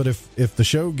vibe, but if the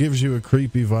show gives you a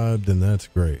creepy vibe, then that's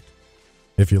great,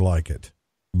 if you like it.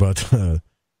 But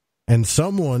and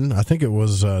someone, I think it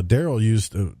was Daryl,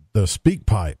 used the speak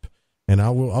pipe. And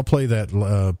I'll play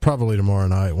that probably tomorrow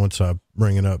night once I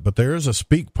bring it up. But there is a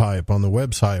speak pipe on the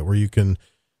website where you can,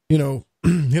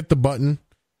 hit the button.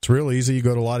 It's real easy. You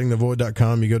go to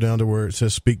lightingthevoid.com, you go down to where it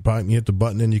says speak pipe, and you hit the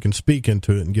button, and you can speak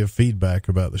into it and give feedback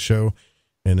about the show.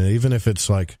 And even if it's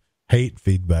like hate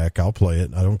feedback, I'll play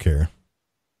it. I don't care.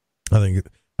 I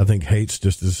think hate's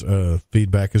just as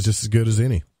feedback is just as good as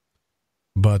any.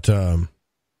 But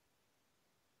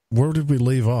where did we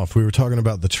leave off? We were talking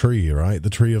about the tree, right? The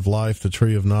tree of life, the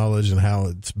tree of knowledge, and how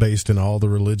it's based in all the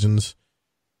religions.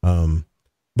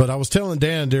 But I was telling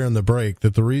Dan during the break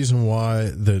that the reason why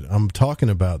that I'm talking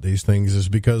about these things is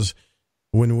because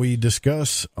when we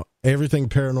discuss everything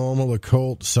paranormal,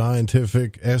 occult,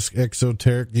 scientific,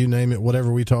 exoteric, you name it,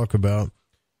 whatever we talk about,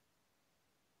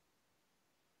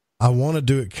 I want to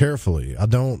do it carefully. I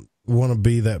don't want to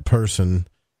be that person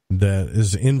that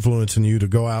is influencing you to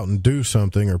go out and do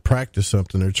something or practice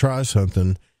something or try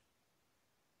something,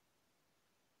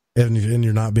 and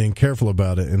you're not being careful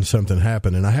about it and something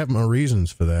happened. And I have my reasons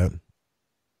for that.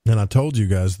 And I told you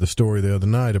guys the story the other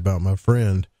night about my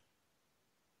friend.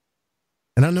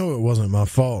 And I know it wasn't my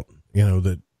fault,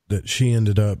 that she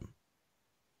ended up,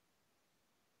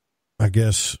 I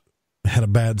guess, had a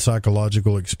bad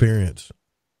psychological experience.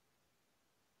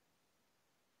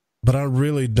 But I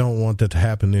really don't want that to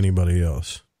happen to anybody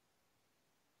else.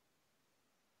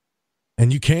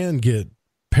 And you can get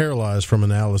paralyzed from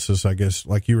analysis, I guess,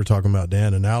 like you were talking about,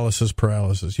 Dan, analysis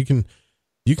paralysis. You can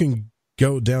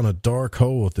go down a dark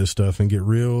hole with this stuff and get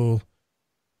real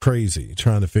crazy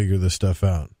trying to figure this stuff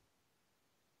out.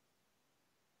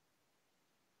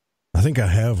 I think I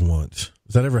have once.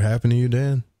 Has that ever happened to you,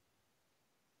 Dan?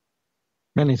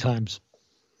 Many times.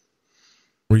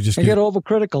 Where you just get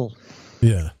overcritical.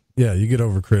 Yeah. Yeah, you get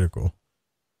overcritical.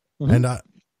 Mm-hmm. And I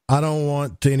don't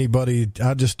want anybody,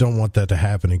 I just don't want that to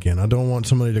happen again. I don't want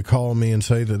somebody to call me and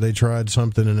say that they tried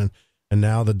something and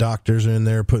now the doctors are in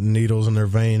there putting needles in their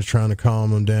veins trying to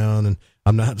calm them down. And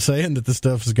I'm not saying that this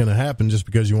stuff is going to happen just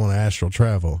because you want to astral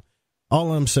travel.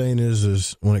 All I'm saying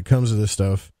is when it comes to this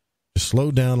stuff, just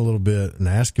slow down a little bit and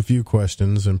ask a few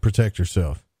questions and protect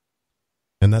yourself.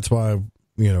 And that's why,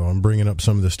 I'm bringing up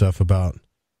some of this stuff about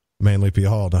Manly P.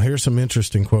 Hall. Now, here's some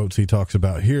interesting quotes he talks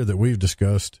about here that we've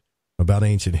discussed about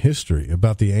ancient history,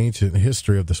 about the ancient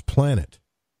history of this planet.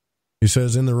 He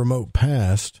says, in the remote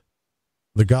past,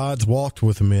 the gods walked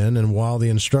with men, and while the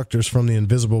instructors from the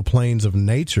invisible planes of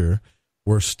nature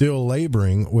were still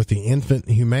laboring with the infant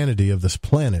humanity of this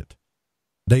planet,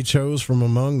 they chose from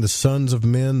among the sons of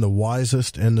men the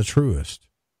wisest and the truest.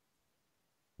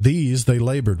 These they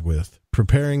labored with,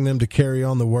 preparing them to carry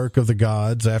on the work of the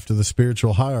gods after the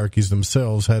spiritual hierarchies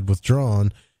themselves had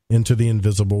withdrawn into the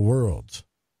invisible worlds.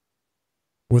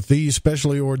 With these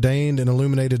specially ordained and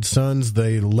illuminated sons,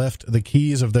 they left the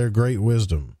keys of their great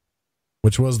wisdom,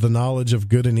 which was the knowledge of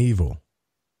good and evil.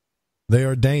 They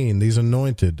ordained these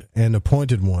anointed and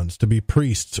appointed ones to be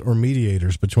priests or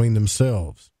mediators between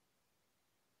themselves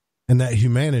and that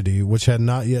humanity which had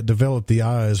not yet developed the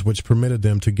eyes which permitted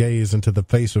them to gaze into the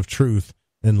face of truth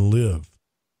and live.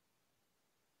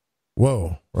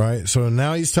 Whoa, right? So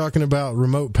now he's talking about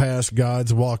remote past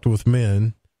gods walked with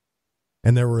men,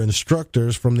 and there were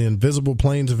instructors from the invisible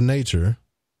planes of nature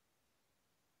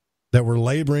that were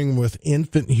laboring with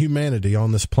infant humanity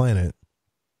on this planet,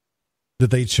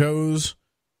 that they chose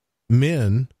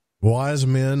men, wise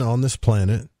men on this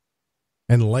planet,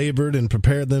 and labored and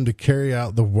prepared them to carry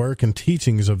out the work and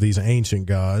teachings of these ancient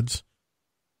gods,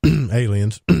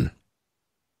 aliens,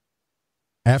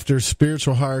 after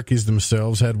spiritual hierarchies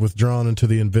themselves had withdrawn into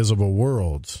the invisible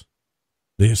worlds.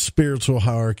 The spiritual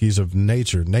hierarchies of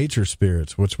nature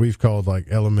spirits, which we've called like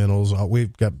elementals.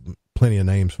 We've got plenty of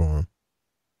names for them.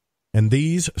 And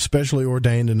these specially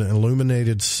ordained and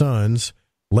illuminated sons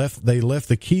left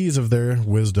the keys of their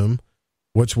wisdom,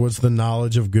 which was the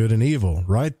knowledge of good and evil.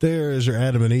 Right there is your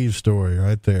Adam and Eve story,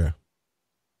 right there.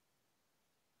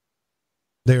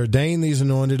 They ordained these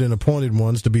anointed and appointed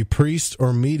ones to be priests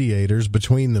or mediators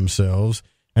between themselves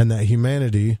and that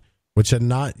humanity which had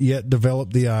not yet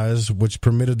developed the eyes which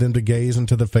permitted them to gaze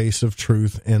into the face of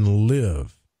truth and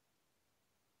live.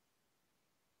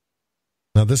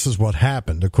 Now this is what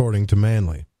happened according to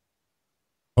Manley.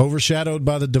 Overshadowed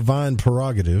by the divine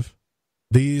prerogative,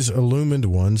 these illumined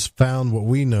ones found what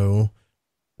we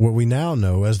now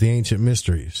know as the ancient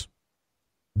mysteries.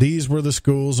 These were the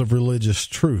schools of religious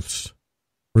truths,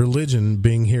 religion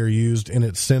being here used in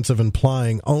its sense of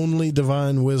implying only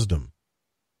divine wisdom.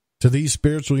 To these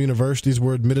spiritual universities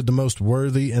were admitted the most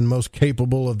worthy and most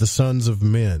capable of the sons of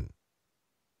men.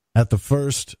 At the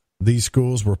first, these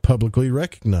schools were publicly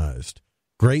recognized.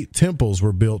 Great temples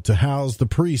were built to house the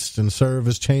priests and serve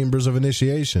as chambers of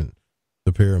initiation,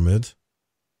 the pyramids,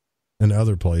 and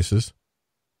other places.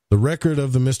 The record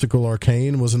of the mystical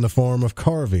arcane was in the form of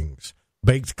carvings,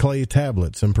 baked clay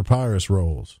tablets, and papyrus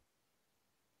rolls.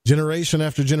 Generation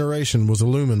after generation was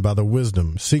illumined by the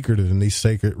wisdom secreted in these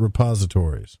sacred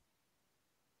repositories.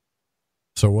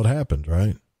 So what happened,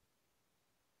 right?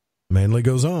 Manley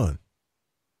goes on.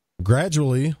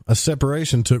 Gradually, a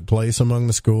separation took place among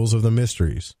the schools of the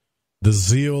mysteries. The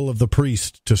zeal of the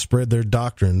priest to spread their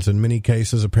doctrines in many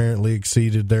cases apparently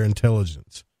exceeded their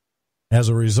intelligence. As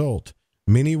a result,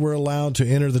 many were allowed to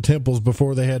enter the temples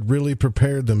before they had really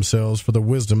prepared themselves for the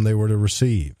wisdom they were to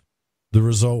receive. The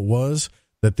result was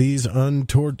that these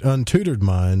untutored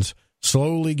minds,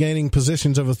 slowly gaining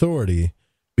positions of authority,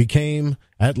 became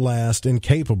at last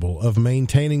incapable of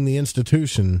maintaining the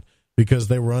institution because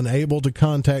they were unable to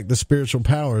contact the spiritual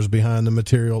powers behind the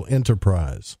material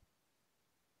enterprise.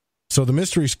 So the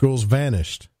mystery schools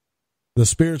vanished. The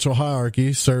spiritual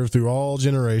hierarchy, served through all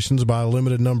generations by a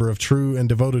limited number of true and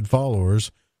devoted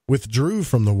followers, withdrew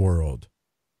from the world,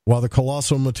 while the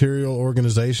colossal material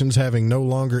organizations, having no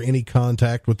longer any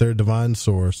contact with their divine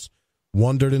source,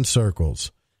 wandered in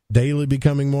circles, daily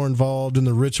becoming more involved in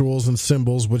the rituals and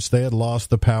symbols which they had lost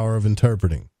the power of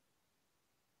interpreting.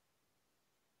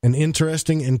 An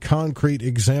interesting and concrete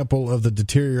example of the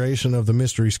deterioration of the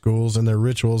mystery schools and their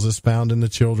rituals is found in the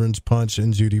children's Punch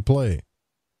and Judy play.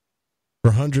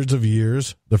 For hundreds of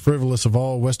years, the frivolous of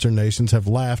all Western nations have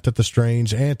laughed at the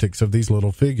strange antics of these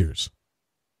little figures.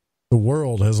 The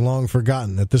world has long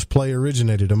forgotten that this play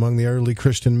originated among the early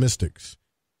Christian mystics,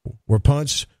 where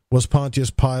Punch was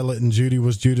Pontius Pilate and Judy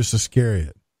was Judas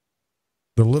Iscariot.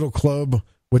 The little club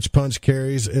which Punch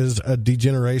carries is a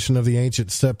degeneration of the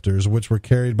ancient scepters which were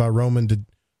carried by Roman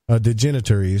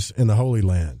dignitaries in the Holy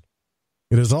Land.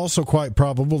 It is also quite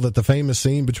probable that the famous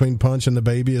scene between Punch and the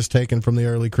baby is taken from the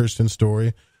early Christian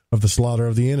story of the slaughter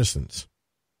of the innocents.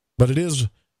 But it is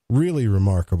really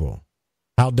remarkable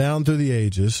how down through the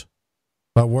ages,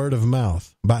 by word of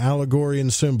mouth, by allegory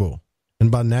and symbol,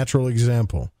 and by natural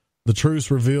example, the truths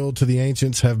revealed to the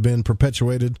ancients have been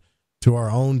perpetuated to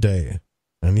our own day,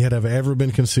 and yet have ever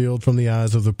been concealed from the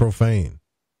eyes of the profane.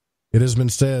 It has been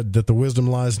said that the wisdom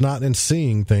lies not in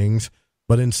seeing things,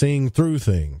 but in seeing through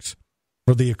things.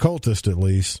 For the occultist, at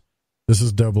least, this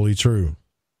is doubly true.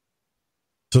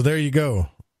 So there you go.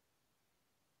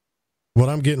 What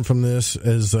I'm getting from this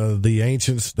is the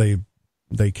ancients, they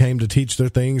They came to teach their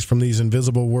things from these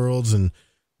invisible worlds, and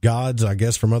gods, I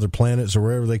guess, from other planets or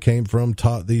wherever they came from,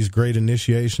 taught these great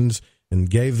initiations and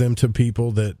gave them to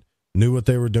people that knew what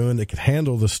they were doing, that could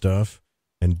handle the stuff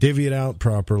and divvy it out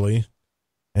properly.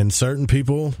 And certain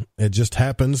people, it just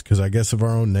happens, because I guess of our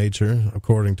own nature,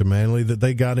 according to Manly, that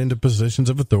they got into positions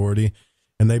of authority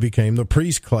and they became the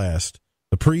priest class.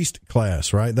 The priest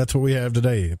class, right? That's what we have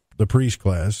today, the priest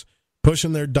class,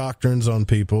 pushing their doctrines on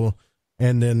people,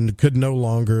 and then could no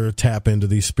longer tap into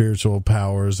these spiritual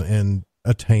powers and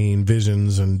attain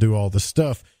visions and do all this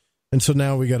stuff. And so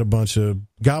now we got a bunch of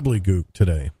gobbledygook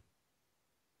today.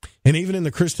 And even in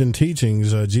the Christian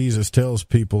teachings, Jesus tells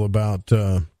people about,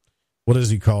 what does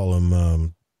he call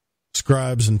them?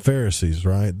 Scribes and Pharisees,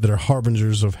 right? That are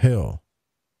harbingers of hell.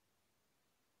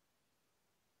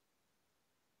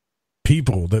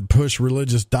 People that push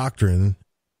religious doctrine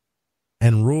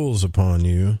and rules upon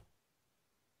you,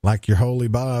 like your Holy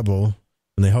Bible,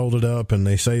 and they hold it up and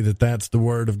they say that that's the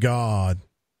Word of God,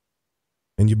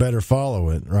 and you better follow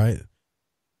it, right?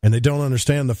 And they don't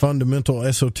understand the fundamental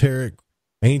esoteric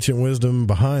ancient wisdom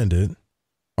behind it,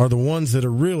 are the ones that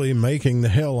are really making the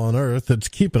hell on earth that's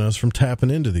keeping us from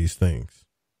tapping into these things.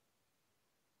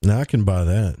 Now, I can buy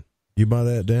that. You buy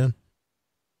that, Dan?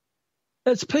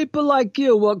 It's people like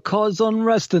you what cause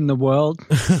unrest in the world.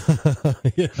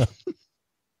 Yeah.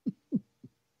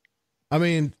 I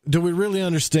mean, do we really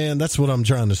understand? That's what I'm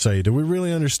trying to say. Do we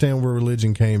really understand where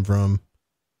religion came from?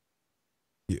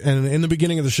 And in the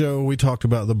beginning of the show, we talked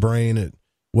about the brain, at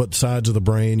what sides of the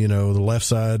brain, the left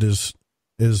side is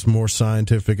more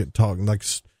scientific. It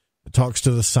talks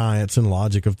to the science and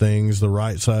logic of things. The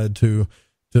right side to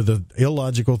the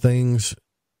illogical things.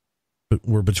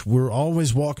 We're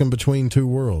always walking between two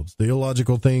worlds. The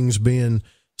illogical things being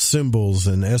symbols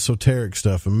and esoteric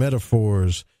stuff and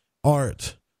metaphors,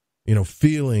 art,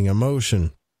 feeling,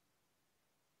 emotion.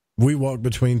 We walk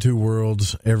between two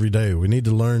worlds every day. We need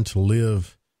to learn to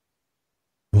live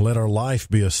and let our life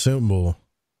be a symbol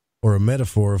or a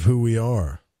metaphor of who we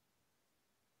are.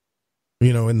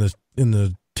 In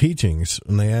the teachings,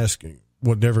 when they ask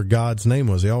whatever God's name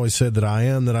was, he always said that I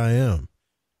am that I am.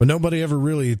 But nobody ever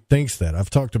really thinks that. I've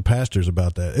talked to pastors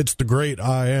about that. It's the great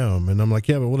I am. And I'm like,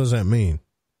 yeah, but what does that mean?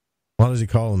 Why does he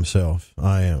call himself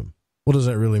I am? What does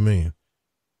that really mean?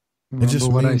 Remember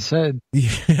what I said.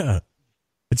 Yeah.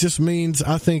 It just means,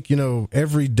 I think,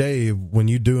 every day when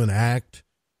you do an act,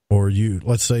 or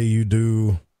let's say you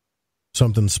do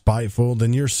something spiteful,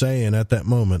 then you're saying at that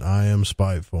moment, I am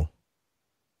spiteful.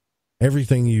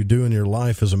 Everything you do in your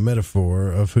life is a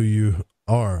metaphor of who you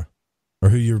are or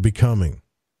who you're becoming.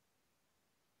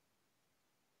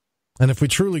 And if we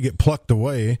truly get plucked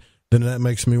away, then that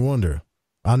makes me wonder.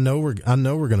 I know we're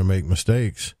going to make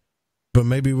mistakes, but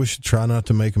maybe we should try not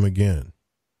to make them again.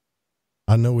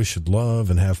 I know we should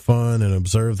love and have fun and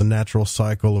observe the natural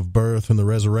cycle of birth and the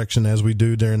resurrection as we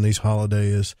do during these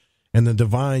holidays, and the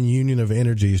divine union of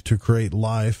energies to create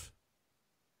life.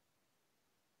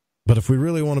 But if we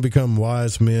really want to become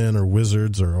wise men or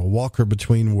wizards or a walker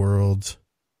between worlds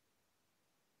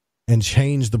and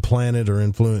change the planet or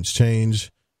influence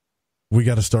change, we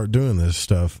got to start doing this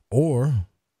stuff. Or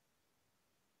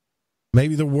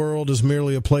maybe the world is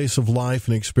merely a place of life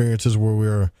and experiences where we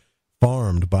are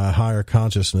farmed by a higher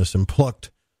consciousness and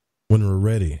plucked when we're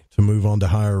ready to move on to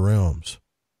higher realms.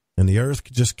 And the earth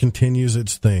just continues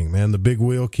its thing, man. The big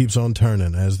wheel keeps on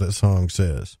turning, as that song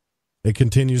says. It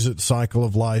continues its cycle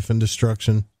of life and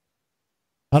destruction.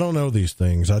 I don't know these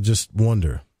things. I just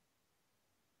wonder.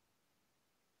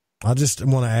 I just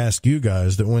want to ask you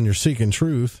guys that when you're seeking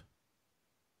truth,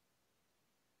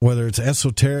 whether it's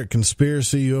esoteric,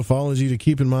 conspiracy, ufology, to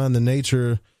keep in mind the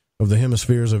nature of the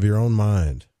hemispheres of your own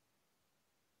mind,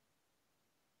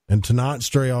 and to not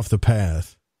stray off the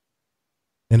path.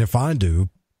 And if I do,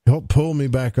 help pull me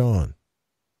back on.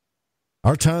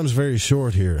 Our time's very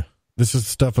short here. This is the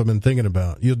stuff I've been thinking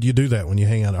about. You do that when you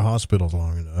hang out at hospitals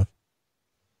long enough.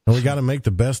 And we got to make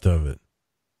the best of it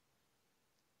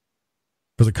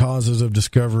for the causes of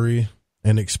discovery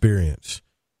and experience.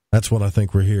 That's what I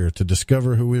think we're here, to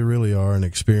discover who we really are and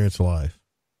experience life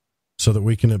so that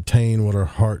we can obtain what our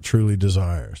heart truly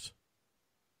desires.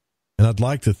 And I'd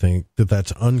like to think that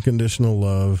that's unconditional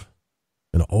love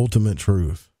and ultimate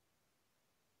truth.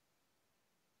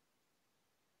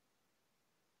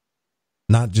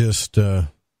 Not just,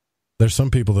 there's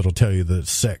some people that'll tell you that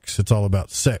it's sex. It's all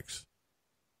about sex.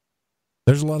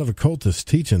 There's a lot of occultists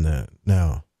teaching that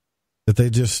now, that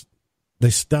they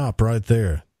stop right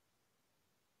there.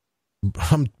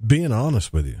 I'm being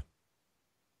honest with you.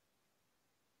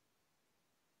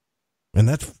 And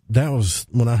that was,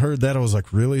 when I heard that, I was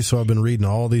like, really? So I've been reading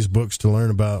all these books to learn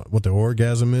about what the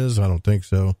orgasm is? I don't think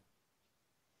so.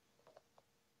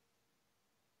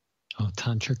 Oh,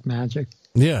 tantric magic.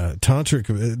 Yeah, tantric,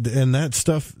 and that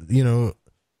stuff, you know,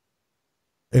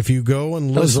 if you go and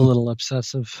listen. That was a little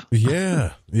obsessive.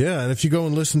 Yeah, yeah. And if you go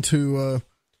and listen to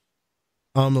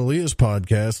Amalia's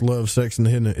podcast, Love, Sex, and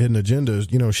the Hidden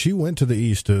Agendas, you know, she went to the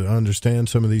East to understand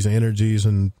some of these energies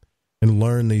and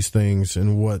learn these things.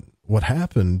 And what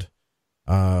happened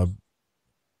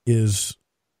is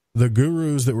the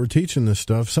gurus that were teaching this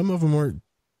stuff, some of them weren't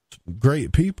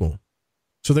great people.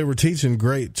 So they were teaching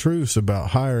great truths about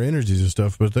higher energies and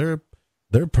stuff, but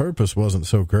their purpose wasn't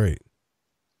so great.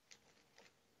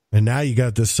 And now you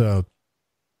got this,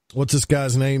 what's this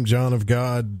guy's name? John of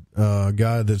God,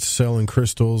 guy that's selling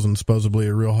crystals and supposedly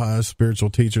a real high spiritual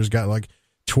teacher's got like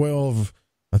 12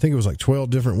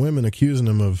 different women accusing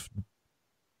him of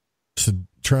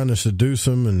trying to seduce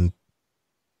him and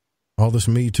all this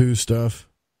Me Too stuff.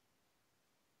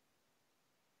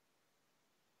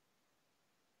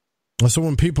 So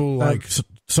when people like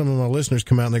some of my listeners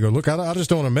come out and they go, look, I just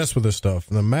don't want to mess with this stuff.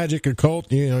 And the magic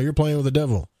occult, you know, you're playing with the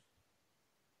devil.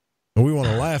 And we want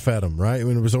to laugh at them, right?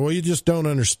 When it was, well, you just don't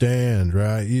understand,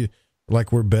 right?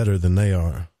 Like we're better than they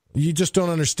are. You just don't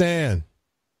understand.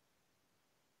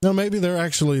 Now, maybe they're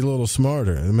actually a little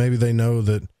smarter. And maybe they know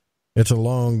that it's a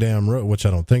long damn road, which I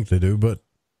don't think they do, but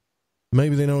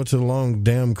maybe they know it's a long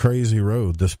damn crazy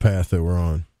road, this path that we're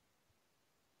on.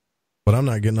 But I'm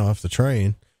not getting off the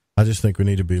train. I just think we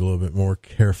need to be a little bit more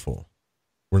careful.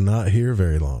 We're not here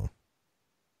very long.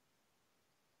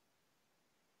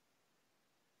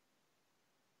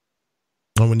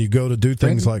 And when you go to do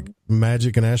things like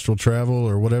magic and astral travel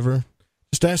or whatever,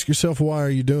 just ask yourself, why are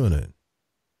you doing it?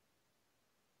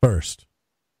 First.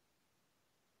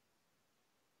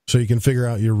 So you can figure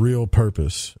out your real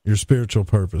purpose, your spiritual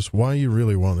purpose, why you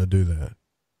really want to do that.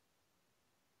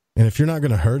 And if you're not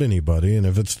going to hurt anybody, and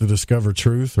if it's to discover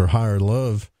truth or higher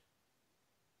love,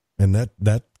 and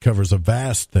that covers a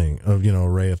vast thing of, you know,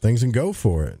 array of things, and go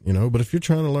for it, you know. But if you're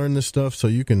trying to learn this stuff so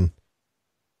you can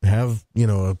have, you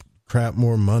know, a crap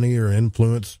more money or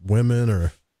influence women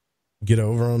or get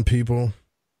over on people,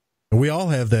 and we all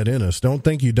have that in us. Don't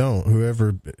think you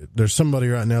don't. There's somebody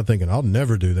right now thinking, I'll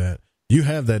never do that. You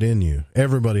have that in you.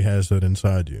 Everybody has that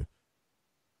inside you.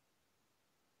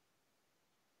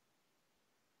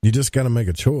 You just got to make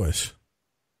a choice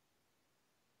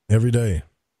every day.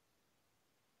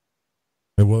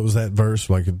 And what was that verse?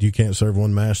 Like, you can't serve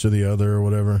one master the other or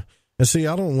whatever. And see,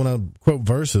 when I quote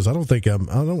verses, I don't want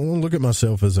to look at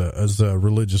myself as a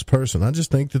religious person. I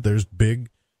just think that there's big,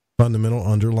 fundamental,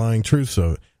 underlying truths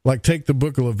of it. Like, take the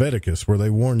book of Leviticus, where they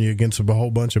warn you against a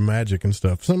whole bunch of magic and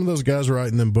stuff. Some of those guys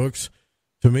writing them books,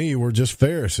 to me, were just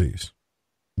Pharisees.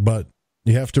 But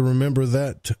you have to remember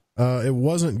that it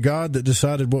wasn't God that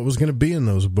decided what was going to be in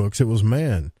those books. It was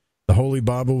man. The Holy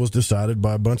Bible was decided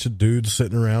by a bunch of dudes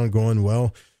sitting around going,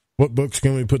 well, what books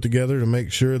can we put together to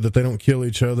make sure that they don't kill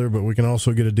each other, but we can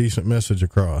also get a decent message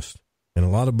across? And a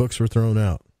lot of books were thrown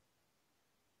out.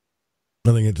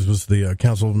 I think it was the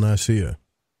Council of Nicaea.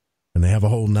 And they have a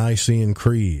whole Nicene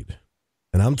Creed.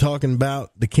 And I'm talking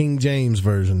about the King James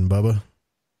Version, Bubba.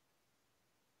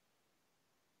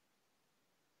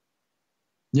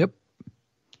 Yep.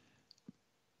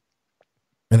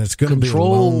 And it's going to be a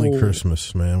lonely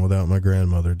Christmas, man, without my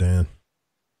grandmother, Dan.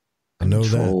 I know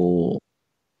that.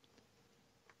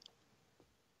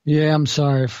 Yeah, I'm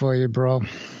sorry for you, bro.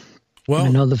 Well, I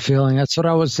know the feeling. That's what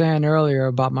I was saying earlier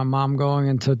about my mom going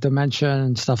into dementia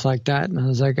and stuff like that. And I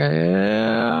was like,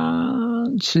 yeah,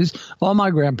 all my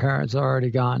grandparents are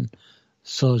already gone.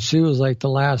 So she was like the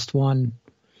last one.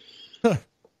 Huh.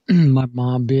 My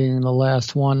mom being the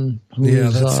last one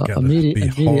who's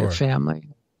immediate family.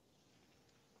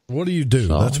 What do you do?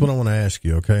 So, that's what I want to ask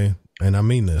you, okay? And I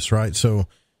mean this, right? So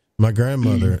my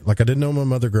grandmother, like I didn't know my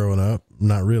mother growing up,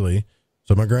 not really.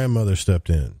 So my grandmother stepped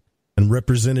in and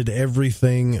represented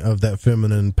everything of that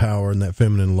feminine power and that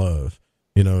feminine love.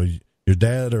 You know, your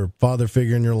dad or father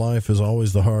figure in your life is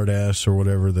always the hard ass or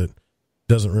whatever that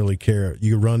doesn't really care.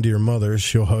 You run to your mother,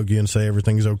 she'll hug you and say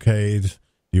everything's okay.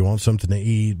 You want something to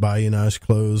eat, buy you nice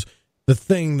clothes. The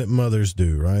thing that mothers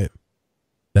do, right?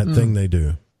 That thing they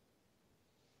do.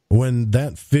 When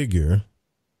that figure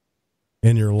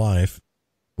in your life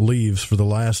leaves for the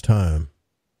last time,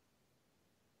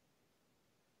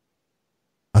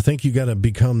 I think you got to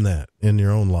become that in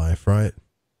your own life, right?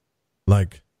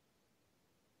 Like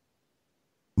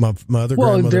my other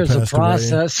grandmother passed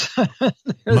away.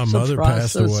 There's my mother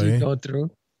passed away. You go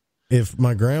through. If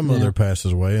my grandmother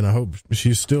passes away, and I hope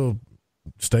she's still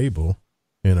stable,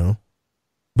 you know,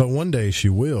 But one day she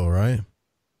will, right?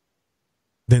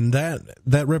 Then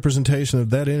that representation of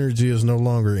that energy is no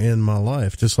longer in my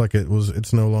life, just like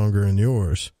it's no longer in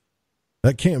yours.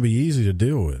 That can't be easy to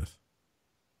deal with.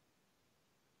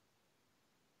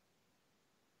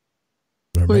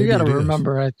 Well, you got to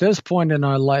remember, at this point in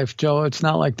our life, Joe, it's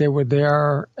not like they were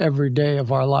there every day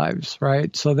of our lives,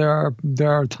 right? So there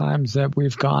are times that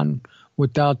we've gone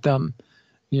without them,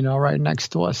 right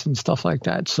next to us and stuff like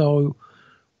that. So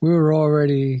we were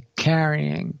already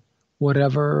carrying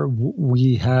whatever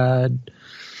we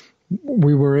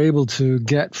were able to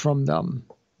get from them,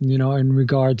 in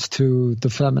regards to the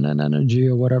feminine energy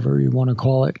or whatever you want to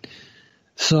call it.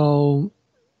 So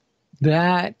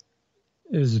that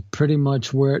is pretty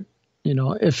much where,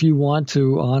 if you want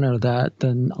to honor that,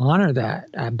 then honor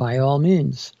that by all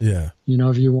means. Yeah.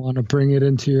 If you want to bring it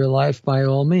into your life, by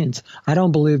all means. I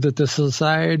don't believe that this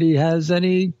society has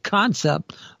any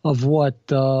concept of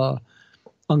what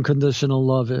unconditional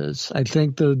love is. I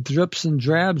think the drips and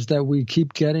drabs that we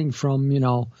keep getting from,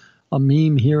 a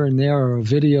meme here and there or a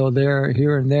video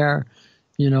here and there,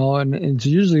 and it's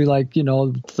usually like,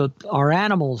 our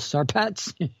animals, our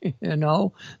pets,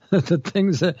 the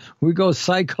things that we go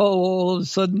psycho all of a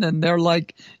sudden and they're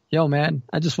like, yo, man,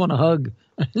 I just want a hug.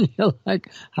 You're like,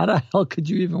 how the hell could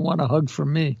you even want a hug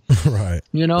from me? Right.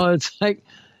 It's like,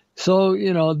 so,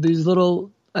 these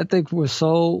little, I think we're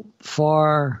so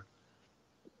far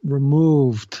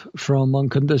removed from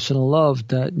unconditional love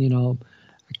that,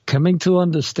 coming to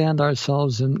understand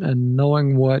ourselves and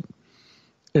knowing what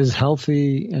is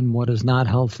healthy and what is not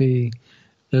healthy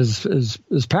is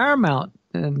paramount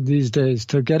in these days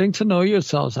to getting to know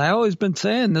yourselves. I always been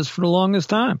saying this for the longest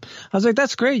time. I was like,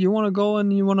 that's great. You want to go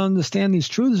and you want to understand these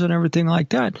truths and everything like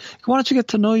that. Why don't you get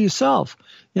to know yourself?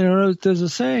 There's a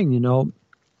saying,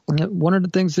 one of the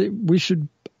things that we should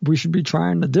be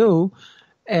trying to do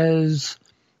is,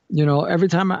 every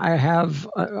time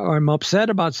I'm upset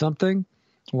about something,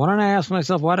 why don't I ask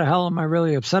myself, why the hell am I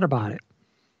really upset about it?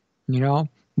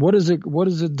 What is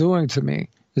it doing to me?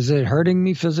 Is it hurting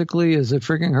me physically? Is it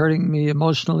freaking hurting me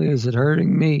emotionally? Is it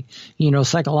hurting me,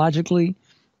 psychologically,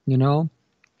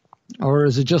 or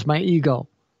is it just my ego?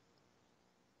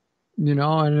 And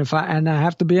I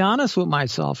have to be honest with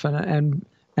myself and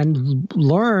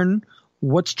learn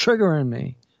what's triggering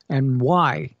me and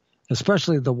why,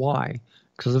 especially the why.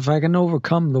 Because if I can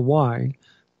overcome the why,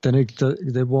 then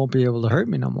they won't be able to hurt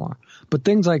me no more. But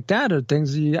things like that are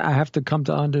things I have to come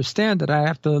to understand, that I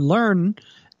have to learn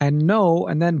and know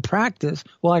and then practice.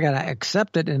 Well, I got to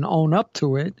accept it and own up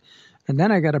to it. And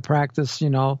then I got to practice,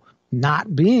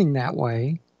 not being that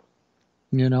way,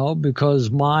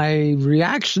 because my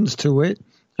reactions to it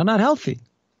are not healthy.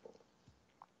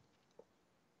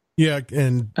 Yeah.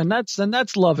 And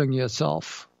that's loving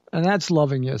yourself. And that's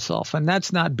loving yourself. And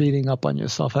that's not beating up on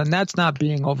yourself. And that's not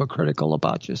being overcritical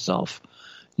about yourself.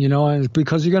 And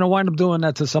because you're going to wind up doing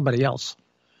that to somebody else.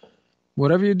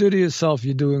 Whatever you do to yourself,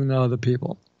 you're doing to other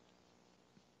people.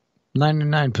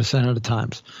 99% of the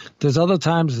times. There's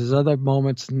other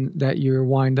moments that you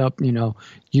wind up,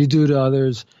 you do to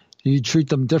others, you treat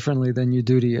them differently than you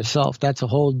do to yourself. That's a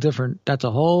whole different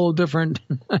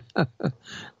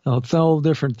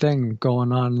thing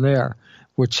going on there,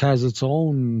 which has its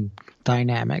own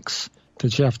dynamics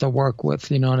that you have to work with,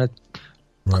 that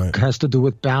right. has to do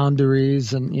with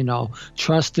boundaries and,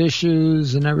 trust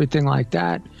issues and everything like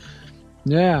that.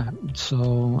 Yeah.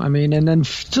 So, and then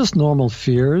just normal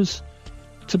fears,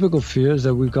 typical fears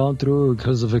that we've gone through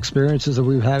because of experiences that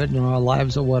we've had in our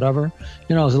lives or whatever.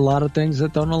 There's a lot of things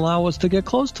that don't allow us to get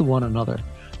close to one another.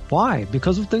 Why?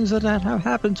 Because of things that have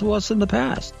happened to us in the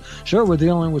past. Sure, we're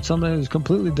dealing with something that's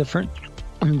completely different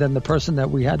than the person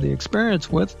that we had the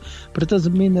experience with, but it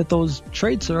doesn't mean that those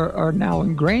traits are now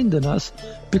ingrained in us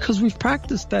because we've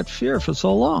practiced that fear for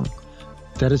so long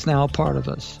that it's now a part of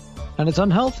us, and it's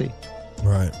unhealthy.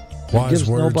 Right. Wise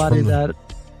words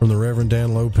from the Reverend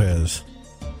Dan Lopez.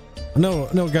 No,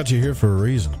 got you here for a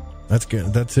reason. That's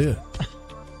good. That's it.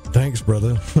 Thanks,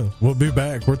 brother. We'll be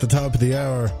back. We're at the top of the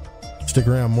hour. Stick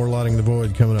around. More Lighting the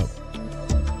Void coming up.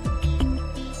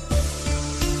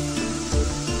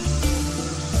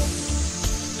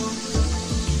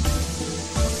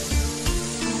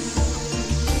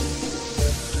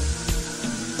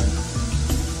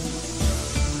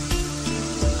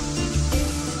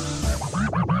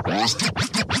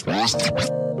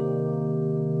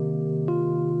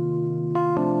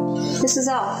 This is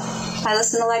Elle. I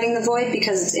listen to Lighting the Void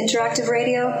because it's interactive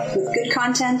radio with good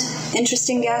content,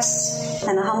 interesting guests,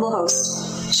 and a humble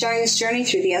host, sharing this journey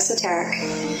through the esoteric.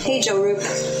 Hey, Joe Roop.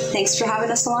 Thanks for having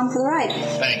us along for the ride.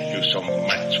 Thank you so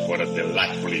much. What a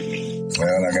delightful evening.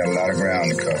 Well, I got a lot of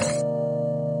ground to cover.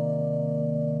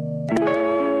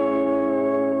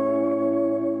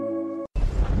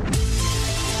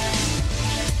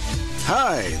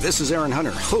 Hi, this is Aaron Hunter,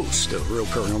 host of Real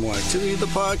Paranormal Activity, the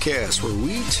podcast where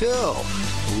we tell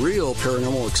real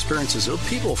paranormal experiences of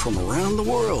people from around the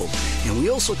world. And we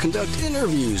also conduct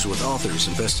interviews with authors,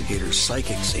 investigators,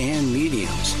 psychics, and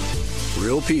mediums.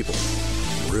 Real people,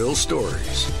 real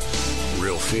stories,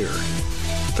 real fear.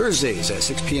 Thursdays at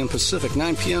 6 p.m. Pacific,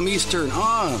 9 p.m. Eastern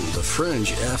on The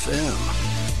Fringe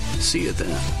FM. See you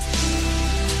then.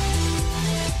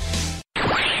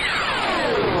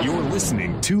 You're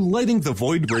listening to Lighting the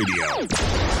Void Radio.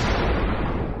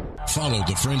 Follow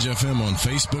The Fringe FM on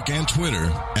Facebook and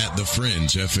Twitter at The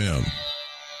Fringe FM.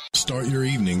 Start your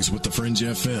evenings with The Fringe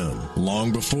FM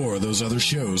long before those other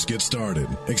shows get started.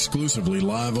 Exclusively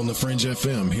live on The Fringe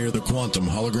FM, hear the Quantum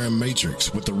Hologram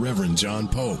Matrix with the Reverend John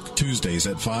Polk, Tuesdays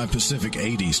at 5 Pacific,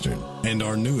 8 Eastern. And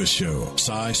our newest show,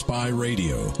 Sci-Spy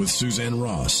Radio with Suzanne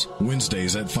Ross,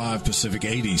 Wednesdays at 5 Pacific,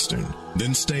 8 Eastern.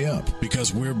 Then stay up,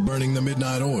 because we're burning the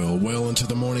midnight oil well into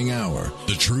the morning hour.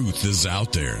 The truth is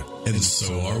out there, and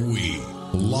so are we.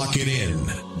 Lock it in.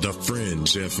 The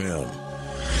Fringe FM.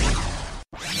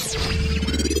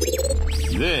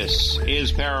 This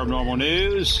is Paranormal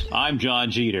News. I'm John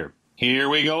Jeter. Here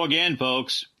we go again,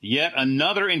 folks. Yet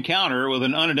another encounter with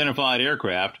an unidentified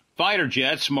aircraft. Fighter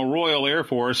jets from a Royal Air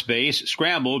Force base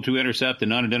scrambled to intercept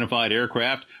an unidentified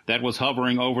aircraft that was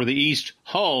hovering over the East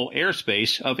Hull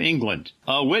airspace of England.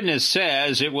 A witness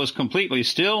says it was completely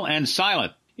still and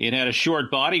silent. It had a short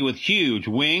body with huge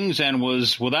wings and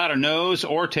was without a nose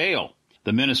or tail.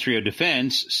 The Ministry of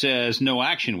Defense says no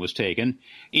action was taken.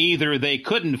 Either they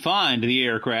couldn't find the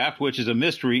aircraft, which is a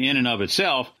mystery in and of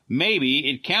itself. Maybe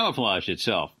it camouflaged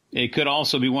itself. It could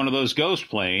also be one of those ghost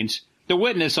planes. The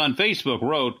witness on Facebook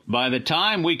wrote, "By the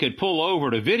time we could pull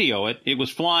over to video it, it was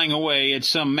flying away at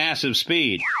some massive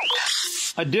speed."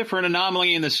 A different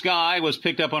anomaly in the sky was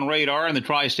picked up on radar in the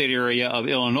tri-state area of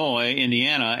Illinois,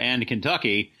 Indiana, and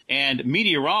Kentucky, and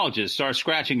meteorologists are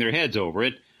scratching their heads over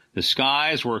it. The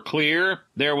skies were clear.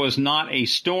 There was not a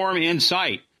storm in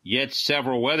sight. Yet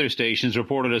several weather stations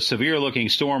reported a severe-looking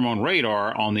storm on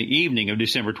radar on the evening of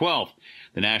December 12th.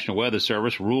 The National Weather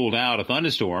Service ruled out a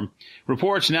thunderstorm.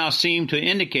 Reports now seem to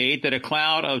indicate that a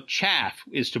cloud of chaff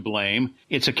is to blame.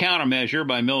 It's a countermeasure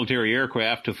by military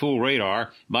aircraft to fool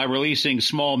radar by releasing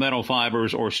small metal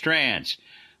fibers or strands.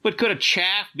 But could a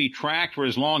chaff be tracked for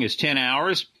as long as 10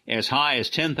 hours, as high as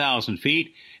 10,000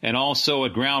 feet, and also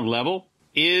at ground level?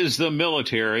 Is the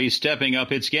military stepping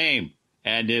up its game?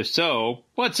 And if so,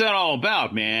 what's that all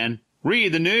about, man?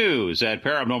 Read the news at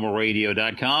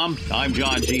ParanormalRadio.com. I'm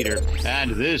John Jeter,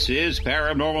 and this is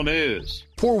Paranormal News.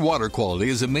 Poor water quality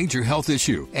is a major health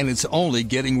issue, and it's only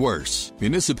getting worse.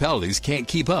 Municipalities can't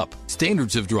keep up,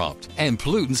 standards have dropped, and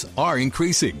pollutants are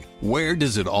increasing. Where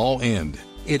does it all end?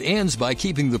 It ends by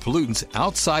keeping the pollutants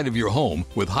outside of your home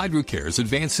with HydroCare's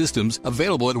advanced systems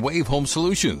available at Wave Home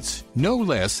Solutions. No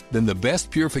less than the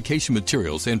best purification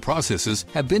materials and processes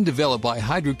have been developed by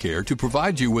HydroCare to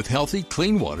provide you with healthy,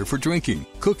 clean water for drinking,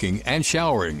 cooking, and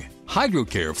showering.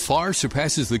 HydroCare far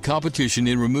surpasses the competition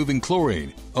in removing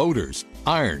chlorine, odors,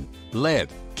 iron, lead,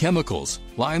 chemicals,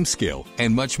 limescale,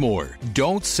 and much more.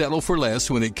 Don't settle for less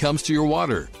when it comes to your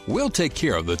water. We'll take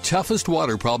care of the toughest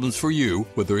water problems for you,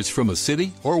 whether it's from a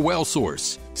city or well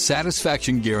source.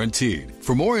 Satisfaction guaranteed.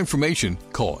 For more information,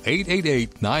 call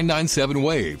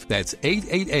 888-997-WAVE. That's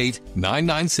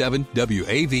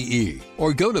 888-997-WAVE.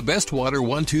 Or go to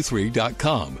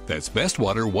bestwater123.com. That's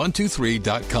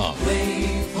bestwater123.com.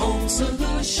 Wave Home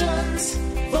Solutions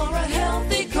for a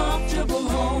healthy, comfortable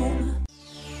home.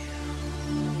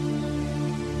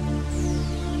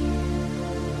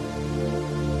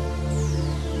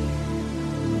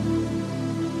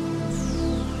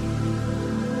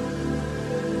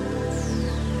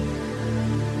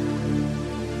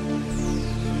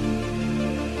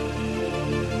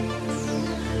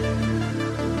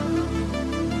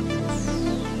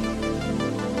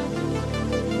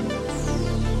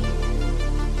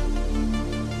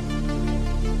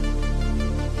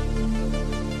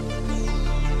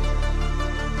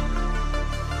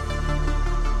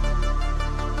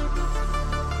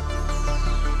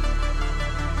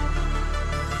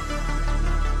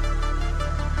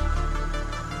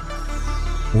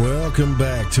 Welcome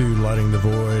back to Lighting the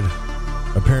Void.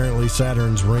 Apparently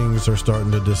Saturn's rings are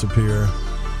starting to disappear.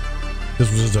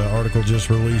 This was an article just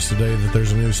released today that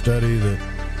there's a new study that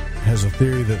has a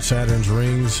theory that Saturn's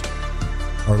rings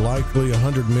are likely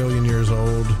 100 million years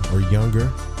old or younger,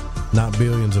 not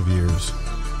billions of years.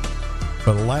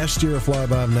 But last year, a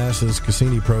flyby of NASA's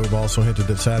Cassini probe also hinted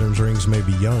that Saturn's rings may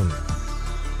be young.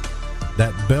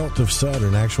 That belt of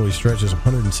Saturn actually stretches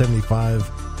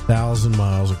 175,000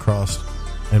 miles across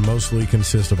and mostly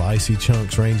consist of icy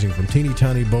chunks ranging from teeny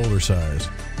tiny boulder size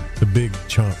to big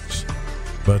chunks.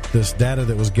 But this data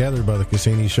that was gathered by the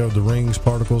Cassini showed the ring's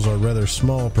particles are rather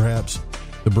small, perhaps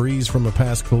debris from a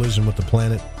past collision with the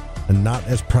planet, and not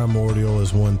as primordial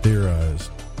as one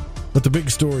theorized. But the big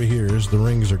story here is the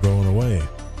rings are going away,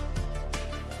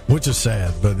 which is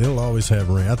sad, but they'll always have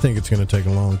rings. I think it's going to take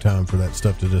a long time for that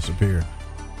stuff to disappear.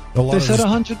 They said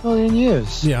 100 million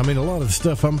years. Yeah, I mean, a lot of the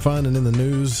stuff I'm finding in the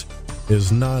news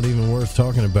is not even worth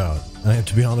talking about. I have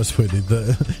to be honest with you.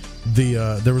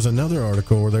 There was another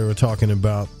article where they were talking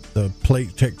about the plate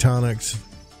tectonics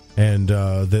and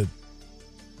that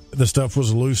the stuff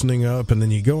was loosening up, and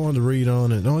then you go on to read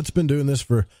on it. Oh, it's been doing this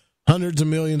for hundreds of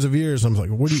millions of years. I'm like,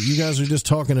 what? You guys are just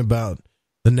talking about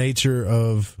the nature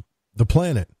of the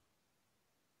planet,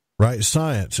 right?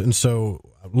 Science. And so,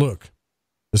 look,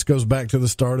 this goes back to the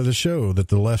start of the show, that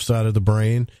the left side of the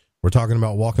brain, we're talking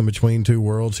about walking between two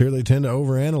worlds here. They tend to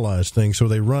overanalyze things, so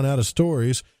they run out of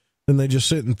stories, then they just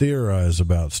sit and theorize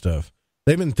about stuff.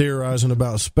 They've been theorizing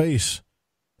about space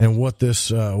and what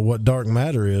dark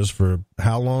matter is for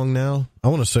how long now? I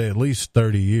want to say at least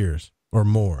 30 years or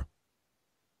more.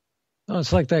 Oh,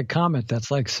 it's like that comet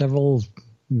that's like several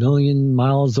million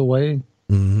miles away.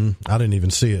 Mm-hmm. I didn't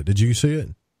even see it. Did you see it?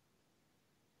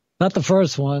 Not the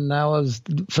first one. That was,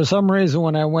 for some reason,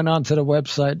 when I went onto the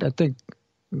website, I think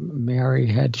Mary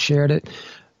had shared it,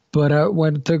 but I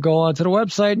went to go onto the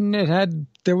website and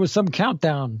there was some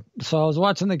countdown. So I was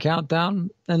watching the countdown,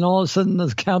 and all of a sudden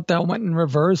the countdown went in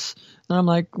reverse. And I'm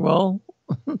like, well,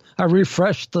 I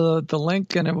refreshed the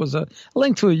link, and it was a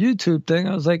link to a YouTube thing.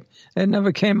 I was like, it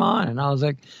never came on. And I was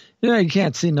like, you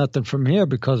can't see nothing from here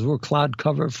because we're cloud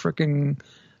covered freaking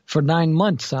for 9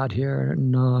 months out here in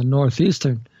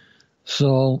northeastern.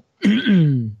 So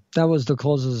that was the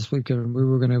closest we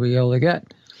were going to be able to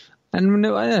get. And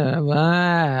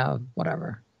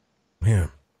whatever. Yeah.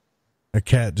 A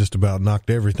cat just about knocked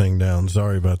everything down.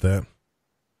 Sorry about that.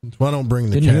 Why don't bring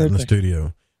the cat in the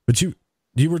studio? But you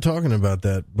were talking about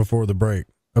that before the break,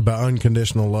 about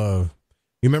unconditional love.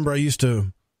 You remember I used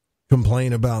to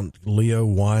complain about Leo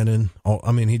whining?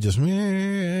 I mean, he just,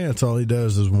 that's all he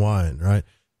does is whine, right?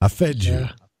 I fed you,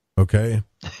 okay?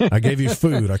 I gave you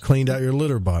food. I cleaned out your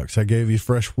litter box. I gave you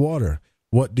fresh water.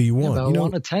 What do you want? I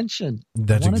want attention.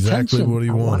 That's exactly what he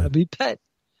wanted. I want to be pet.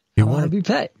 I want to be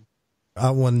pet.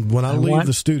 When I leave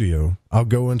the studio, I'll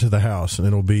go into the house, and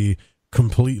it'll be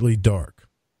completely dark,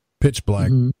 pitch black.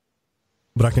 Mm-hmm.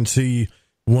 But I can see,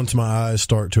 once my eyes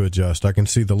start to adjust, I can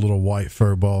see the little white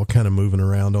fur ball kind of moving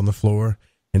around on the floor,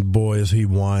 and boy, is he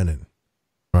whining,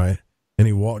 right? And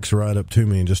he walks right up to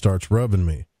me and just starts rubbing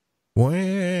me.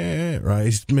 Right?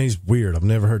 He's weird. I've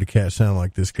never heard a cat sound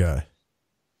like this guy.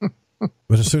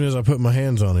 But as soon as I put my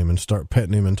hands on him and start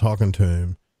petting him and talking to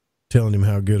him, telling him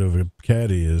how good of a cat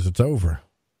he is, it's over.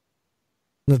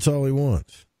 That's all he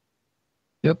wants.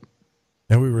 Yep.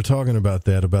 And we were talking about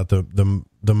that, about the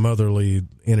motherly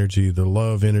energy, the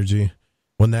love energy.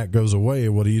 When that goes away,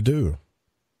 what do?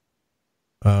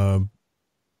 And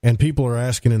people are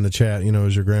asking in the chat,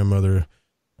 is your grandmother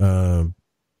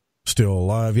still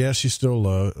alive? Yeah, she's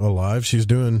still alive. She's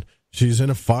in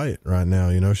a fight right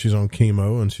now. She's on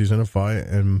chemo and she's in a fight,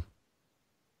 and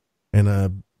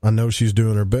I know she's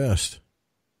doing her best.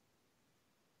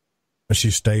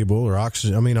 She's stable. Her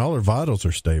oxygen, all her vitals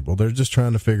are stable. They're just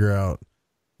trying to figure out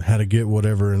how to get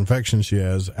whatever infection she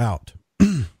has out.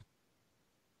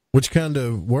 Which kind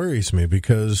of worries me,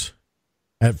 because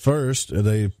at first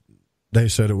they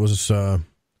said it was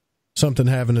something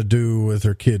having to do with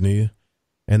her kidney.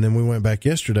 And then we went back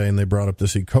yesterday and they brought up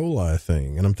this E. coli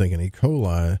thing. And I'm thinking, E.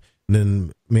 coli. And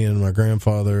then me and my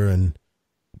grandfather and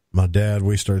my dad,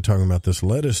 we started talking about this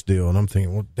lettuce deal. And I'm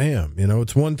thinking, well, damn,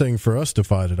 it's one thing for us to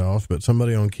fight it off, but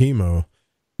somebody on chemo.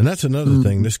 And that's another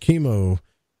thing, this chemo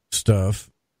stuff.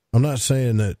 I'm not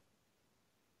saying that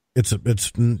it's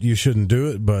you shouldn't do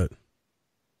it, but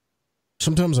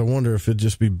sometimes I wonder if it'd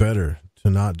just be better to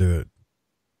not do it.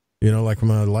 Like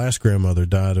my last grandmother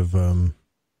died of,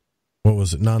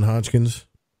 non-Hodgkin's?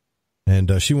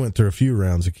 And she went through a few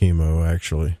rounds of chemo,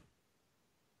 actually.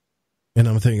 And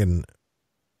I'm thinking,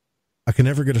 I can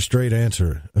never get a straight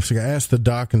answer. If I ask the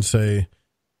doc and say,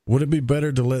 would it be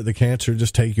better to let the cancer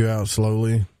just take you out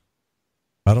slowly?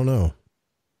 I don't know.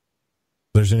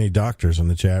 If there's any doctors in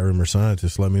the chat room or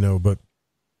scientists, let me know. But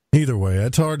either way,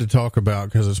 it's hard to talk about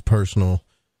because it's personal.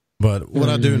 But what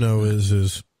I do know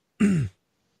is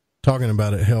talking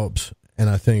about it helps. And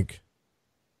I think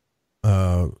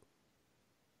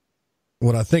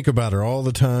what I think about are all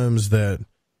the times that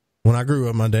when I grew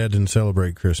up, my dad didn't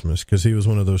celebrate Christmas because he was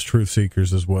one of those truth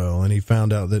seekers as well. And he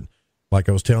found out that Like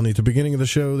I was telling you at the beginning of the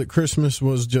show, that Christmas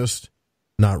was just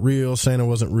not real, Santa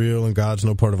wasn't real, and God's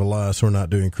no part of a lie, so we're not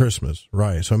doing Christmas.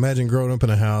 Right. So imagine growing up in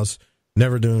a house,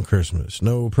 never doing Christmas.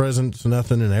 No presents,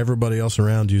 nothing, and everybody else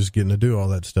around you is getting to do all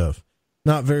that stuff.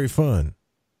 Not very fun.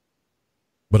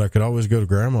 But I could always go to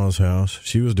Grandma's house.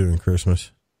 She was doing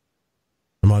Christmas.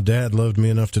 And my dad loved me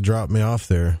enough to drop me off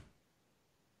there.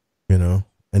 You know,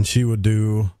 and she would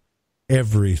do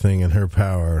everything in her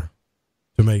power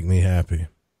to make me happy.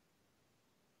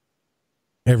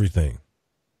 Everything.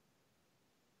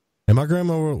 And my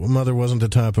grandmother wasn't the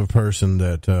type of person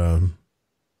that,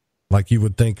 like you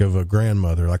would think of a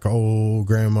grandmother, like an old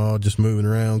grandma just moving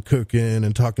around, cooking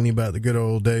and talking to you about the good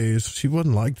old days. She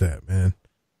wasn't like that, man.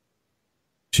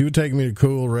 She would take me to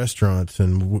cool restaurants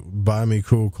and buy me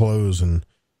cool clothes. And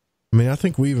I mean, I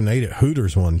think we even ate at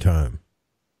Hooters one time.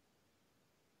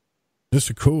 Just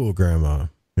a cool grandma,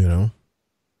 you know.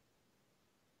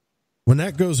 When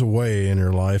that goes away in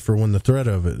your life, or when the threat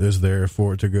of it is there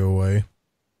for it to go away,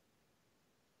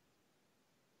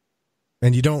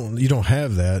 and you don't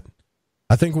have that,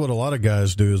 I think what a lot of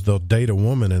guys do is they'll date a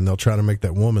woman and they'll try to make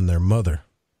that woman their mother.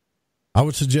 I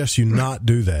would suggest you not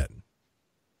do that.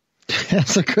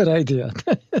 That's a good idea.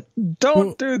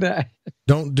 Don't do that.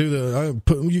 Don't do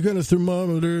you got a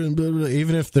thermometer, and blah, blah, blah.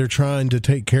 Even if they're trying to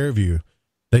take care of you,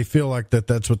 they feel like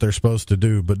that's what they're supposed to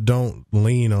do. But don't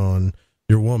lean on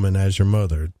your woman as your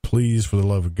mother. Please, for the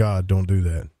love of God, don't do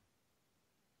that.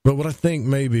 But what I think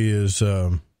maybe is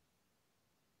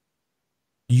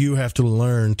you have to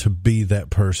learn to be that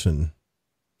person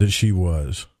that she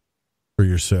was for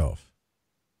yourself.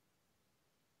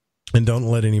 And don't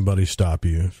let anybody stop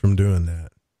you from doing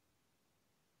that.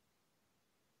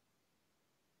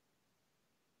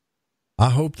 I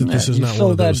hope that this is not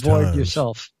one of those times. You fill that void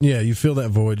yourself. Yeah, you fill that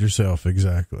void yourself,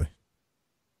 exactly.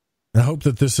 I hope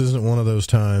that this isn't one of those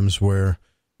times where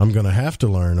I'm going to have to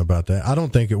learn about that. I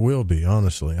don't think it will be,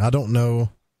 honestly. I don't know,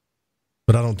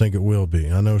 but I don't think it will be.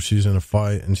 I know she's in a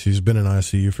fight, and she's been in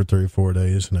ICU for 3 or 4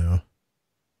 days now.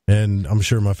 And I'm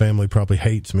sure my family probably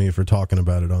hates me for talking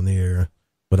about it on the air,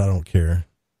 but I don't care,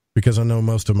 because I know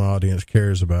most of my audience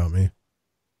cares about me.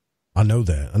 I know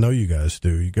that. I know you guys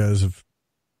do. You guys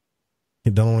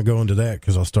don't want to go into that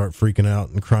because I'll start freaking out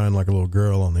and crying like a little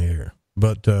girl on the air.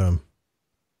 But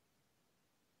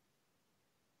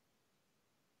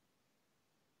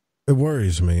it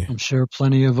worries me. I'm sure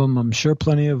plenty of them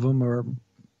are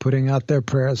putting out their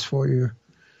prayers for you.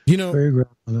 You know, for your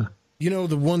grandmother. You know,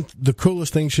 the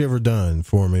coolest thing she ever done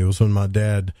for me was when my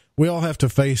dad, we all have to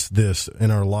face this in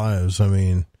our lives. I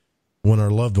mean, when our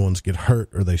loved ones get hurt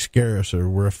or they scare us or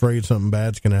we're afraid something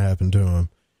bad's going to happen to them.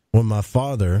 When my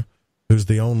father, who's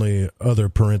the only other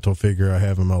parental figure I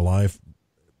have in my life,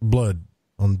 blood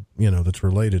on, that's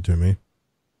related to me,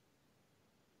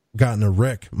 got in a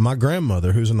wreck. My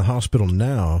grandmother, who's in the hospital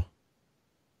now,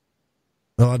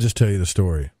 well, I'll just tell you the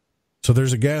story. So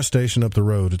there's a gas station up the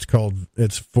road.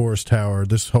 It's Forest Tower.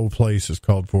 This whole place is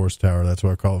called Forest Tower. That's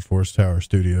why I call it Forest Tower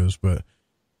Studios. But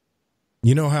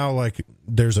you know how, like,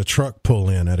 there's a truck pull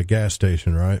in at a gas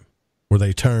station, right? Where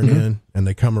they turn in and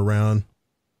they come around.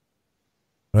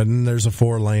 And then there's a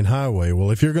 4-lane highway. Well,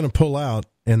 if you're going to pull out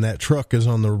and that truck is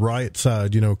on the right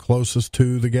side, closest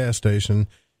to the gas station,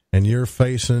 and you're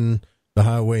facing the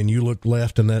highway and you look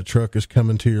left and that truck is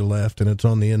coming to your left and it's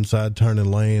on the inside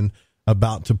turning lane,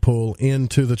 about to pull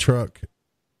into the truck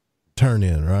turn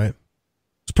in, right?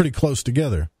 It's pretty close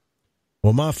together.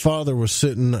 Well, my father was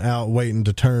sitting out waiting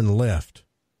to turn left.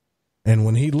 And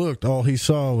when he looked, all he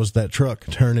saw was that truck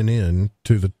turning in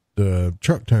to the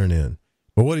truck turn in.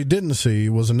 But what he didn't see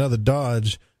was another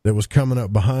Dodge that was coming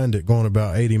up behind it going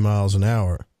about 80 miles an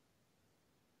hour.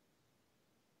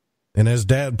 And as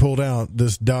Dad pulled out,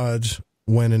 this Dodge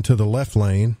went into the left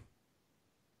lane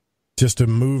just to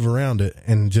move around it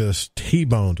and just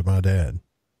T-boned my dad.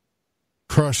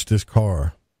 Crushed his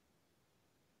car.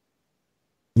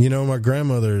 My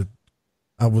grandmother,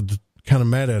 I was kind of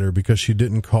mad at her because she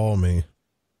didn't call me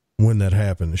when that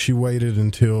happened. She waited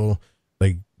until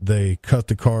they cut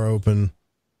the car open,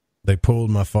 they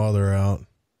pulled my father out,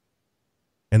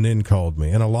 and then called me.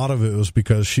 And a lot of it was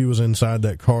because she was inside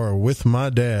that car with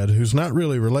my dad, who's not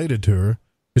really related to her.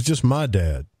 It's just my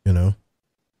dad,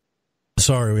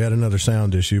 Sorry, we had another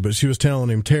sound issue, but she was telling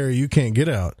him, Terry, you can't get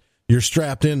out. You're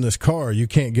strapped in this car. You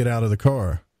can't get out of the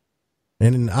car.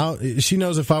 And she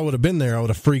knows if I would have been there, I would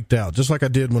have freaked out, just like I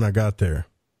did when I got there.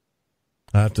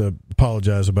 I have to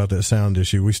apologize about that sound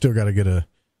issue. We still got to get a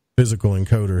physical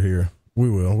encoder here.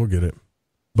 We'll get it.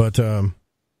 But, so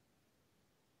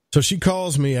she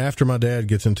calls me after my dad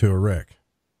gets into a wreck.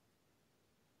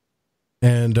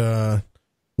 And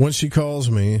when she calls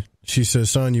me, she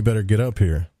says, son, you better get up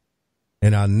here.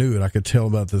 And I knew it. I could tell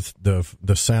about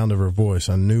the sound of her voice.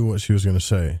 I knew what she was going to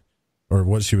say or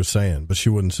what she was saying, but she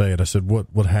wouldn't say it. I said,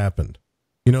 what happened?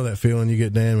 You know that feeling you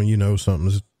get, Dan, when you know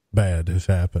something's bad has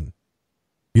happened.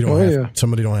 You don't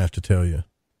somebody don't have to tell you.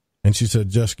 And she said,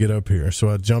 just get up here. So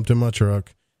I jumped in my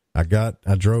truck. I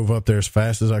drove up there as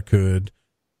fast as I could,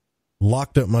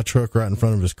 locked up my truck right in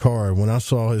front of his car. When I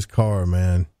saw his car,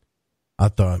 man, I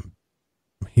thought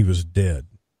he was dead.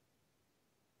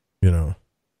 You know,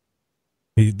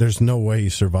 there's no way he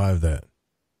survived that.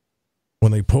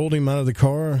 When they pulled him out of the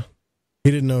car, he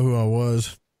didn't know who I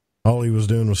was. All he was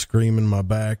doing was screaming, my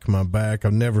back.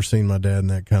 I've never seen my dad in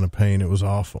that kind of pain. It was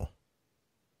awful.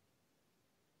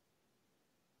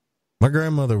 My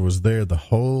grandmother was there the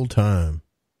whole time.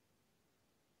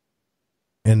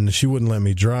 And she wouldn't let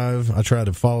me drive. I tried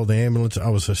to follow the ambulance. I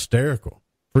was hysterical,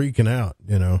 freaking out,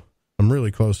 you know. I'm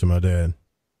really close to my dad.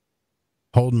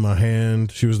 Holding my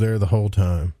hand. She was there the whole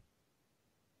time.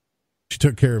 She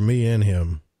took care of me and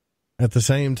him at the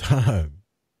same time.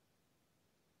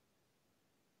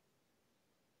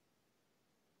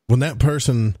 When that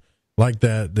person like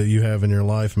that you have in your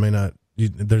life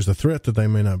there's a threat that they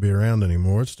may not be around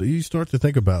anymore. You start to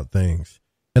think about things.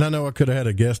 And I know I could have had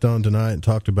a guest on tonight and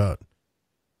talked about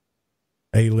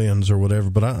aliens or whatever,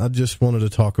 but I just wanted to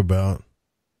talk about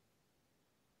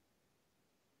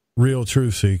real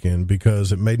truth seeking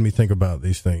because it made me think about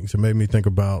these things. It made me think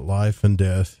about life and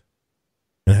death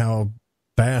and how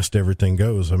fast everything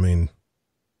goes. I mean,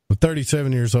 I'm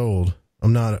 37 years old.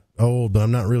 I'm not old, but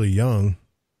I'm not really young.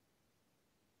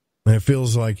 And it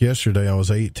feels like yesterday I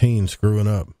was 18 screwing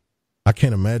up. I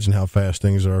can't imagine how fast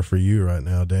things are for you right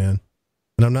now, Dan.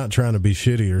 And I'm not trying to be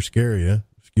shitty or scare you.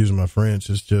 Excuse my French.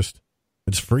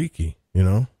 It's freaky, you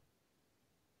know?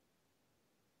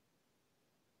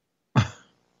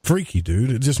 Freaky,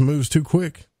 dude. It just moves too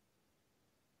quick.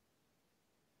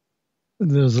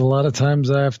 There's a lot of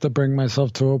times I have to bring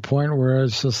myself to a point where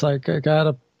it's just like, I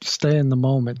gotta stay in the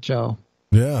moment, Joe.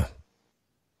 Yeah.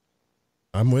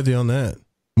 I'm with you on that.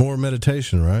 More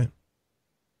meditation, right?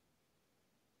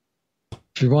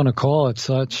 If you want to call it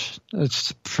such,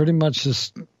 it's pretty much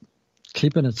just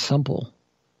keeping it simple.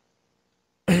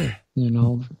 You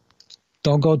know,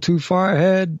 don't go too far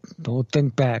ahead. Don't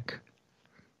think back.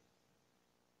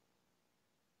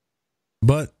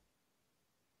 But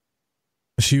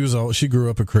she grew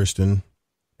up a Christian,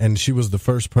 and she was the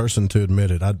first person to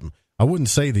admit it. I wouldn't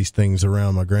say these things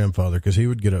around my grandfather because he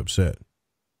would get upset.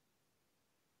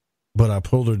 But I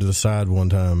pulled her to the side one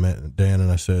time, Dan,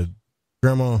 and I said,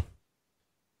 Grandma,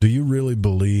 do you really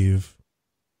believe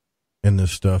in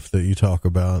this stuff that you talk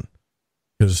about?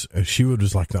 Because she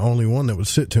was like the only one that would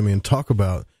sit to me and talk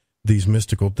about these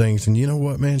mystical things. And you know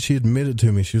what, man? She admitted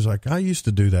to me. She was like, I used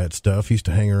to do that stuff. Used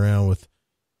to hang around with,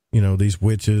 you know, these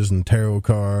witches and tarot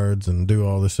cards and do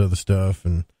all this other stuff.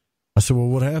 And I said, well,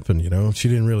 what happened? You know, she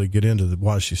didn't really get into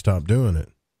why she stopped doing it.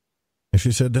 And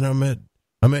she said, then I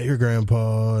met your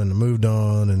grandpa and I moved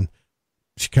on, and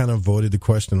she kind of avoided the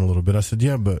question a little bit. I said,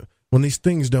 yeah, but when these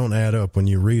things don't add up when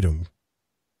you read them,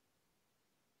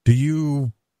 do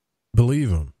you believe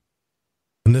them?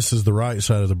 And this is the right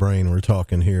side of the brain we're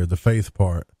talking here, the faith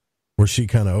part, where she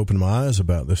kind of opened my eyes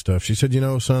about this stuff. She said, you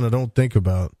know, son, I don't think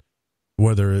about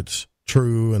whether it's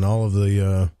true and all of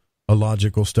the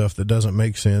illogical stuff that doesn't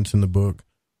make sense in the book.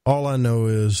 All I know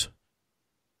is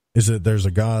that there's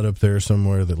a God up there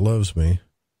somewhere that loves me,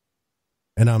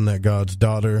 and I'm that God's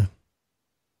daughter.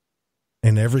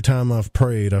 And every time I've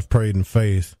prayed in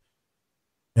faith,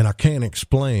 and I can't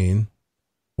explain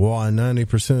why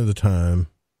 90% of the time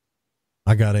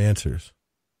I got answers.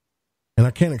 And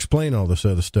I can't explain all this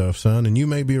other stuff, son, and you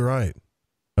may be right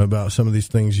about some of these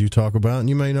things you talk about, and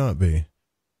you may not be.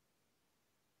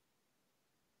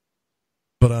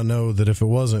 But I know that if it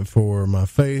wasn't for my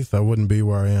faith, I wouldn't be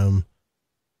where I am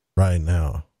right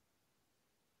now.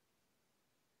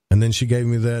 And then she gave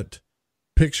me that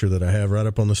picture that I have right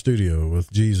up on the studio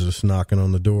with Jesus knocking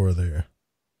on the door there.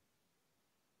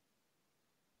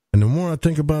 And the more I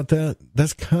think about that,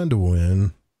 that's kind of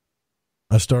when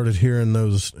I started hearing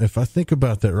those, if I think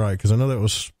about that right, because I know that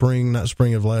was spring, not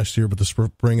spring of last year, but the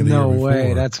spring of the year before. No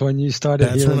way, that's when you started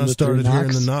hearing the knocks? That's when I started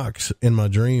hearing the knocks in my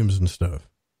dreams and stuff.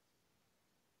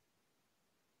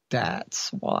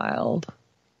 That's wild.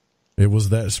 It was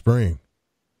that spring.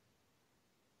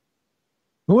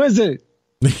 Who is it?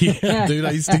 Yeah, dude,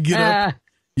 I used to get up.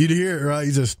 You'd hear it, right?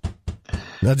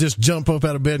 I just jump up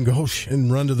out of bed and go,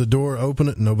 and run to the door, open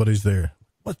it, and nobody's there.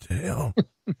 What the hell?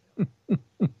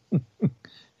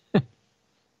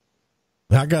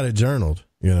 I got it journaled,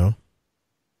 you know.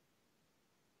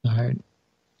 All right.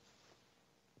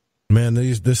 Man,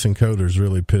 this encoder is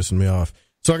really pissing me off.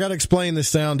 So I got to explain the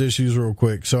sound issues real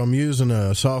quick. So I'm using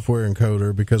a software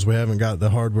encoder because we haven't got the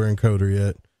hardware encoder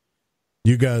yet.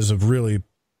 You guys have really,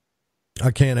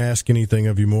 I can't ask anything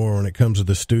of you more when it comes to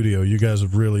the studio. You guys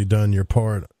have really done your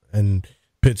part and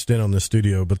pitched in on the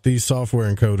studio. But these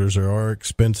software encoders are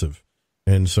expensive.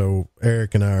 And so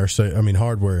Eric and I are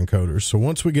hardware encoders. So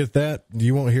once we get that,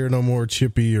 you won't hear no more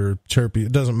chippy or chirpy.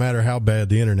 It doesn't matter how bad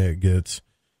the internet gets.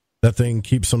 That thing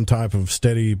keeps some type of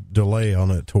steady delay on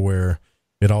it to where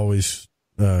it always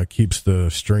keeps the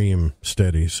stream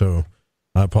steady. So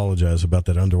I apologize about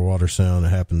that underwater sound. It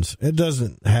happens. It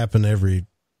doesn't happen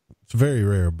it's very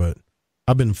rare, but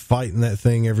I've been fighting that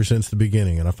thing ever since the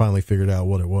beginning, and I finally figured out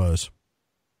what it was.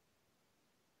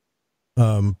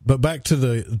 But back to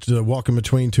the walking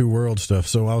between two worlds stuff.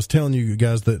 So I was telling you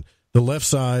guys that the left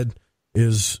side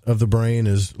of the brain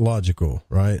is logical,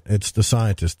 right? It's the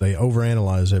scientists. They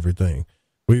overanalyze everything.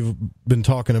 We've been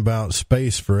talking about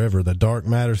space forever, the dark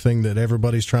matter thing that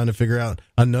everybody's trying to figure out.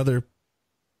 Another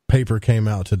paper came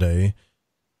out today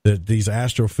that these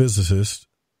astrophysicists,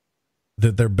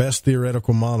 that their best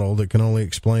theoretical model that can only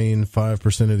explain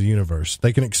 5% of the universe.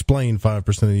 They can explain 5%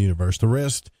 of the universe. The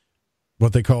rest,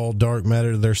 what they call dark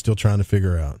matter, they're still trying to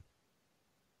figure out.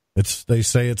 They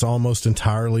say it's almost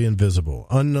entirely invisible.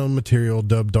 Unknown material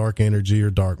dubbed dark energy or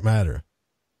dark matter.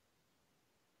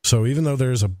 So even though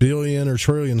there's a billion or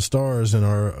trillion stars in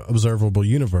our observable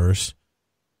universe,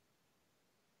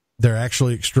 they're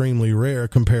actually extremely rare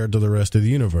compared to the rest of the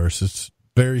universe. It's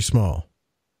very small.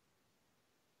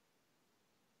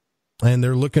 And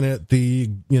they're looking at the,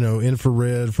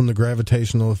 infrared from the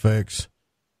gravitational effects.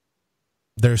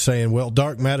 They're saying, well,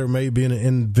 dark matter may be an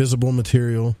invisible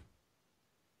material,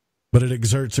 but it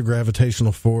exerts a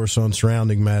gravitational force on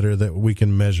surrounding matter that we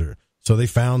can measure. So they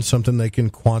found something they can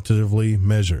quantitatively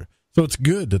measure. So it's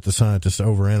good that the scientists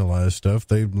overanalyze stuff.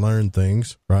 They learn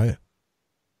things, right?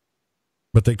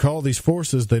 But they call these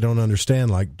forces they don't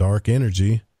understand, like dark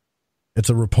energy. It's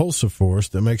a repulsive force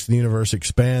that makes the universe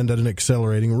expand at an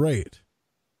accelerating rate.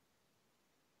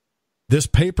 This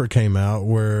paper came out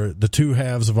where the two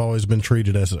halves have always been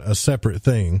treated as a separate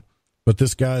thing. But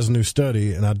this guy's new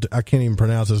study, and I can't even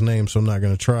pronounce his name, so I'm not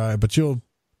going to try. But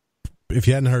if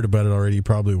you hadn't heard about it already, you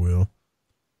probably will.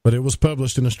 But it was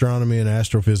published in astronomy and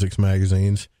astrophysics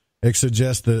magazines. It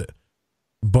suggests that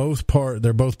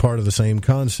they're both part of the same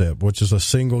concept, which is a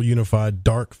single unified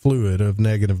dark fluid of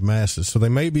negative masses. So they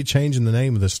may be changing the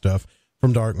name of this stuff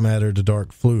from dark matter to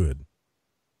dark fluid.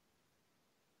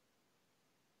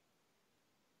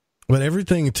 But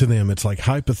everything to them, it's like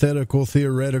hypothetical,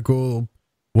 theoretical,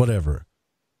 whatever.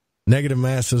 Negative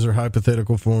masses are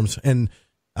hypothetical forms, and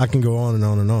I can go on and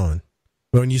on and on.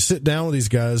 But when you sit down with these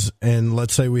guys, and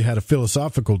let's say we had a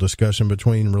philosophical discussion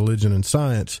between religion and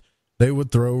science, they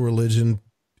would throw religion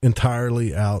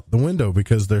entirely out the window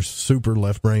because they're super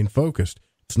left brain focused.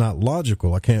 It's not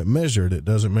logical. I can't measure it. It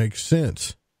doesn't make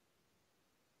sense.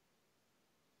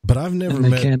 But I've never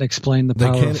met... They can't explain the power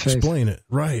of faith. They can't explain it.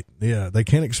 Right. Yeah. They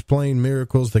can't explain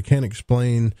miracles. They can't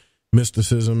explain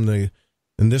mysticism.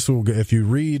 And this will... If you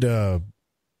read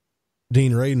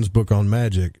Dean Radin's book on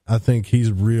magic, I think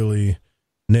he's really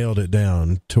nailed it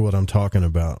down to what I'm talking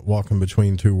about, walking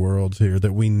between two worlds here,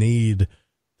 that we need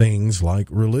things like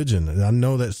religion. And I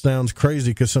know that sounds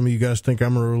crazy because some of you guys think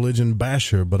I'm a religion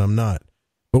basher, but I'm not.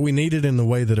 But we need it in the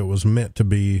way that it was meant to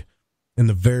be in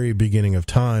the very beginning of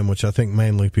time, which I think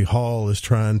Manly P. Hall is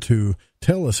trying to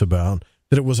tell us about,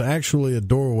 that it was actually a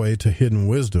doorway to hidden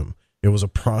wisdom. It was a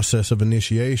process of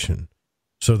initiation,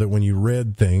 so that when you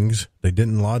read things, they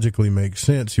didn't logically make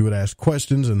sense. You would ask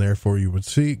questions, and therefore you would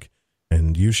seek,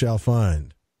 and you shall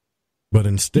find. But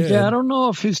instead... Yeah, I don't know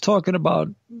if he's talking about...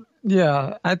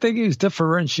 Yeah, I think he's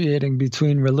differentiating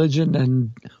between religion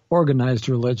and organized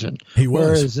religion. He was.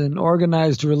 Whereas an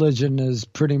organized religion is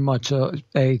pretty much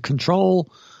a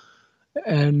control,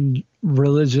 and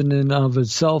religion in of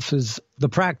itself is the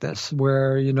practice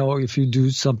where, if you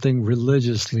do something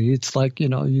religiously, it's like,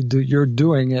 you're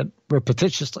doing it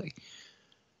repetitiously.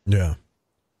 Yeah.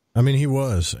 I mean, he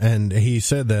was, and he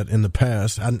said that in the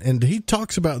past, and he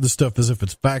talks about this stuff as if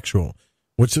it's factual,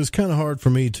 which is kind of hard for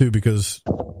me too, because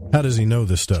how does he know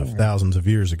this stuff thousands of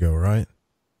years ago, right?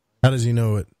 How does he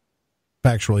know it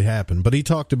factually happened? But he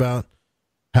talked about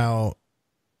how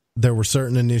there were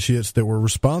certain initiates that were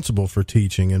responsible for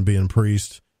teaching and being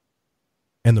priests,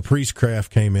 and the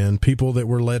priestcraft came in, people that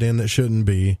were let in that shouldn't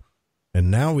be, and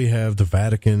now we have the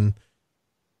Vatican,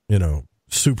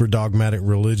 super dogmatic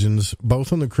religions,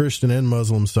 both on the Christian and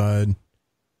Muslim side.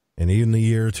 And even the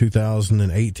year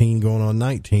 2018 going on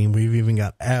 19, we've even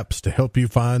got apps to help you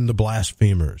find the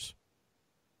blasphemers.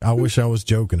 I wish I was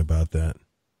joking about that.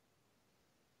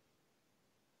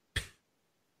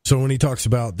 So when he talks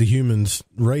about the human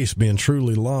race being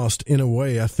truly lost, in a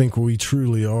way, I think we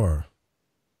truly are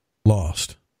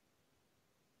lost.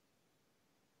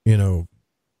 You know,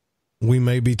 we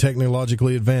may be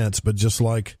technologically advanced, but just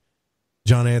like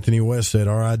John Anthony West said,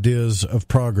 our ideas of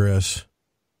progress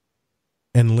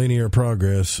and linear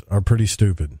progress are pretty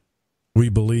stupid. We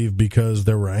believe because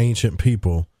there were ancient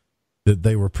people that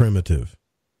they were primitive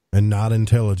and not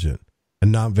intelligent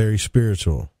and not very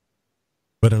spiritual.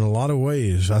 But in a lot of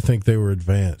ways, I think they were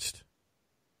advanced.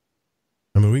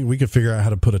 I mean, we could figure out how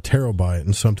to put a terabyte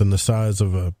in something the size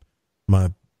of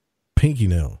my pinky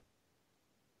nail.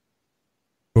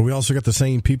 But we also got the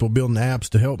same people building apps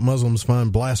to help Muslims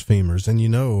find blasphemers. And you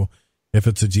know, if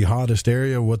it's a jihadist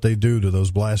area, what they do to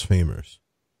those blasphemers.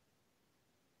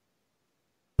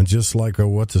 And just like,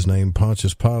 what's his name,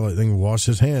 Pontius Pilate, they can wash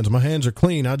his hands. My hands are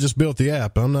clean. I just built the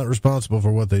app. I'm not responsible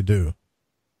for what they do.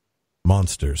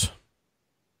 Monsters.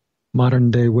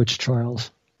 Modern day witch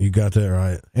trials. You got that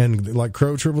right. And like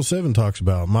Crow 777 talks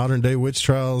about, modern day witch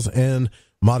trials and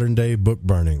modern day book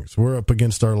burnings. We're up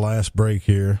against our last break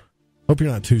here. Hope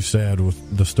you're not too sad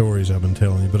with the stories I've been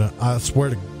telling you, but I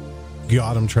swear to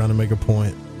God, I'm trying to make a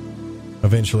point.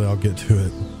 Eventually I'll get to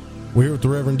it. We're here with the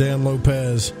Reverend Dan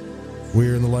Lopez.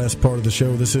 We're in the last part of the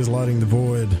show. This is Lighting the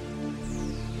Void.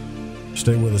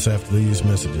 Stay with us after these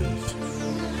messages.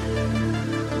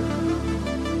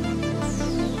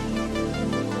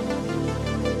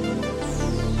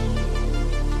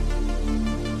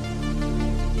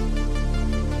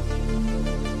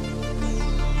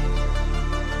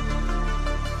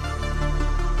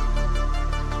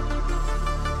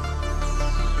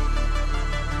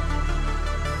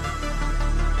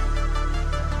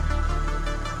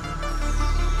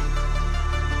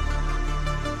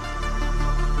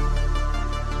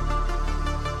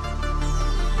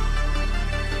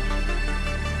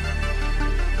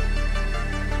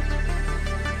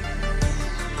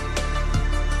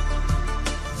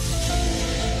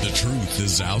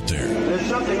 Out there. There's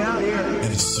something out here.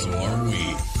 And so are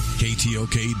we.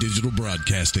 KTOK Digital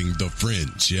Broadcasting, The Fringe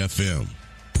FM.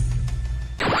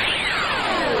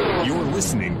 You're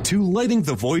listening to Lighting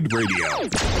the Void Radio.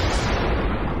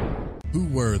 Who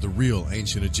were the real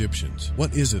ancient Egyptians?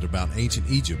 What is it about ancient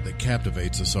Egypt that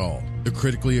captivates us all? The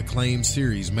critically acclaimed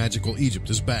series Magical Egypt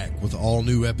is back with all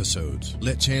new episodes.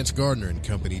 Let Chance Gardner and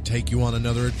company take you on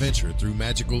another adventure through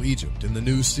Magical Egypt in the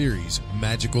new series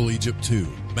Magical Egypt 2.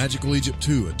 Magical Egypt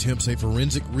 2 attempts a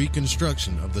forensic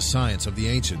reconstruction of the science of the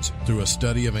ancients through a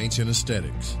study of ancient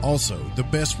aesthetics. Also, the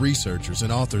best researchers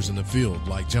and authors in the field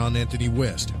like John Anthony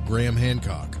West, Graham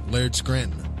Hancock, Laird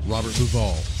Scranton, Robert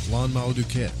Bouval, Lon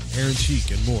Maladuquette, Aaron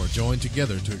Cheek, and more join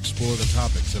together to explore the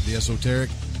topics of the esoteric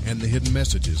and the hidden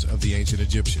messages of the ancient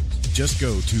Egyptians. Just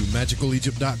go to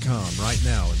magicalegypt.com right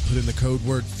now and put in the code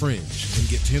word FRINGE and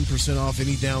get 10% off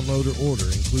any download or order,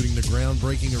 including the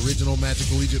groundbreaking original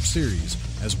Magical Egypt series,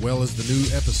 as well as the new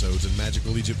episodes in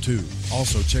Magical Egypt 2.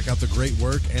 Also, check out the great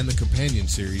work and the companion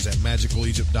series at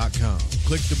magicalegypt.com.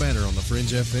 Click the banner on the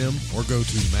Fringe FM or go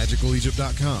to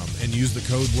magicalegypt.com and use the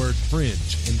code word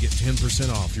FRINGE and get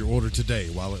 10% off your order today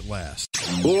while it lasts.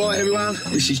 All right, everyone,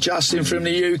 this is Justin from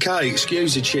the UK.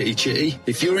 Excuse the chitty.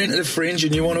 If you're into the Fringe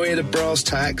and you want to hear the brass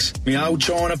tacks, me old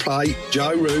China plate,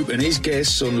 Joe Roop and his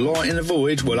guests on Lighting the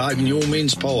Void will open your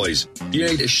mince pies. You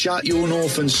need to shut your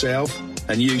north and south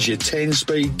and use your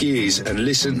 10-speed gears and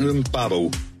listen to them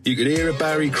bubble. You could hear a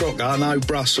Barry Crocker, no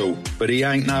Brussels, but he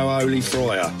ain't no holy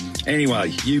friar.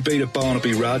 Anyway, you beat a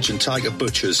Barnaby Rudge and take a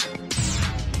butcher's.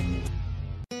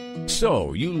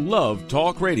 So, you love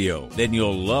talk radio? Then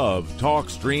you'll love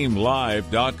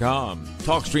TalkStreamLive.com.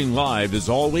 TalkStream Live is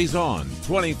always on,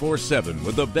 24/7,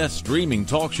 with the best streaming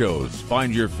talk shows.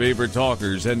 Find your favorite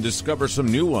talkers and discover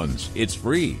some new ones. It's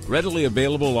free, readily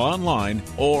available online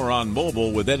or on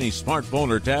mobile with any smartphone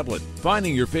or tablet.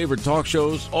 Finding your favorite talk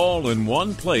shows all in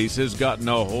one place has gotten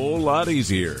a whole lot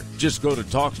easier. Just go to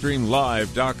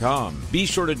TalkStreamLive.com. Be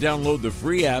sure to download the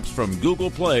free apps from Google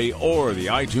Play or the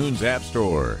iTunes App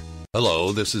Store.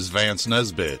 Hello, this is Vance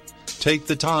Nesbitt. Take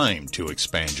the time to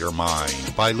expand your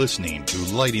mind by listening to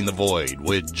Lighting the Void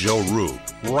with Joe Roop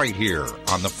right here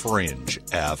on The Fringe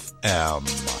FM.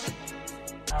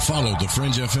 Follow The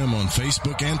Fringe FM on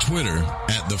Facebook and Twitter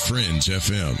at The Fringe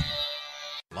FM.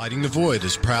 Lighting the Void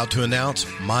is proud to announce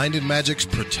Mind and Magic's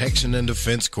Protection and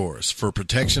Defense Course for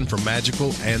protection from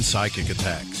magical and psychic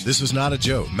attacks. This is not a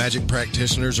joke. Magic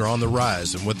practitioners are on the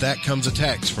rise, and with that comes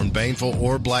attacks from baneful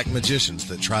or black magicians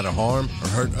that try to harm or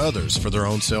hurt others for their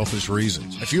own selfish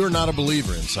reasons. If you are not a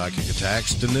believer in psychic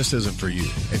attacks, then this isn't for you.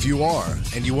 If you are,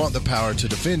 and you want the power to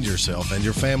defend yourself and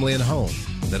your family and home,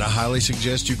 then I highly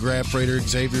suggest you grab Freighter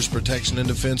Xavier's Protection and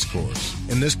Defense Course.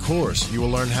 In this course, you will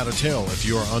learn how to tell if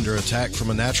you are under attack from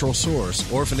a natural source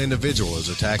or if an individual is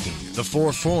attacking you. The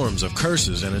 4 forms of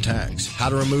curses and attacks. How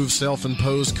to remove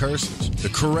self-imposed curses. The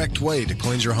correct way to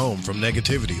cleanse your home from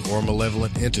negativity or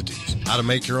malevolent entities. How to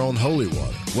make your own holy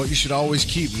water. What you should always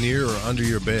keep near or under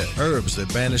your bed. Herbs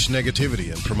that banish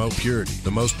negativity and promote purity.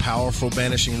 The most powerful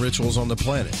banishing rituals on the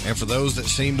planet. And for those that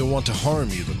seem to want to harm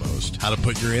you the most, how to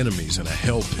put your enemies in a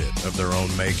hell pit of their own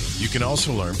making. You can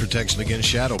also learn protection against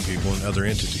shadow people and other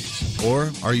entities. Or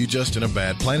are you just in a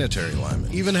bad planetary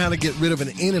alignment? Even how to get rid of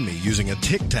an enemy using a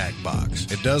tic-tac box.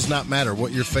 It does not matter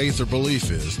what your faith or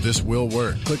belief is, this will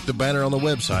work. Click the banner on the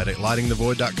website at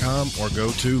lightingthevoid.com or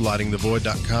go to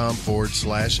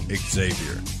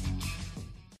lightingthevoid.com/Xavier.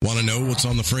 Want to know what's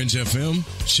on The Fringe FM?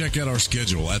 Check out our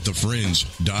schedule at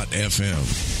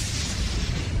thefringe.fm.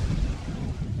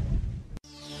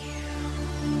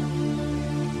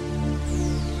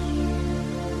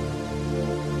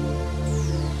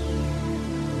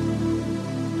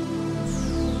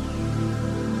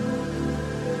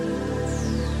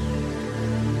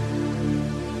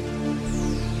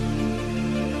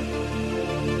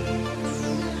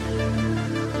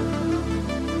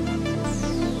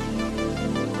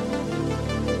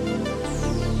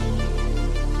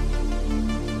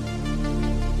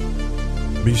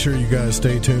 Be sure you guys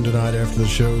stay tuned tonight after the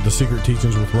show. The Secret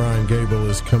Teachings with Ryan Gable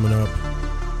is coming up.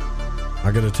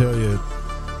 I got to tell you,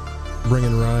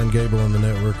 bringing Ryan Gable on the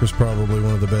network was probably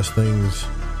one of the best things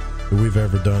that we've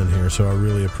ever done here, so I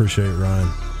really appreciate Ryan.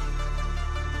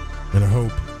 And I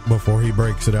hope, before he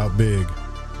breaks it out big,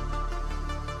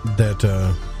 that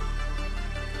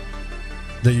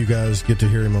you guys get to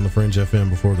hear him on the Fringe FM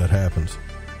before that happens.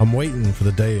 I'm waiting for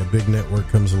the day a big network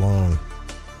comes along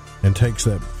and takes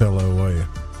that fellow away.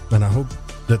 And I hope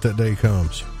that day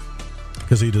comes,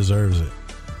 because he deserves it.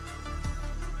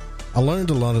 I learned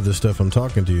a lot of this stuff I'm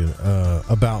talking to you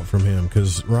about from him,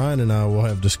 because Ryan and I will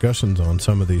have discussions on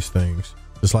some of these things,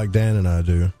 just like Dan and I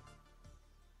do.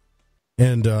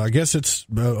 And I guess it's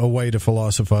a way to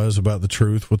philosophize about the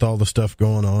truth with all the stuff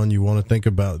going on. You want to think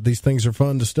about these things are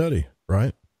fun to study,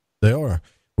 right? They are.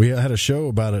 We had a show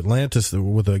about Atlantis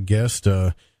with a guest.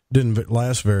 Didn't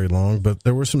last very long, but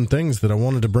there were some things that I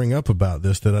wanted to bring up about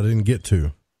this that I didn't get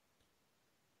to.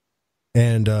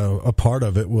 And a part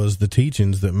of it was the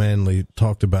teachings that Manly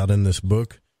talked about in this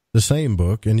book, the same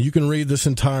book. And you can read this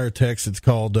entire text. It's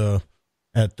called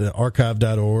at the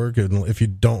archive.org. And if you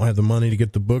don't have the money to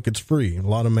get the book, it's free. A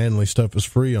lot of Manly stuff is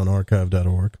free on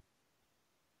archive.org.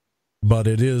 But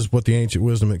it is what the ancient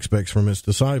wisdom expects from its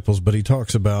disciples. But he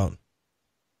talks about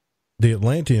the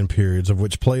Atlantean periods of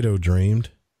which Plato dreamed.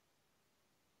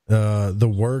 The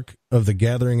work of the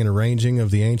gathering and arranging of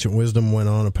the ancient wisdom went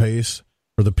on apace,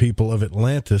 for the people of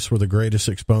Atlantis were the greatest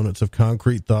exponents of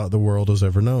concrete thought the world has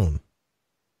ever known.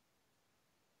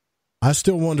 I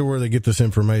still wonder where they get this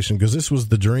information, because this was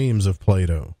the dreams of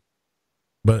Plato.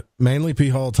 But Manly P.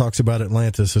 Hall talks about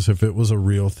Atlantis as if it was a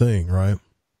real thing, right?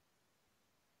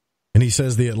 And he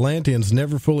says the Atlanteans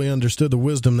never fully understood the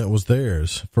wisdom that was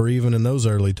theirs, for even in those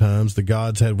early times, the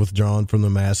gods had withdrawn from the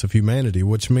mass of humanity,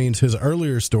 which means his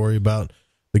earlier story about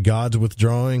the gods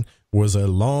withdrawing was a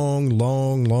long,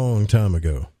 long, long time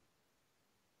ago.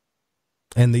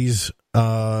 And these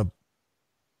gods,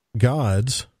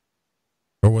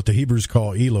 or what the Hebrews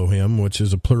call Elohim, which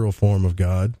is a plural form of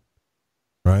God,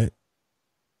 right?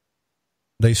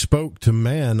 They spoke to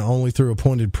man only through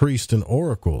appointed priests and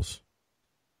oracles.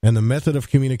 And the method of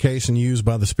communication used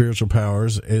by the spiritual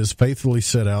powers is faithfully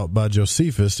set out by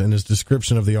Josephus in his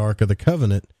description of the Ark of the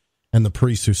Covenant and the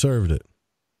priests who served it.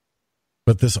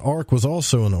 But this ark was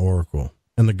also an oracle,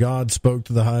 and the god spoke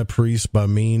to the high priest by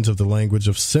means of the language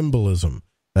of symbolism.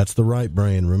 That's the right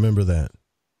brain, remember that.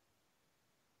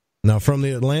 Now, from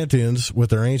the Atlanteans,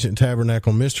 with their ancient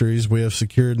tabernacle mysteries, we have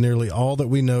secured nearly all that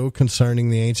we know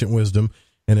concerning the ancient wisdom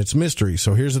and its mystery.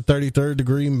 So here's a 33rd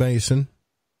degree Mason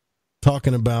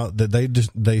talking about that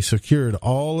they secured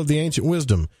all of the ancient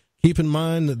wisdom. Keep in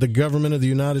mind that the government of the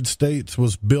United States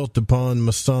was built upon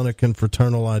Masonic and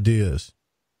fraternal ideas.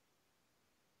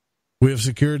 We have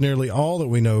secured nearly all that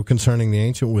we know concerning the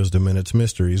ancient wisdom and its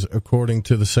mysteries, according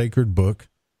to the sacred book.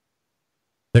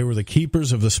 They were the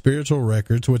keepers of the spiritual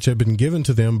records which had been given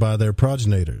to them by their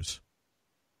progenitors.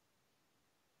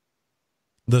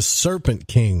 the Serpent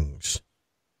Kings.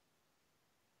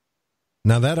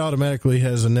 Now, that automatically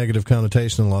has a negative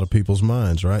connotation in a lot of people's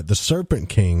minds, right? The Serpent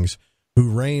Kings who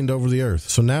reigned over the earth.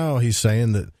 So now he's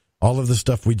saying that all of the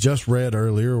stuff we just read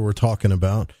earlier, we're talking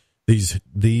about,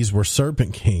 these were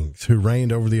Serpent Kings who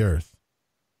reigned over the earth.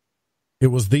 It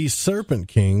was these Serpent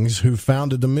Kings who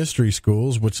founded the mystery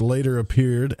schools, which later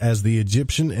appeared as the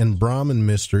Egyptian and Brahmin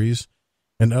mysteries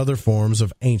and other forms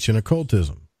of ancient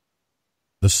occultism.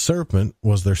 The serpent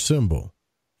was their symbol,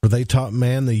 for they taught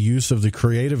man the use of the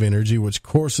creative energy which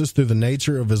courses through the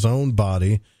nature of his own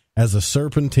body as a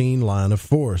serpentine line of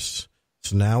force.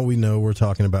 So now we know we're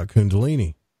talking about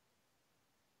Kundalini.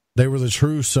 They were the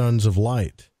true sons of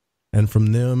light, and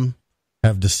from them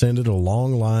have descended a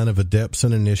long line of adepts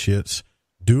and initiates,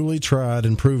 duly tried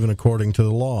and proven according to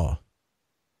the law.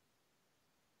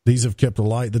 These have kept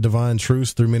alight the divine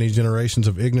truths through many generations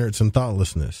of ignorance and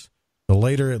thoughtlessness. The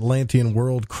later Atlantean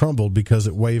world crumbled because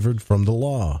it wavered from the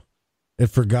law. It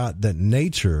forgot that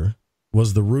nature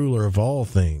was the ruler of all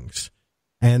things,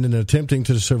 and in attempting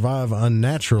to survive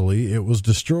unnaturally, it was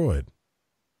destroyed.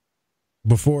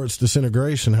 Before its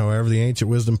disintegration, however, the ancient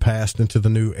wisdom passed into the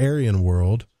new Aryan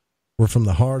world, where from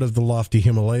the heart of the lofty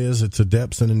Himalayas, its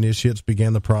adepts and initiates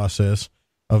began the process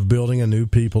of building a new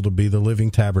people to be the living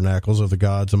tabernacles of the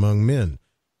gods among men.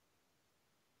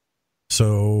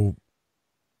 So,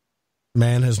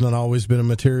 man has not always been a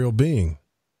material being.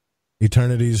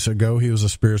 Eternities ago, he was a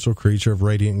spiritual creature of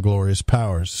radiant and glorious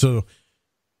powers. So,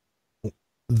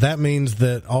 that means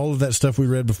that all of that stuff we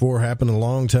read before happened a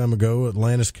long time ago.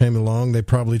 Atlantis came along. They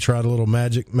probably tried a little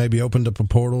magic, maybe opened up a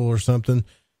portal or something.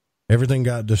 Everything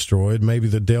got destroyed. Maybe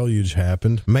the deluge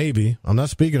happened. Maybe. I'm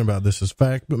not speaking about this as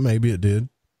fact, but maybe it did.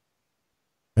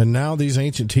 And now these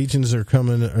ancient teachings are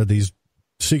coming, or these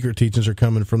secret teachings are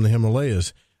coming from the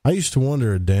Himalayas. I used to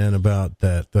wonder, Dan, about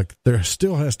that. Like, there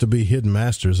still has to be hidden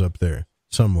masters up there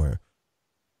somewhere.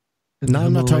 Now,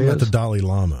 I'm not talking about the Dalai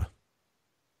Lama.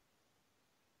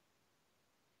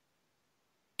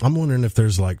 I'm wondering if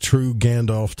there's like true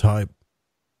Gandalf type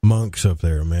monks up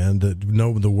there, man, that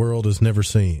the world has never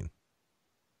seen.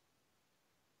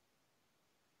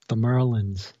 The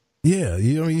Merlins. Yeah,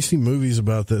 you see movies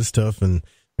about that stuff, and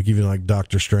like even like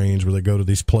Doctor Strange, where they go to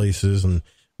these places, and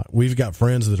we've got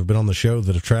friends that have been on the show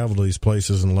that have traveled to these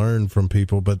places and learned from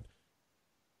people, but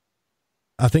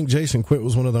I think Jason Quitt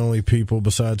was one of the only people,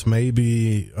 besides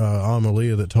maybe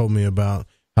Amalia, that told me about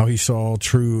how he saw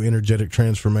true energetic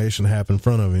transformation happen in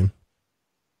front of him.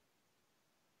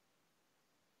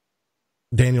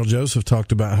 Daniel Joseph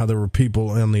talked about how there were people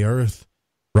on the earth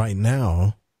right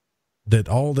now that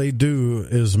all they do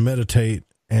is meditate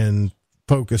and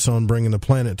focus on bringing the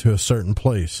planet to a certain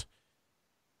place.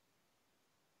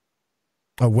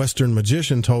 A Western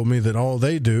magician told me that all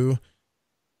they do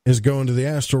is go into the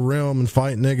astral realm and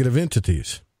fight negative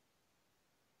entities.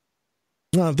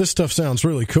 Now, this stuff sounds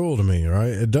really cool to me, right?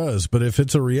 It does, but if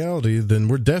it's a reality, then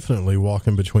we're definitely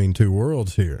walking between two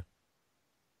worlds here.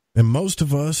 And most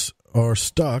of us are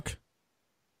stuck.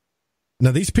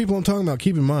 Now, these people I'm talking about,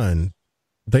 keep in mind,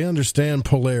 they understand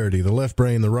polarity, the left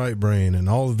brain, the right brain, and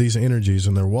all of these energies,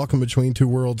 and they're walking between two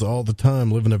worlds all the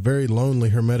time, living a very lonely,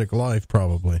 hermetic life,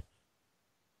 probably.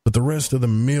 But the rest of the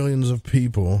millions of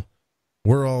people,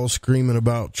 we're all screaming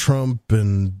about Trump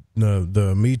and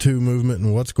the Me Too movement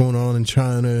and what's going on in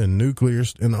China and nuclear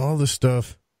and all this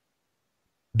stuff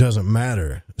doesn't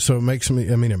matter. So it makes me,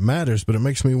 it matters, but it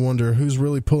makes me wonder who's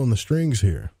really pulling the strings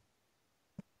here.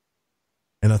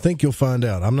 And I think you'll find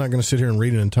out. I'm not going to sit here and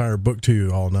read an entire book to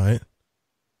you all night,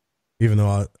 even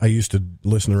though I used to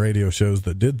listen to radio shows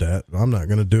that did that. I'm not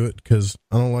going to do it because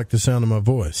I don't like the sound of my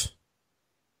voice.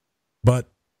 But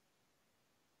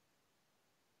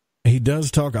he does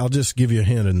talk, I'll just give you a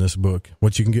hint in this book,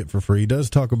 what you can get for free. He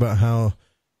does talk about how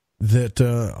that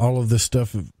all of this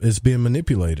stuff is being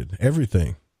manipulated,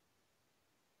 everything,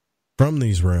 from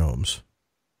these realms.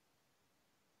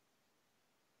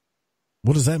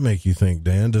 What does that make you think,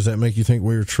 Dan? Does that make you think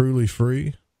we're truly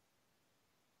free?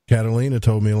 Catalina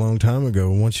told me a long time ago,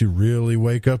 once you really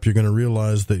wake up, you're going to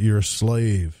realize that you're a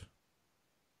slave.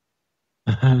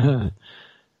 Yeah,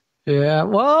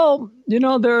 well,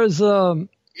 there's...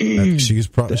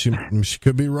 she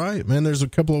could be right, man. There's a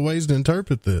couple of ways to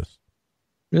interpret this.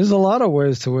 There's a lot of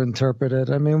ways to interpret it.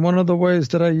 I mean, one of the ways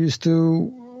that I used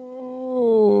to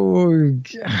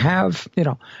have,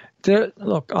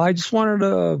 look, I just wanted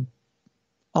to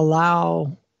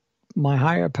allow my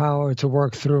higher power to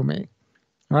work through me,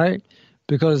 right?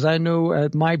 Because I knew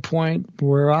at my point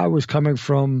where I was coming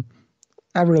from,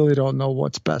 I really don't know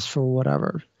what's best for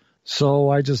whatever. So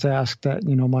I just asked that,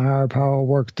 my higher power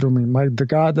work through me. The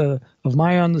God of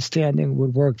my understanding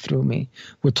would work through me,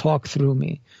 would talk through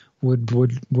me,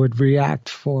 would react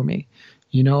for me,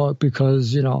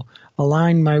 because,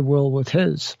 align my will with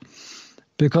his,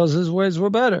 because his ways were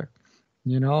better,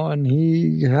 and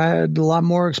he had a lot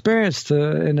more experience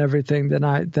in everything than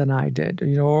I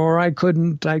did, or I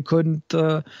couldn't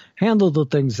handle the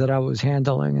things that I was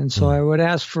handling. And so I would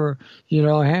ask for,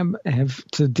 him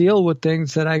to deal with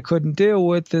things that I couldn't deal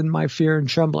with in my fear and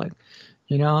trembling.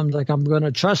 I'm like, I'm going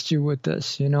to trust you with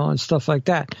this, and stuff like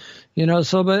that,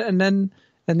 and then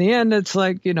in the end, it's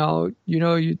like, you're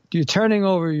turning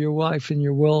over your life and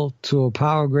your will to a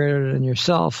power greater than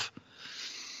yourself.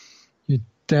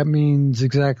 That means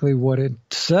exactly what it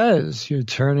says. You're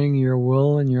turning your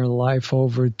will and your life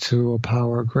over to a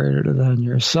power greater than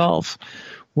yourself.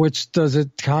 Which, does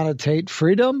it connotate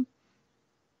freedom?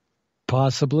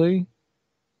 Possibly.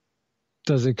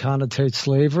 Does it connotate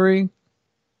slavery?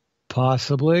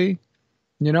 Possibly.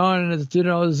 And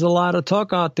there's a lot of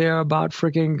talk out there about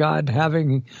freaking God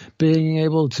being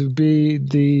able to be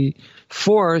the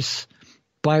force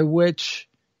by which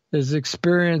is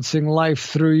experiencing life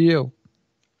through you.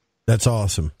 That's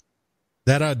awesome.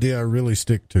 That idea I really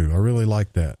stick to. I really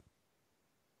like that.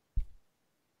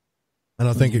 And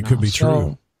I think it could be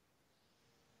true.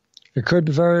 It could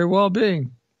very well be.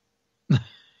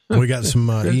 We got some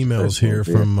emails here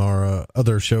from our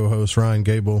other show host, Ryan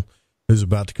Gable, who's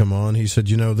about to come on. He said,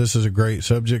 this is a great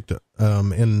subject.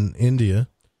 In India,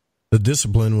 the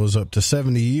discipline was up to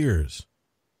 70 years.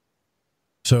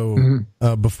 So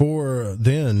before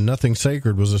then, nothing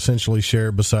sacred was essentially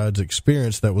shared besides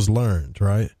experience that was learned,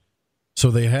 right? So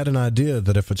they had an idea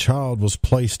that if a child was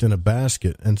placed in a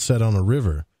basket and set on a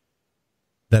river,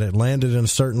 that it landed in a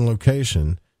certain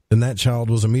location, then that child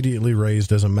was immediately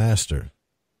raised as a master.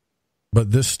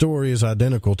 But this story is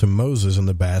identical to Moses in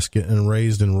the basket and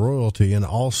raised in royalty, and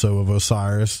also of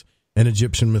Osiris in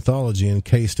Egyptian mythology,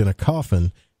 encased in a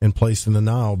coffin and placed in the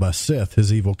Nile by Seth,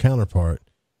 his evil counterpart.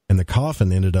 And the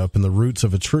coffin ended up in the roots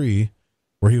of a tree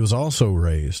where he was also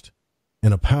raised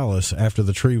in a palace after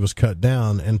the tree was cut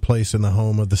down and placed in the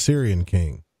home of the Syrian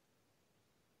king.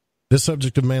 This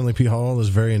subject of Manly P. Hall is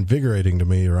very invigorating to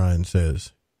me, Ryan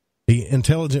says. He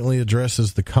intelligently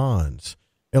addresses the cons.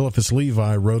 Eliphas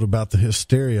Levi wrote about the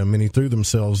hysteria many threw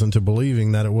themselves into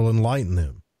believing that it will enlighten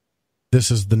them. This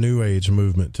is the New Age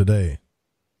movement today.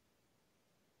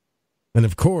 And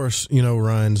of course,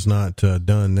 Ryan's not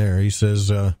done there. He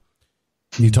says,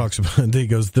 he talks about, he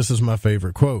goes, this is my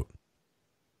favorite quote.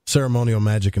 Ceremonial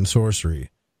magic and sorcery.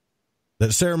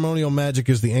 That ceremonial magic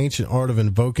is the ancient art of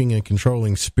invoking and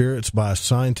controlling spirits by a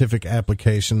scientific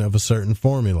application of a certain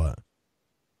formula.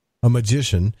 A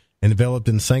magician, enveloped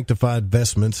in sanctified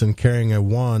vestments and carrying a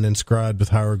wand inscribed with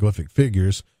hieroglyphic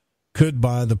figures, could,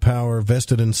 by the power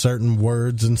vested in certain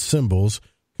words and symbols,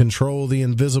 control the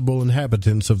invisible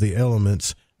inhabitants of the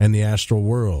elements and the astral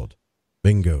world.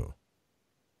 Bingo.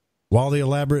 While the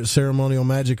elaborate ceremonial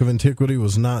magic of antiquity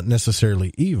was not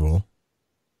necessarily evil,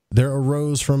 there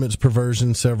arose from its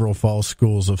perversion several false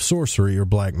schools of sorcery or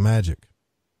black magic.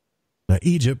 Now,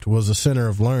 Egypt was a center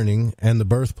of learning and the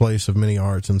birthplace of many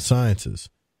arts and sciences,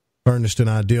 furnished an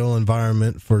ideal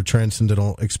environment for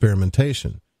transcendental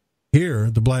experimentation. Here,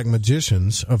 the black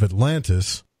magicians of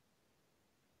Atlantis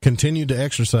continued to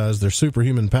exercise their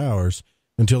superhuman powers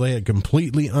until they had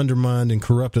completely undermined and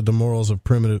corrupted the morals of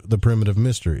the primitive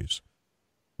mysteries.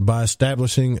 By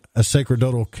establishing a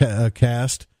sacerdotal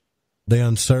caste, they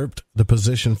usurped the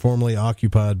position formerly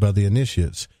occupied by the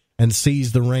initiates and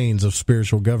seized the reins of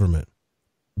spiritual government.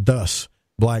 Thus,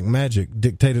 black magic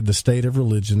dictated the state of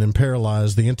religion and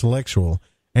paralyzed the intellectual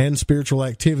and spiritual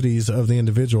activities of the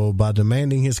individual by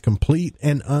demanding his complete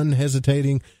and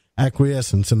unhesitating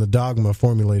acquiescence in the dogma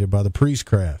formulated by the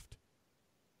priestcraft.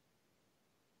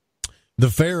 The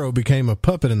pharaoh became a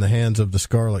puppet in the hands of the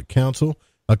Scarlet Council,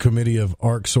 a committee of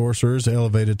arch-sorcerers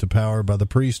elevated to power by the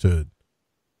priesthood.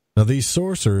 Now, these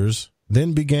sorcerers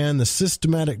then began the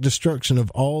systematic destruction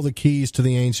of all the keys to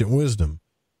the ancient wisdom,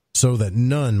 so that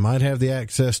none might have the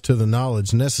access to the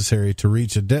knowledge necessary to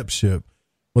reach adeptship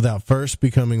without first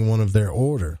becoming one of their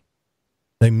order.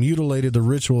 They mutilated the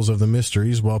rituals of the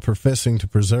mysteries while professing to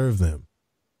preserve them,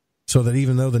 so that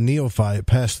even though the neophyte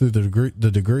passed through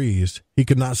the degrees, he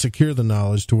could not secure the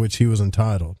knowledge to which he was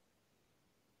entitled.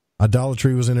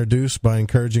 Idolatry was introduced by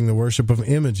encouraging the worship of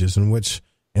images, in which,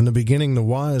 in the beginning, the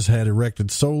wise had erected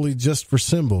solely just for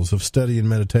symbols of study and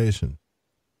meditation.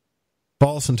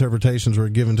 False interpretations were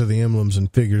given to the emblems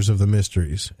and figures of the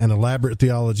mysteries, and elaborate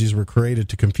theologies were created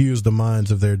to confuse the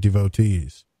minds of their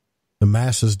devotees. The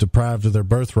masses, deprived of their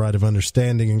birthright of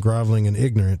understanding and groveling in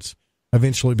ignorance,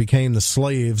 eventually became the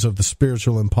slaves of the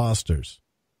spiritual impostors.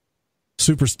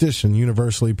 Superstition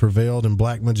universally prevailed, and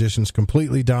black magicians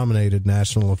completely dominated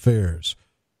national affairs,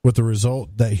 with the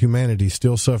result that humanity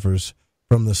still suffers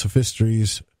from the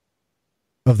sophistries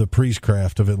of the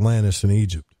priestcraft of Atlantis and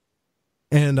Egypt.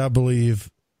 And I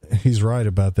believe he's right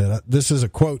about that. This is a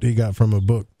quote he got from a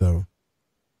book, though.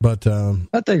 But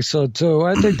I think so, too.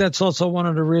 I think that's also one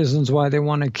of the reasons why they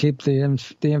want to keep the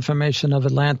information of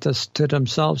Atlantis to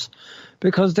themselves,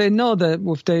 because they know that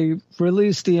if they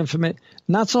release the information,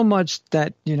 not so much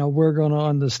that, we're going to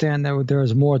understand that there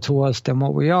is more to us than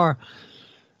what we are,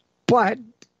 but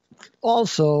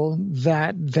also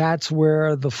that's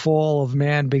where the fall of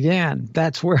man began.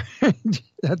 That's where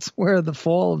the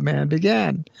fall of man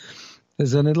began,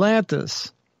 is in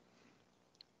Atlantis.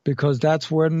 Because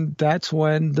that's when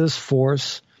this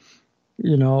force,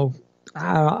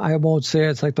 I won't say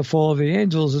it's like the fall of the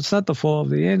angels. It's not the fall of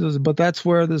the angels, but that's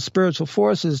where the spiritual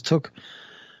forces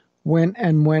went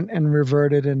and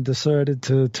reverted and decided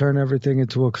to turn everything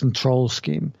into a control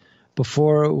scheme.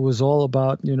 Before, it was all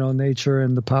about, nature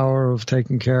and the power of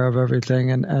taking care of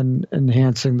everything and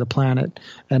enhancing the planet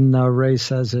and the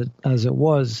race as it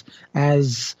was,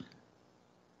 as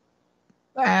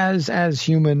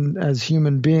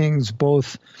human beings,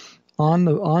 both on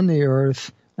the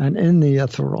earth and in the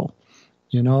ethereal,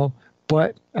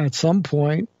 But at some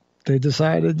point, they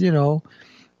decided,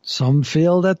 some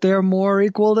feel that they're more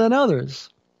equal than others,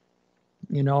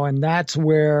 and that's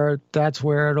where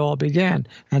it all began.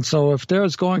 And so, if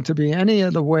there's going to be any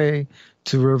other way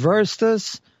to reverse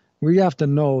this, we have to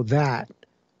know that.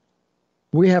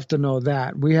 We have to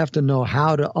know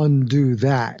how to undo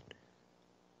that,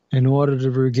 in order to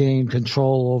regain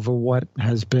control over what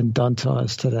has been done to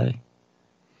us today.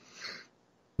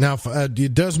 Now,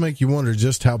 it does make you wonder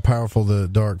just how powerful the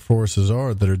dark forces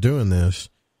are that are doing this,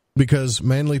 because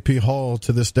Manly P. Hall,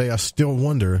 to this day, I still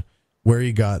wonder where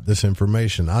he got this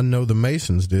information. I know the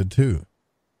Masons did, too.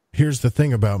 Here's the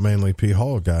thing about Manly P.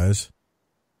 Hall, guys.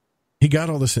 He got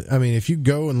all this, if you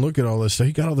go and look at all this,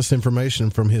 he got all this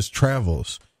information from his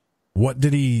travels. What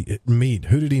did he meet?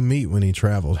 Who did he meet when he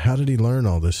traveled? How did he learn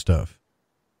all this stuff?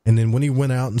 And then when he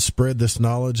went out and spread this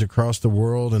knowledge across the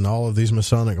world and all of these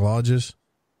Masonic lodges,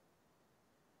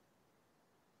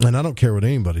 and I don't care what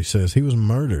anybody says, he was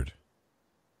murdered.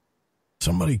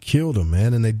 Somebody killed him,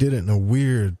 man, and they did it in a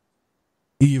weird,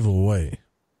 evil way.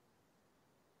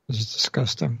 It's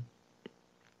disgusting.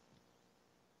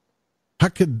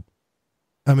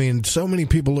 So many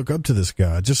people look up to this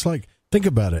guy, just like, think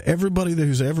about it. Everybody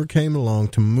who's ever came along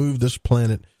to move this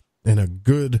planet in a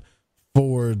good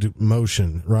forward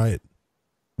motion, right?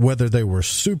 Whether they were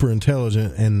super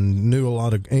intelligent and knew a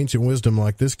lot of ancient wisdom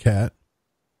like this cat,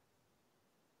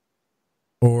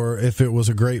 or if it was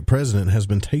a great president, has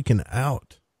been taken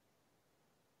out.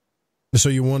 So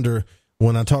you wonder,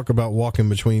 when I talk about walking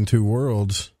between two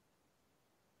worlds,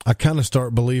 I kind of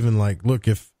start believing, like, look,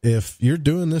 if you're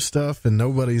doing this stuff and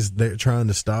nobody's there trying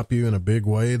to stop you in a big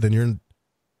way, then you're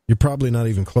probably not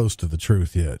even close to the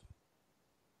truth yet.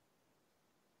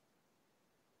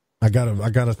 I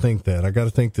gotta think that. I gotta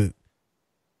think that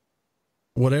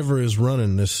whatever is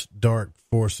running this dark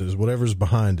forces, whatever's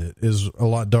behind it, is a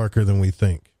lot darker than we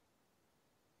think.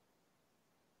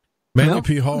 Manly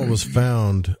P. Hall was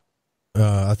found.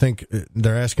 I think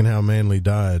they're asking how Manly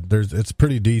died. It's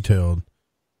pretty detailed.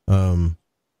 The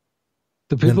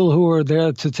people who were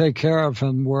there to take care of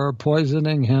him were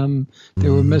poisoning him. They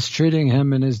were mistreating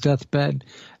him in his deathbed,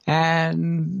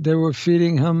 and they were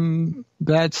feeding him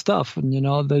bad stuff. And,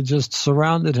 they just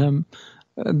surrounded him.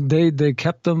 They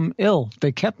kept him ill.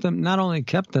 They not only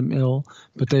kept him ill,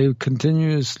 but they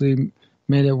continuously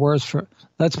made it worse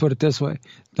let's put it this way.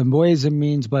 The ways and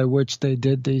means by which they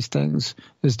did these things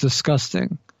is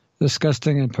disgusting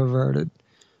and perverted.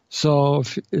 So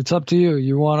if it's up to you.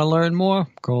 You want to learn more?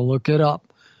 Go look it up.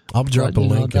 I'll drop a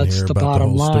link in here about the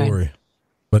whole story.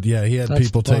 But yeah, he had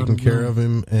people taking care of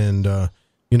him, and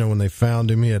when they found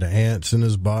him, he had ants in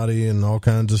his body and all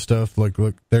kinds of stuff. Look,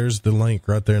 there's the link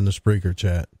right there in the Spreaker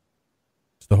chat.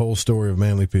 It's the whole story of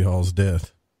Manly P. Hall's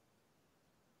death.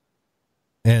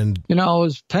 And I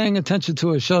was paying attention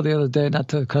to a show the other day, not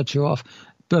to cut you off,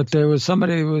 but there was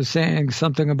somebody who was saying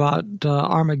something about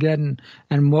Armageddon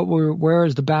and where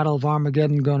is the Battle of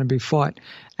Armageddon going to be fought?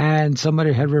 And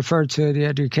somebody had referred to the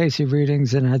Edgar Casey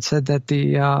readings and had said that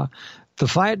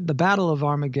the Battle of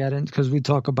Armageddon, because we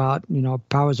talk about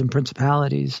powers and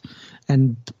principalities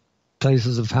and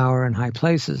places of power and high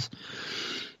places.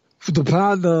 The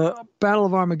Battle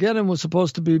of Armageddon was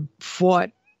supposed to be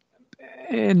fought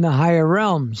in the higher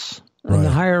realms, And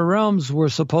the higher realms were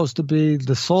supposed to be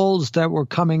the souls that were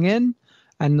coming in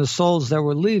and the souls that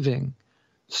were leaving.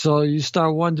 So you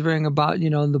start wondering about,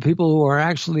 the people who are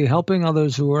actually helping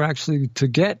others who are actually to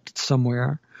get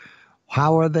somewhere.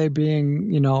 How are they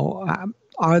being,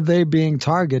 are they being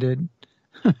targeted?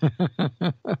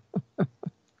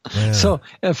 Yeah. So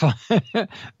if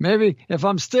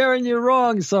I'm steering you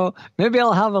wrong, so maybe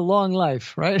I'll have a long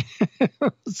life, right?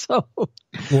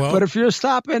 But if you're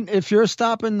stopping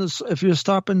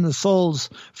the souls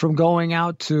from going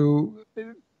out to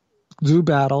do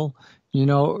battle,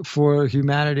 for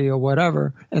humanity or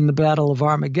whatever, in the Battle of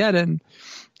Armageddon,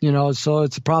 so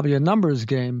it's probably a numbers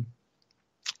game.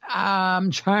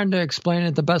 I'm trying to explain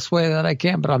it the best way that I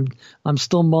can, but I'm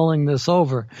still mulling this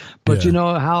over. But you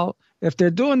know how, if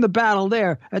they're doing the battle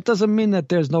there, it doesn't mean that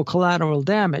there's no collateral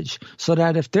damage. So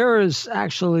that if there is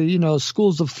actually,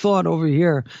 schools of thought over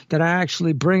here that are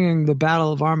actually bringing the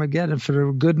Battle of Armageddon for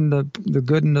the good and the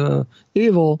good and the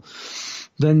evil,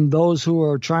 then those who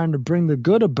are trying to bring the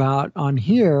good about on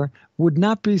here would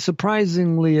not be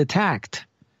surprisingly attacked.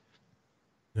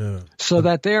 Yeah. So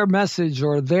that their message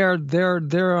or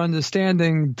their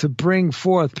understanding to bring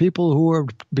forth people who are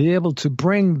be able to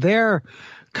bring their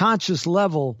conscious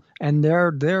level and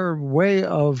their way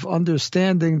of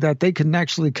understanding that they can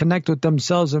actually connect with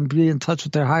themselves and be in touch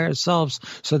with their higher selves,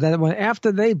 so that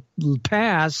after they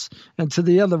pass into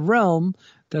the other realm,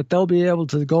 that they'll be able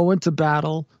to go into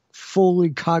battle fully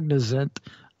cognizant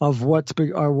of what's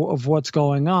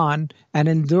going on, and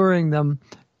enduring them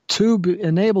to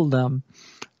enable them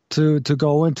to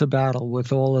go into battle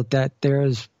with all of that there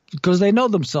is, because they know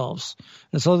themselves.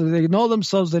 And so they know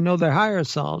themselves, they know their higher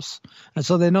selves. And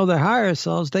so they know their higher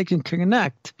selves, they can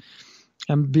connect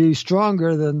and be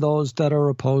stronger than those that are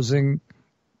opposing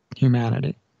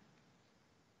humanity.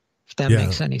 If that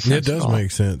makes any sense. It does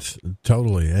make sense,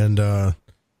 totally. And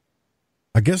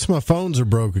I guess my phones are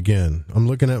broke again. I'm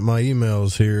looking at my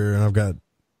emails here, and I've got...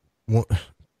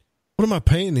 What am I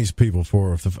paying these people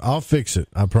for? I'll fix it,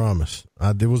 I promise.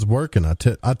 It was working. I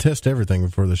test everything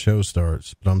before the show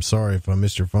starts, but I'm sorry if I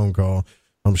missed your phone call.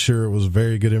 I'm sure it was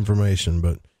very good information,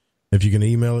 but if you can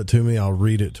email it to me, I'll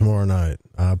read it tomorrow night.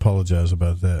 I apologize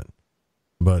about that.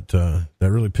 But that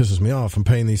really pisses me off. I'm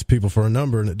paying these people for a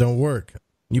number, and it don't work.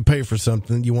 You pay for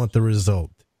something, you want the result.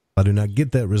 If I do not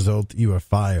get that result, you are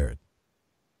fired.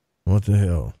 What the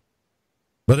hell?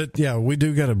 But we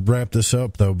do got to wrap this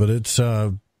up, though, but it's...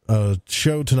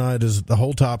 show tonight is the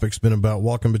whole topic's been about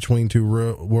walking between two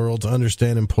worlds,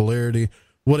 understanding polarity,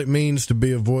 what it means to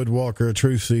be a Voidwalker, a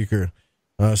truth seeker,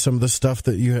 some of the stuff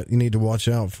that you need to watch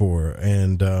out for,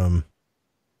 and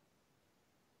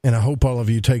I hope all of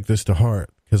you take this to heart,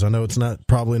 because I know it's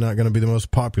probably not going to be the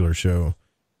most popular show,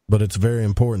 but it's very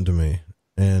important to me,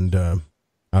 and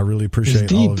I really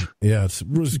appreciate all of it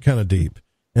was kind of deep,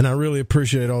 and I really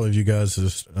appreciate all of you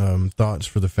guys' thoughts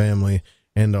for the family.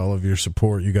 And all of your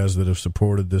support, you guys that have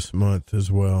supported this month as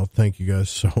well. Thank you guys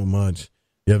so much.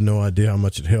 You have no idea how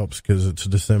much it helps, because it's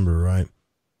December, right?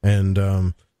 And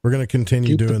we're going to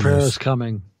continue doing this. Keep the prayers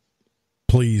coming.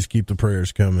 Please keep the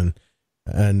prayers coming.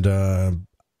 And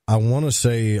I want to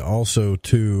say also,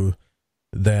 too,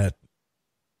 that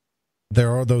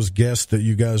there are those guests that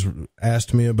you guys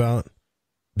asked me about.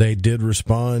 They did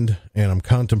respond, and I'm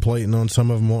contemplating on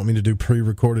some of them want me to do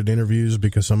pre-recorded interviews,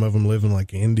 because some of them live in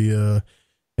like India.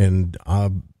 And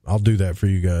I'll do that for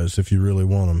you guys if you really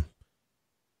want them.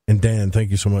 And Dan,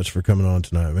 thank you so much for coming on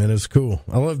tonight, man. It's cool.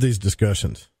 I love these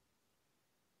discussions.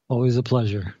 Always a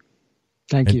pleasure.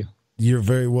 Thank you. You're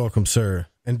very welcome, sir.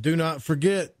 And do not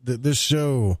forget that this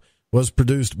show was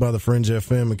produced by the Fringe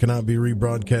FM and cannot be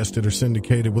rebroadcasted or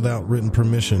syndicated without written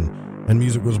permission. And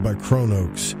music was by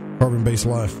Chronox, Carbon-Based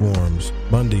Life Forms,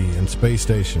 Bundy and Space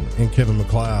Station, and Kevin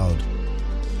MacLeod.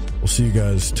 We'll see you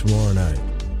guys tomorrow night.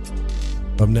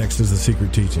 Up next is The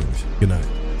Secret Teachings. Good night.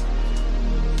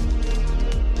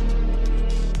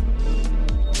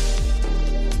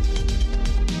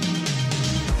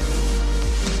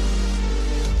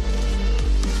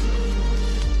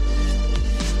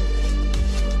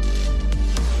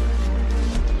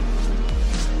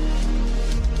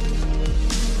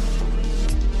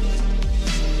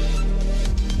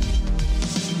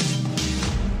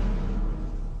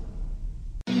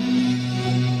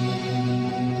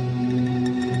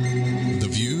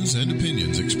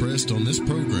 On this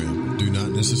program do not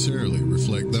necessarily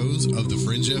reflect those of the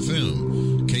Fringe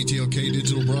FM, KTLK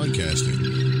Digital Broadcasting,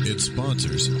 its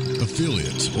sponsors,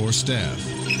 affiliates, or staff.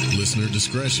 Listener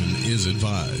discretion is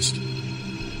advised.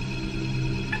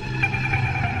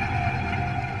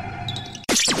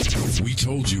 We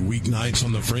told you weeknights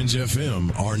on the Fringe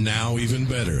FM are now even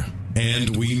better.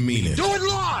 And we mean it. Do it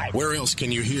live! Where else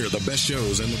can you hear the best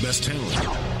shows and the best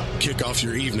talent? Kick off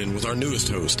your evening with our newest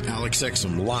host, Alex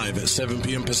Exum, live at 7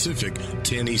 p.m. Pacific,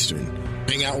 10 Eastern.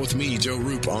 Hang out with me, Joe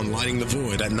Roop, on Lighting the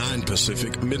Void at 9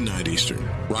 Pacific, midnight Eastern.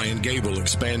 Ryan Gable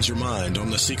expands your mind on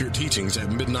the secret teachings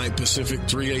at midnight Pacific,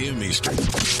 3 a.m. Eastern.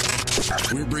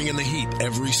 We're bringing the heat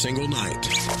every single night.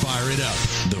 Fire it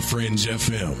up, The Fringe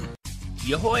FM.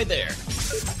 Yahoy there.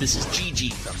 This is Gigi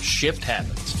from Shift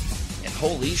Happens. And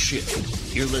holy shit,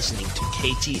 you're listening to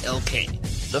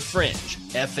KTLK, The Fringe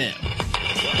FM.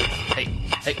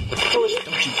 Hey, don't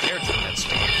you